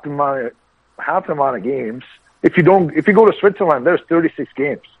half the amount of games. If you go to Switzerland, there's 36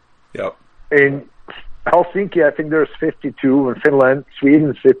 games. Yep. In Helsinki, I think there's 52. In Finland,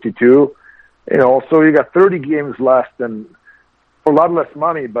 Sweden's 52. You know, so you got 30 games less than for a lot less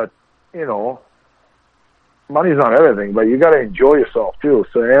money. But you know, money's not everything. But you got to enjoy yourself too.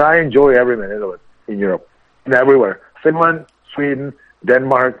 So, and I enjoy every minute of it in Europe and everywhere. Finland, Sweden,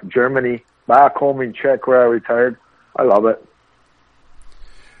 Denmark, Germany, back home in Czech where I retired. I love it.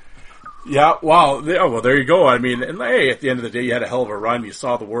 Yeah, well, there you go. I mean, and hey, at the end of the day, you had a hell of a run. You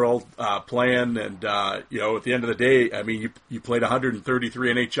saw the world playing, and you know, at the end of the day, I mean, you played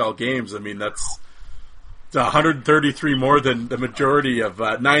 133 NHL games. I mean, that's 133 more than the majority of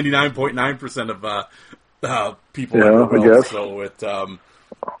 99.9% of people in the world. I guess. So it,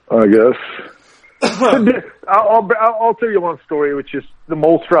 I guess. I'll tell you one story, which is the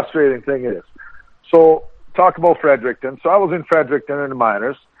most frustrating thing is. So, talk about Fredericton. So I was in Fredericton in the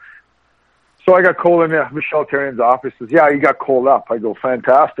minors. So I got called in Michel Therrien's office. He says, yeah, you got called up. I go,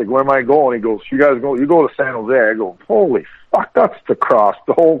 fantastic. Where am I going? He goes, you go to San Jose. I go, holy fuck, that's across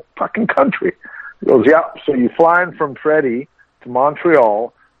the whole fucking country. He goes, yeah. So you flying from Freddie to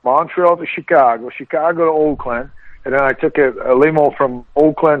Montreal, Montreal to Chicago, Chicago to Oakland, and then I took a limo from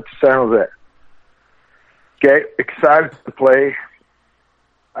Oakland to San Jose. Okay, excited to play.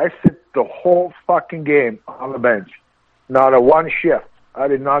 I sit the whole fucking game on the bench. Not a one shift. I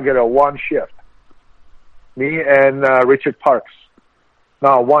did not get a one shift. Me and Richard Parks.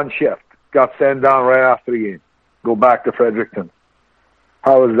 Not one shift. Got sent down right after the game. Go back to Fredericton.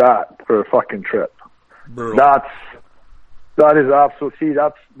 How was that for a fucking trip? Brutal. That is absolute. See,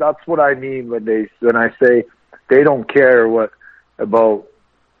 that's what I mean when I say they don't care about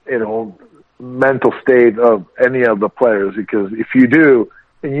you know, mental state of any of the players, because if you do,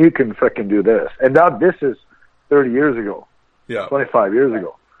 then you can freaking do this. And this is 30 years ago. Yeah. 25 years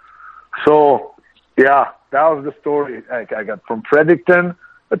ago. So, yeah, that was the story. I got from Fredericton.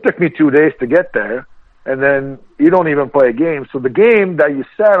 It took me 2 days to get there. And then you don't even play a game. So the game that you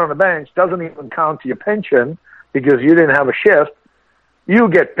sat on the bench doesn't even count to your pension because you didn't have a shift. You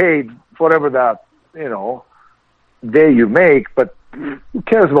get paid for whatever that, you know, day you make, but who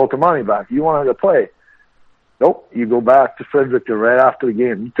cares about the money back? You want to play. Nope, you go back to Fredericton right after the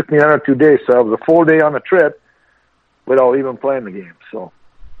game. It took me another 2 days, so I was a 4-day on the trip without even playing the game. So,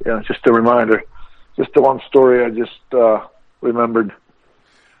 yeah, just a reminder. Just the one story I just remembered.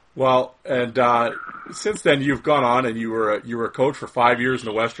 Well, and since then you've gone on and you were a coach for 5 years in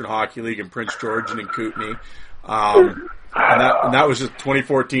the Western Hockey League in Prince George and in Kootenay. And that was just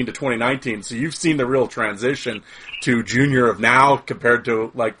 2014 to 2019. So you've seen the real transition to junior of now compared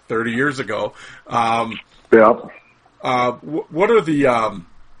to like 30 years ago. Yeah. What are the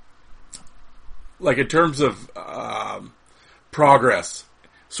like in terms of progress,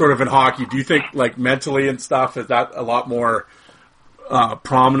 sort of in hockey? Do you think like mentally and stuff is that a lot more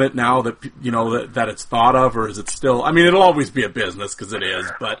prominent now that you know that it's thought of, or is it still? I mean, it'll always be a business because it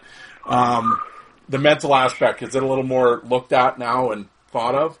is, but the mental aspect, is it a little more looked at now and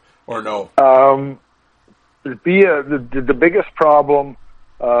thought of, or no? The biggest problem,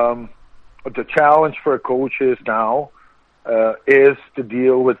 the challenge for coaches now is to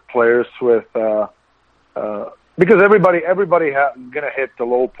deal with players with because everybody gonna hit the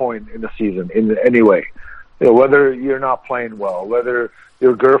low point in the season in any way. You know, whether you're not playing well, whether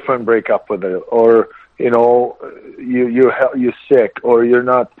your girlfriend break up with it, or you know you're sick, or you're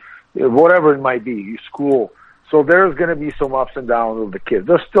not, whatever it might be, school. So there's going to be some ups and downs with the kids.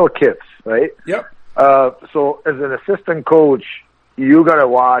 They're still kids, right? Yep. So as an assistant coach, you got to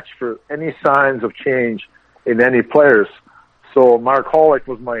watch for any signs of change in any players. So Mark Holick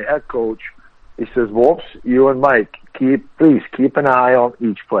was my head coach. He says, Wolfs, you and Mike, please keep an eye on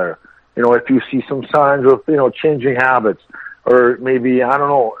each player. You know, if you see some signs of, you know, changing habits or maybe, I don't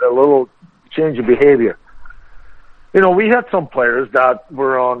know, a little change of behavior. You know, we had some players that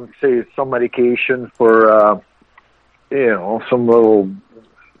were on, say, some medication for, you know, some little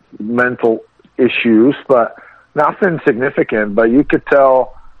mental issues, but nothing significant. But you could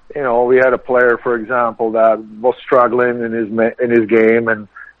tell, you know, we had a player, for example, that was struggling in his game, and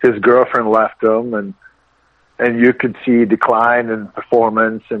his girlfriend left him, and you could see decline in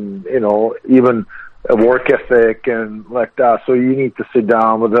performance, and you know, even a work ethic and like that. So you need to sit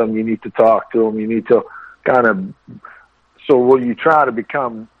down with him. You need to talk to him. You need to kind of. So what you try to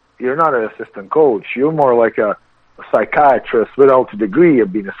become, you're not an assistant coach. You're more like a psychiatrist without the degree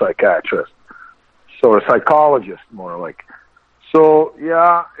of being a psychiatrist. So a psychologist, more like. So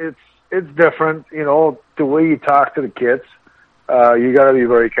yeah, it's different. You know, the way you talk to the kids, you got to be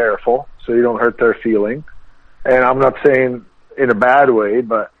very careful so you don't hurt their feeling. And I'm not saying in a bad way,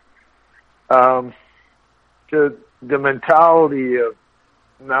 but the mentality of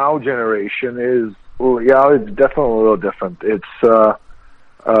now generation is, well, yeah, it's definitely a little different. It's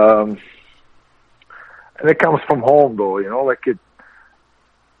and it comes from home, though. You know, like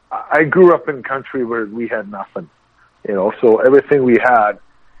I grew up in country where we had nothing. You know, so everything we had,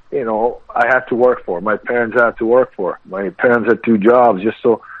 you know, I had to work for. My parents had to work for. My parents had 2 jobs, just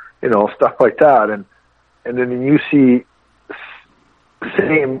so, you know, stuff like that. And then you see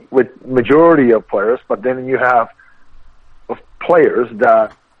same with majority of players, but then you have players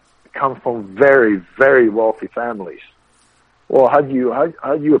that come from very, very wealthy families. Well, how do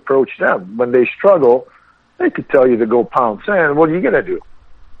you approach them when they struggle? They could tell you to go pound sand. What are you gonna do?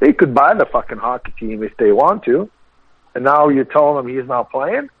 They could buy the fucking hockey team if they want to, and now you're telling them he's not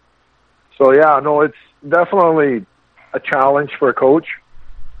playing. So yeah, no, it's definitely a challenge for a coach.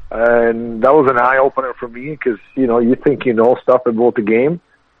 And that was an eye-opener for me because, you know, you think you know stuff about the game.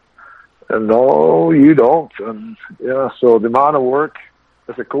 And no, you don't. And, yeah, so the amount of work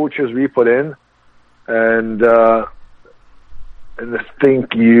as a coach as we put in and the thing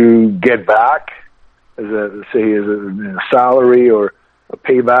you get back as a salary or a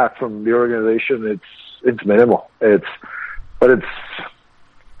payback from the organization, it's minimal. It's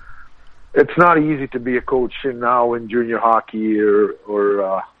not easy to be a coach now in junior hockey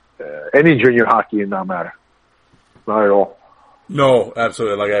or any junior hockey in that matter. Not at all. No,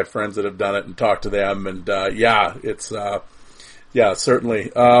 absolutely. Like I have friends that have done it and talked to them, and it's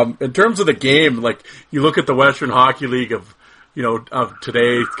certainly. In terms of the game, like you look at the Western Hockey League of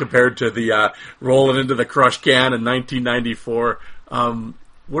today compared to the rolling into the crush can in 1994.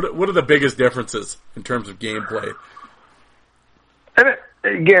 What are the biggest differences in terms of gameplay? And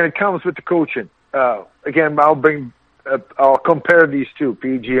it comes with the coaching. Again, I'll compare these two,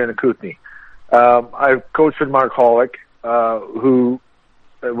 PG and Kootenay. I've coached with Mark Holick, who,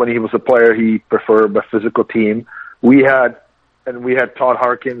 when he was a player, he preferred a physical team. We had Todd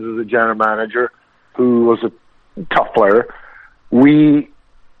Harkins as a general manager, who was a tough player. We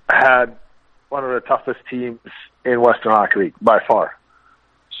had one of the toughest teams in Western Hockey League by far.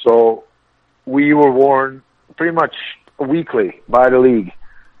 So we were warned pretty much weekly by the league.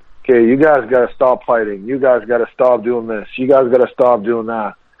 Okay, you guys got to stop fighting. You guys got to stop doing this. You guys got to stop doing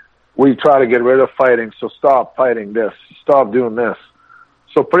that. We try to get rid of fighting, so stop fighting this. Stop doing this.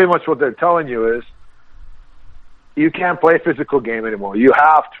 So pretty much what they're telling you is you can't play a physical game anymore. You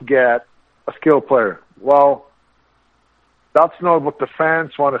have to get a skilled player. Well, that's not what the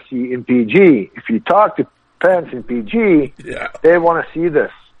fans want to see in PG. If you talk to fans in PG, they want to see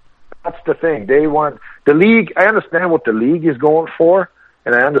this. That's the thing. They want the league. I understand what the league is going for,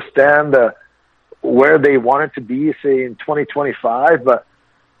 and I understand where they want it to be, say, in 2025. But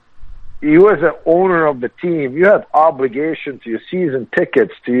you, as an owner of the team, you have obligation to your season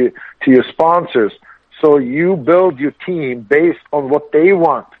tickets, to your sponsors. So you build your team based on what they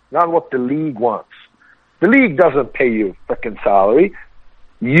want, not what the league wants. The league doesn't pay you frickin' salary.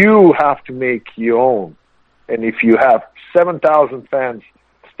 You have to make your own. And if you have 7,000 fans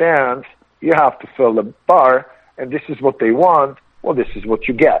stands, you have to fill the bar, and this is what they want. Well, this is what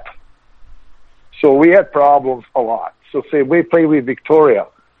you get. So we had problems a lot. So say we play with Victoria,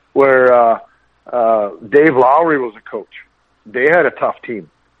 where Dave Lowry was a coach. They had a tough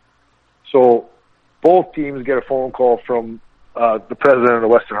team. So both teams get a phone call from the president of the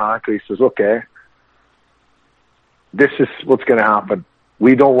Western Hockey. He says, okay, this is what's going to happen.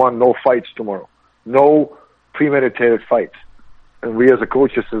 We don't want no fights tomorrow. No premeditated fights. and we as a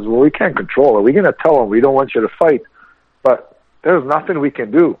coach says, well, we can't control it. We're going to tell them we don't want you to fight, but there's nothing we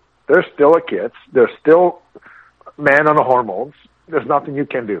can do. They're still a kids. They're still man on the hormones. There's nothing you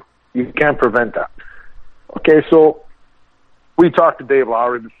can do. You can't prevent that. Okay, so we talked to Dave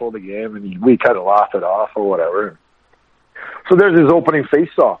Lowry before the game, and we kind of laughed it off or whatever. So there's his opening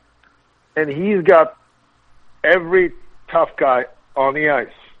face-off, and he's got every tough guy on the ice.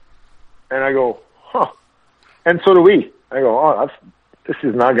 And I go, huh. And so do we. I go, oh, this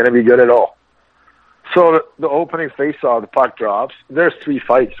is not going to be good at all. So the opening face-off, the puck drops. There's 3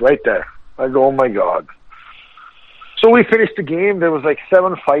 fights right there. I go, oh, my God. So we finished the game. There was like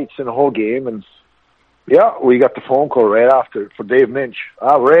 7 fights in the whole game. And, yeah, we got the phone call right after for Dave Minch.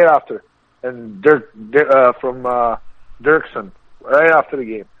 Right after. And from Dirksen, right after the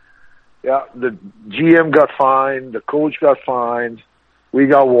game. Yeah, the GM got fined. The coach got fined. We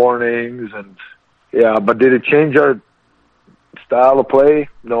got warnings. And, yeah, but did it change our style of play?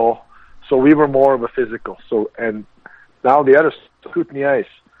 No. So we were more of a physical. So, and now the other Kootenay Ice.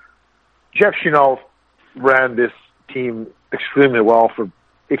 Jeff Chenault ran this team extremely well for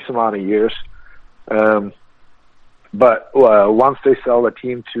X amount of years. But once they sell the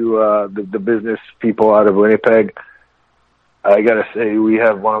team to the business people out of Winnipeg, I gotta say we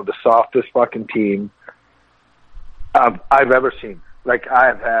have one of the softest fucking team I've ever seen. Like I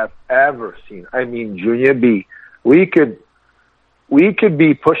have ever seen. I mean, Junior B. We could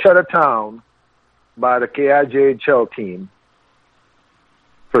be pushed out of town by the KIJHL team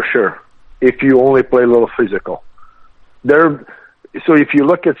for sure if you only play a little physical. So if you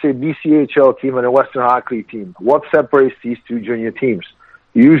look at, say, BCHL team and a Western Hockey League team, what separates these 2 junior teams?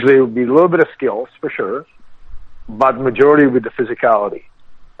 Usually it would be a little bit of skills, for sure, but majority with the physicality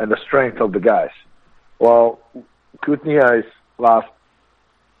and the strength of the guys. Well, Kootenay Ice last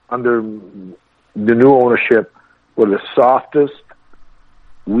under the new ownership were the softest,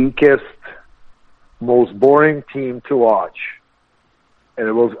 weakest, most boring team to watch. And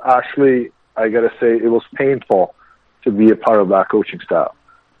it was actually, I got to say, it was painful to be a part of that coaching style.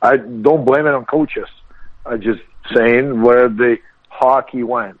 I don't blame it on coaches. I'm just saying where the hockey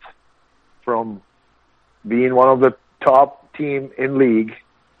went from being one of the top team in league,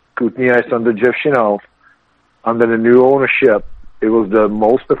 Kootenay Ice under Jeff Chenault, under the new ownership, it was the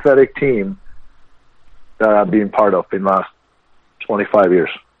most pathetic team that I've been part of in the last 25 years.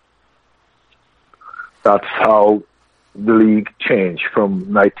 That's how the league changed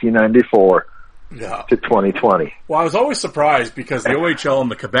from 1994 to 2020. Well, I was always surprised because the OHL and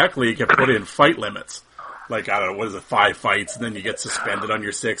the Quebec League have put in fight limits. Like, I don't know, what is it, 5 fights, and then you get suspended on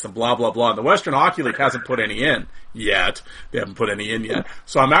your 6th, and blah, blah, blah. And the Western Hockey League hasn't put any in yet. They haven't put any in yet.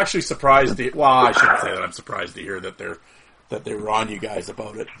 So I'm actually surprised I shouldn't say that. I'm surprised to hear that they were on you guys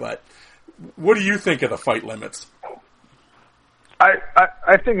about it. But what do you think of the fight limits?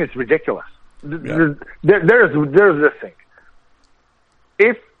 I think it's ridiculous. Yeah. There's this thing.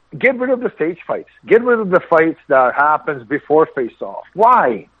 Get rid of the stage fights. Get rid of the fights that happens before face-off.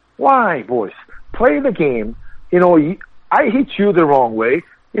 Why? Why, boys? Play the game. You know, I hit you the wrong way.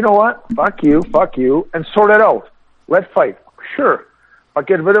 You know what? Fuck you, and sort it out. Let's fight. Sure. But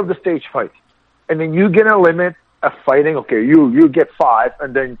get rid of the stage fights. And then you get a limit of fighting. Okay, you get 5,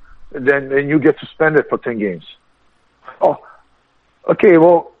 and then you get suspended for 10 games. Oh, okay,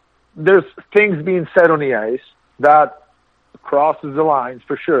 well, there's things being said on the ice that crosses the lines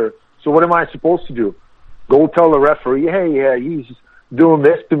for sure. So what am I supposed to do? Go tell the referee, hey, he's doing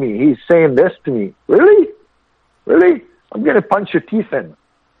this to me. He's saying this to me. Really? Really? I'm going to punch your teeth in.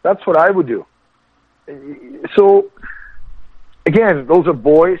 That's what I would do. So, again, those are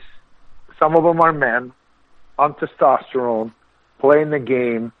boys. Some of them are men on testosterone, playing the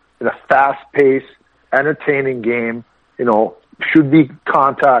game in a fast-paced, entertaining game. You know, should be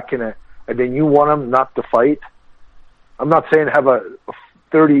contact in it. And then you want them not to fight. I'm not saying have a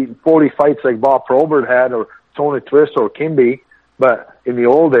 30, 40 fights like Bob Probert had or Tony Twist or Kimby, but in the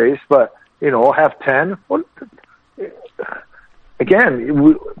old days, but, you know, have 10. Well,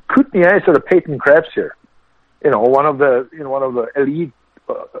 again, Kootenay Ice are the Peyton Krebs here. You know, one of the elite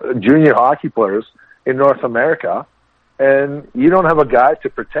junior hockey players in North America, and you don't have a guy to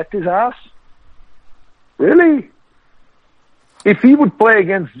protect his ass? Really? If he would play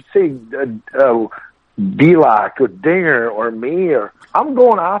against, say, Belak or Dinger or me, I'm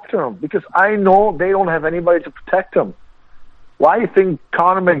going after him because I know they don't have anybody to protect him. Why do you think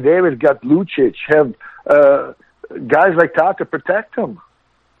Connor McDavid got Lucic, have guys like that to protect him?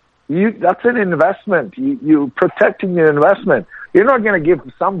 That's an investment. You protecting your investment. You're not going to give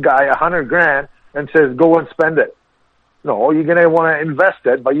some guy $100,000 and says, go and spend it. No, you're going to want to invest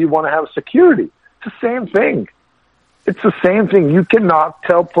it, but you want to have security. It's the same thing. It's the same thing. You cannot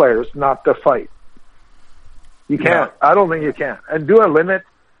tell players not to fight. You can't. Yeah. I don't think you can. And do a limit.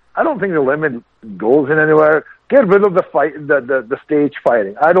 I don't think the limit goes in anywhere. Get rid of the fight, the stage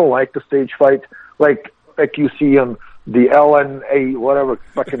fighting. I don't like the stage fight like you see on the LNA, whatever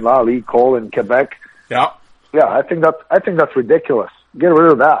fucking La Ligue call in Quebec. Yeah. Yeah, I think that's ridiculous. Get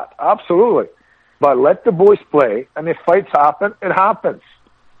rid of that. Absolutely. But let the boys play, and if fights happen, it happens.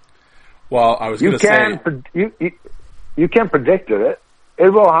 Well, I was going to say... You can't predict it.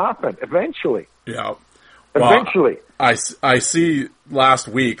 It will happen eventually. Yeah. Eventually. Well, I see last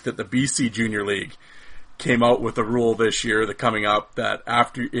week that the BC Junior League came out with a rule this year that coming up that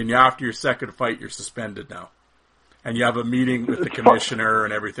after your second fight, you're suspended now. And you have a meeting with the commissioner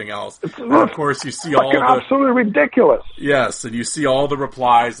and everything else. And of course, you see all the... absolutely ridiculous. Yes, and you see all the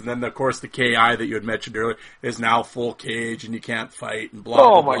replies, and then, of course, the KI that you had mentioned earlier is now full cage, and you can't fight, and blah,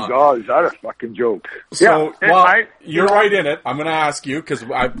 blah, blah. Oh, my God, is that a fucking joke? So, you're right in it. I'm going to ask you, because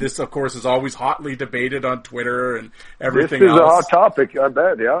this, of course, is always hotly debated on Twitter and everything else. This is a hot topic, I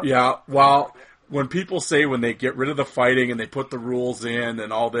bet, yeah. Yeah, well... When people say when they get rid of the fighting and they put the rules in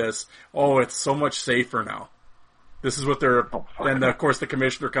and all this, oh, it's so much safer now. This is what they're, and of course the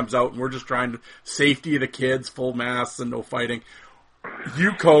commissioner comes out and we're just trying to safety of the kids, full masks and no fighting.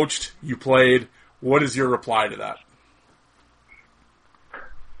 You coached, you played. What is your reply to that?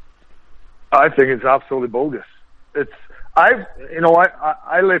 I think it's absolutely bogus. I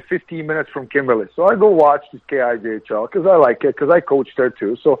live 15 minutes from Kimberley, so I go watch the KIJHL because I like it, because I coach there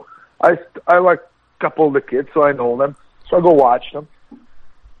too. So I like a couple of the kids, so I know them. So I go watch them.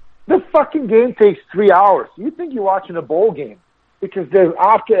 The fucking game takes 3 hours. You think you're watching a bowl game because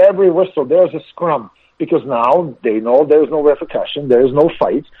after every whistle there's a scrum, because now they know there's no repercussion, there's no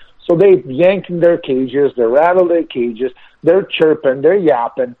fight. So they yank in their cages, they rattle their cages, they're chirping, they're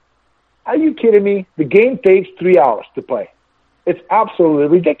yapping. Are you kidding me? The game takes 3 hours to play. It's absolutely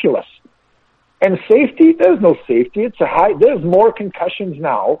ridiculous. And safety, there's no safety. There's more concussions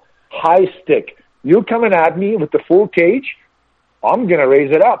now. High stick. You coming at me with the full cage, I'm going to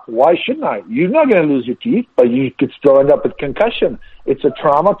raise it up. Why shouldn't I? You're not going to lose your teeth, but you could still end up with concussion. It's a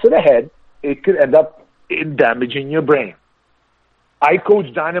trauma to the head. It could end up in damaging your brain. I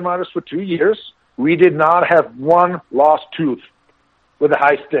coached Dynamiters for 2 years. We did not have one lost tooth with a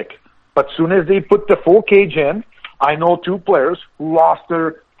high stick. But as soon as they put the full cage in, I know 2 players who lost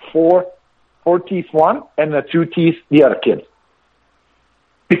their four teeth one and the 2 teeth the other kid.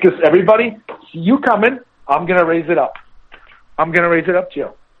 Because everybody, see you coming, I'm going to raise it up. I'm going to raise it up to you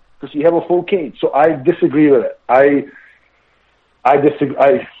because you have a full cage. So I disagree with it. I disagree.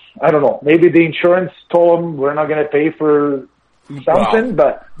 I don't know. Maybe the insurance told them we're not going to pay for something,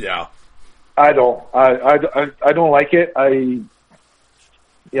 but yeah, I don't. I don't like it. I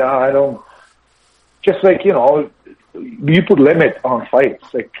don't. Just like, you put limit on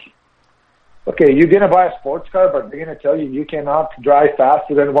fights. Like, okay, you're going to buy a sports car, but they're going to tell you cannot drive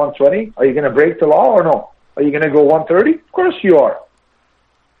faster than 120. Are you going to break the law or no? Are you going to go 130? Of course you are.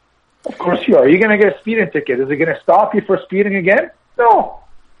 Of course you are. Are you going to get a speeding ticket? Is it going to stop you for speeding again? No.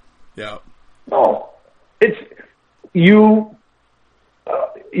 Yeah. No. It's you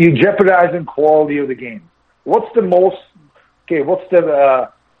jeopardizing quality of the game. What's the most most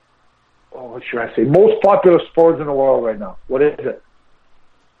popular sports in the world right now? What is it?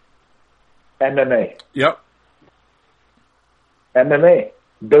 MMA. Yep. MMA.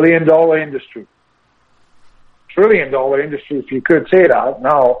 Billion-dollar industry. Trillion-dollar industry, if you could say that.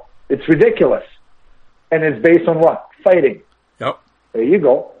 Now, it's ridiculous. And it's based on what? Fighting. Yep. There you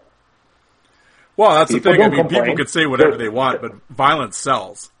go. Well, that's People the thing. I mean, complain. people could say whatever they want, but violence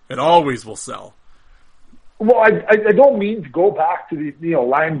sells. It always will sell. Well, I don't mean to go back to the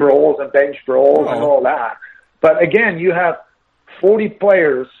line brawls and bench brawls and all that. But again, you have 40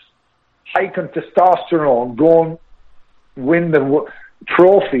 players hiking testosterone, going win the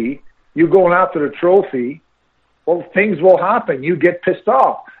trophy. You're going after the trophy. Well, things will happen. You get pissed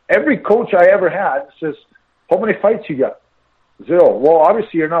off. Every coach I ever had says, how many fights you got? 0. Well,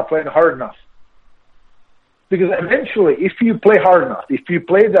 obviously you're not playing hard enough. Because eventually, if you play hard enough, if you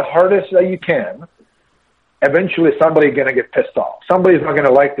play the hardest that you can, eventually somebody's going to get pissed off. Somebody's not going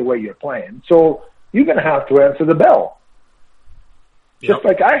to like the way you're playing. So you're going to have to answer the bell. Just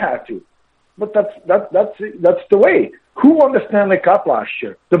like I had to. But that's the way. Who won the Stanley Cup last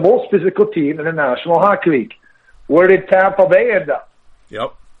year? The most physical team in the National Hockey League. Where did Tampa Bay end up?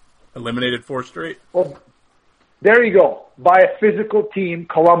 Yep. Eliminated 4 straight. Well, there you go. By a physical team,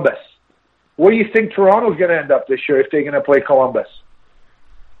 Columbus. Where do you think Toronto's going to end up this year if they're going to play Columbus?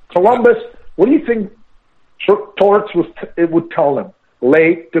 Columbus, what do you think Torts would tell them?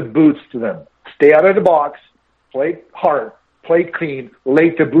 Lay the boots to them. Stay out of the box. play hard, play clean, lay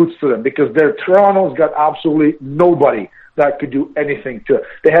the boots to them, because Toronto's got absolutely nobody that could do anything to it.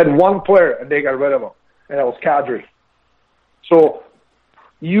 They had one player, and they got rid of him, and that was Kadri. So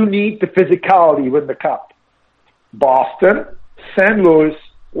you need the physicality to win the cup. Boston, St. Louis,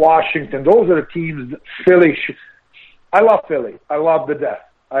 Washington, those are the teams. Philly, I love Philly. I love the death.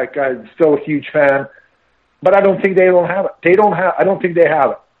 I'm still a huge fan, but I don't think they don't have it. I don't think they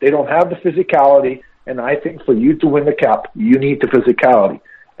have it. They don't have the physicality, and I think for you to win the cup, you need the physicality.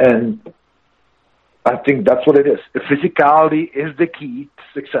 And I think that's what it is. The physicality is the key to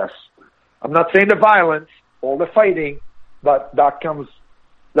success. I'm not saying the violence or the fighting, but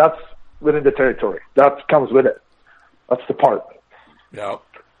that's within the territory. That comes with it. That's the part. Yeah.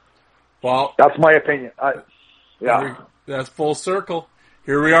 Well, that's my opinion. That's full circle.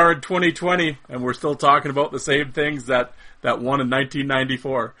 Here we are in 2020, and we're still talking about the same things that won in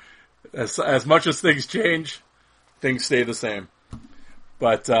 1994. As much as things change, things stay the same.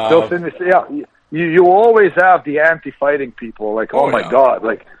 But you always have the anti-fighting people. Like, oh my God,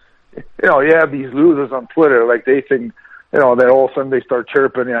 like, you have these losers on Twitter. Like, they think, that all of a sudden they start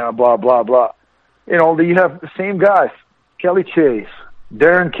chirping, blah blah blah. You have the same guys, Kelly Chase,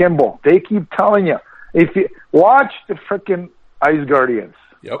 Darren Kimball. They keep telling you, if you watch the freaking Ice Guardians.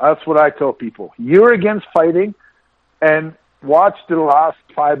 Yep. That's what I tell people. You're against fighting, and watch the last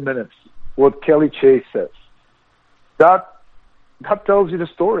 5 minutes, what Kelly Chase says. That tells you the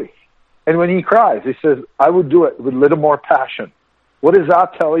story. And when he cries, he says, I would do it with a little more passion. What does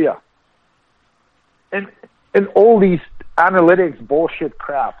that tell you? And all these analytics bullshit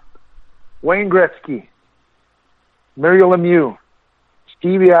crap. Wayne Gretzky, Mario Lemieux,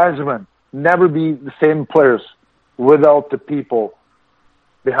 Stevie Yzerman, never be the same players without the people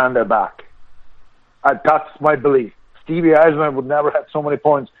behind their back. That's my belief. Stevie Yzerman would never have so many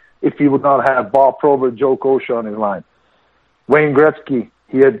points if he would not have Bob Probert, Joe Kosha on his line. Wayne Gretzky,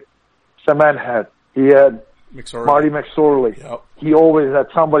 he had Cement Head, he had Marty McSorley. Yep. He always had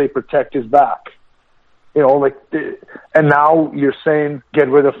somebody protect his back. And now you're saying get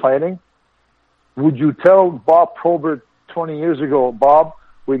rid of fighting? Would you tell Bob Probert 20 years ago, Bob,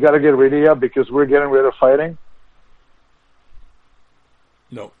 we got to get rid of you because we're getting rid of fighting?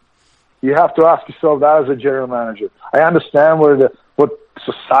 No. You have to ask yourself that as a general manager. I understand what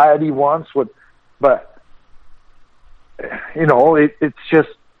society wants, but it's just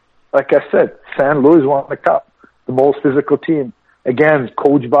like I said. St. Louis won the cup, the most physical team. Again,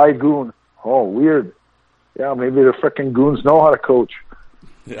 coached by Goon. Oh, weird. Yeah, maybe the freaking Goons know how to coach.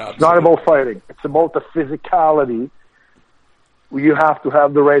 Yeah, it's not about fighting. It's about the physicality. You have to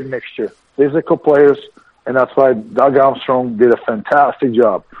have the right mixture. Physical players, and that's why Doug Armstrong did a fantastic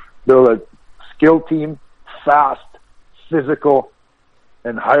job. Build a skilled team, fast, physical,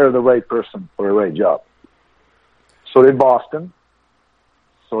 and hire the right person for the right job. So did Boston.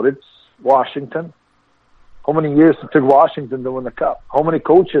 So did Washington. How many years it took Washington to win the cup? How many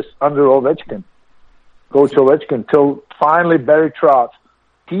coaches under Ovechkin? Coach Ovechkin, till finally Barry Trotz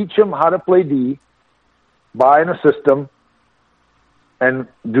teach him how to play D, buy in a system. And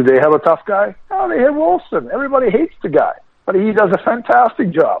do they have a tough guy? No, they have Wilson. Everybody hates the guy, but he does a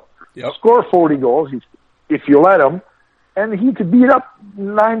fantastic job. Yep. Score 40 goals if you let him, and he could beat up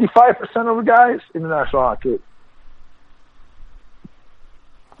 95% of the guys in the National Hockey League.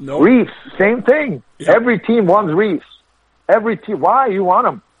 Nope. Reeves, same thing. Yep. Every team wants Reeves. Every team. Why you want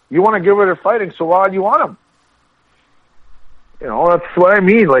him? You want to get rid of fighting, so why do you want him? That's what I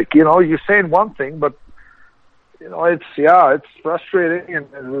mean. Like, you're saying one thing, but it's frustrating, and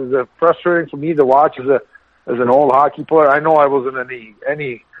it was frustrating for me to watch as an old hockey player. I know I wasn't any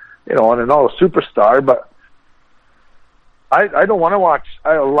and not a superstar, but I don't want to watch.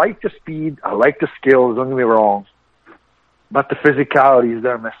 I like the speed, I like the skills. Don't get me wrong, but the physicality is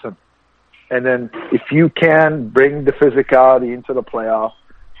there missing. And then if you can bring the physicality into the playoff,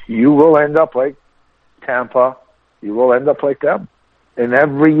 you will end up like Tampa. You will end up like them. And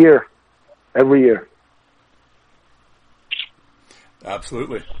every year.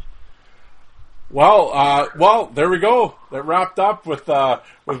 Absolutely. Well, there we go. That wrapped up with Roe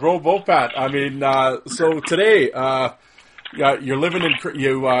Vopat. I mean, so today, you're living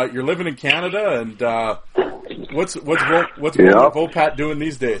in Canada, and what's Roe Vopat doing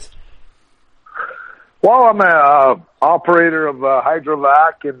these days? Well, I'm a operator of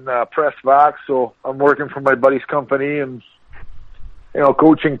Hydrovac and PressVac, so I'm working for my buddy's company, and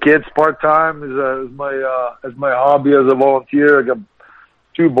coaching kids part time is my hobby as a volunteer. I got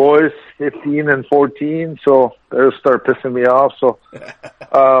 2 boys, 15 and 14, so they'll start pissing me off. So,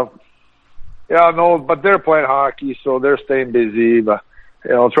 but they're playing hockey, so they're staying busy. But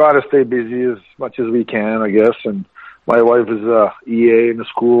try to stay busy as much as we can, I guess. And my wife is a EA in the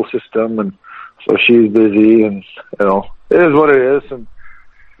school system, and so she's busy, and it is what it is. And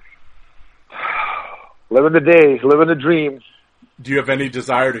living the day, living the dream. Do you have any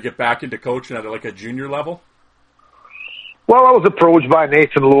desire to get back into coaching at like a junior level? Well, I was approached by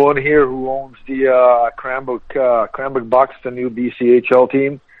Nathan Lohan here, who owns the Cranbrook Bucks, the new BCHL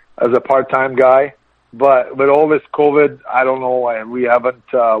team, as a part-time guy. But with all this COVID, I don't know. We haven't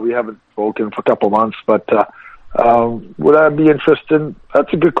spoken for a couple of months. But would I be interested?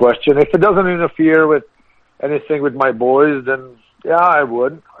 That's a good question. If it doesn't interfere with anything with my boys, then yeah, I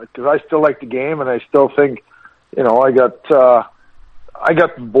would, because I still like the game, and I still think, I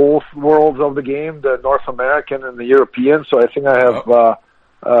got both worlds of the game, the North American and the European. So I think I have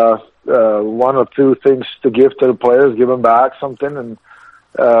one or two things to give to the players, give them back something, and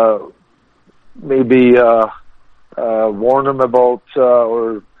maybe warn them about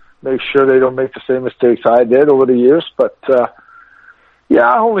or make sure they don't make the same mistakes I did over the years. But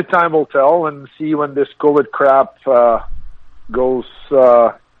only time will tell, and see when this COVID crap goes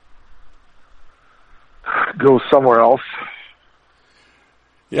somewhere else.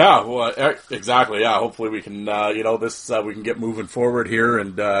 Yeah, well, exactly. Yeah, hopefully we can, we can get moving forward here,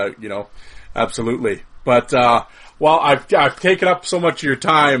 and absolutely. But I've taken up so much of your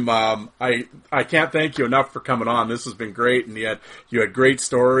time. I can't thank you enough for coming on. This has been great, and you had great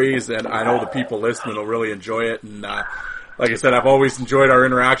stories, and I know the people listening will really enjoy it. And like I said, I've always enjoyed our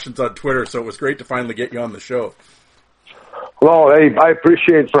interactions on Twitter, so it was great to finally get you on the show. Well, hey, I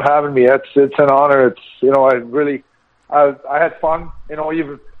appreciate for having me. It's an honor. It's I had fun.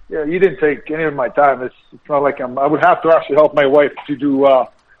 You didn't take any of my time. It's not like I would have to actually help my wife to do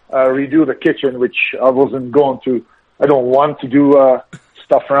redo the kitchen, which I wasn't going to. I don't want to do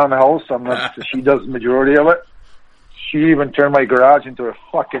stuff around the house. She does the majority of it. She even turned my garage into a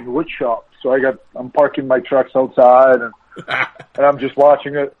fucking wood shop. So I'm parking my trucks outside, and I'm just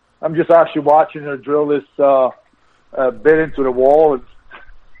watching it. I'm just actually watching her drill this bit into the wall, and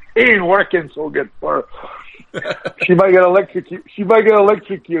it ain't working so good for her. She might get electrocuted.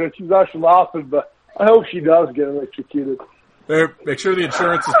 She's actually laughing, but I hope she does get electrocuted. Make sure the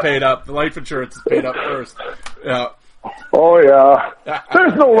insurance is paid up. The life insurance is paid up first. Yeah. Oh, yeah.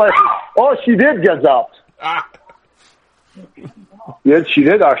 There's no life. Oh, she did get zapped. Yeah, she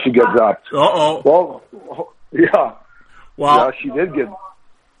did actually get zapped. Uh-oh. Well, yeah. Well, yeah, she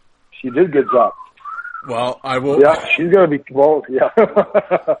did get zapped. Well, I will. Yeah, she's going to be, well, yeah.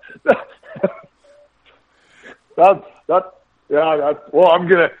 Well, I'm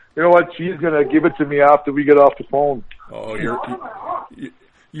gonna. You know what? She's gonna give it to me after we get off the phone. Oh,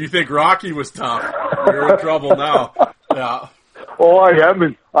 you think Rocky was tough? You're in trouble now. Yeah. Oh, I am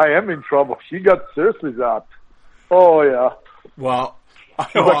in trouble. She got seriously zapped. Oh yeah. Well,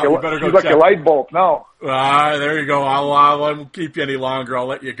 she's like a light bulb now. There you go. I won't keep you any longer. I'll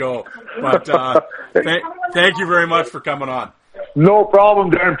let you go. But thank you very much for coming on. No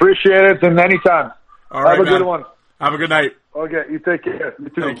problem, Darren. Appreciate it, and anytime. All right, have a good one. Have a good night. Okay, you take care. You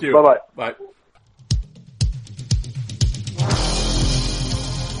too. Thank you. Bye-bye. Bye.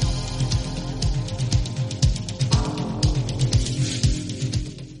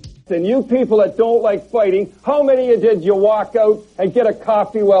 And you people that don't like fighting, how many of you did you walk out and get a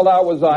coffee while that was on?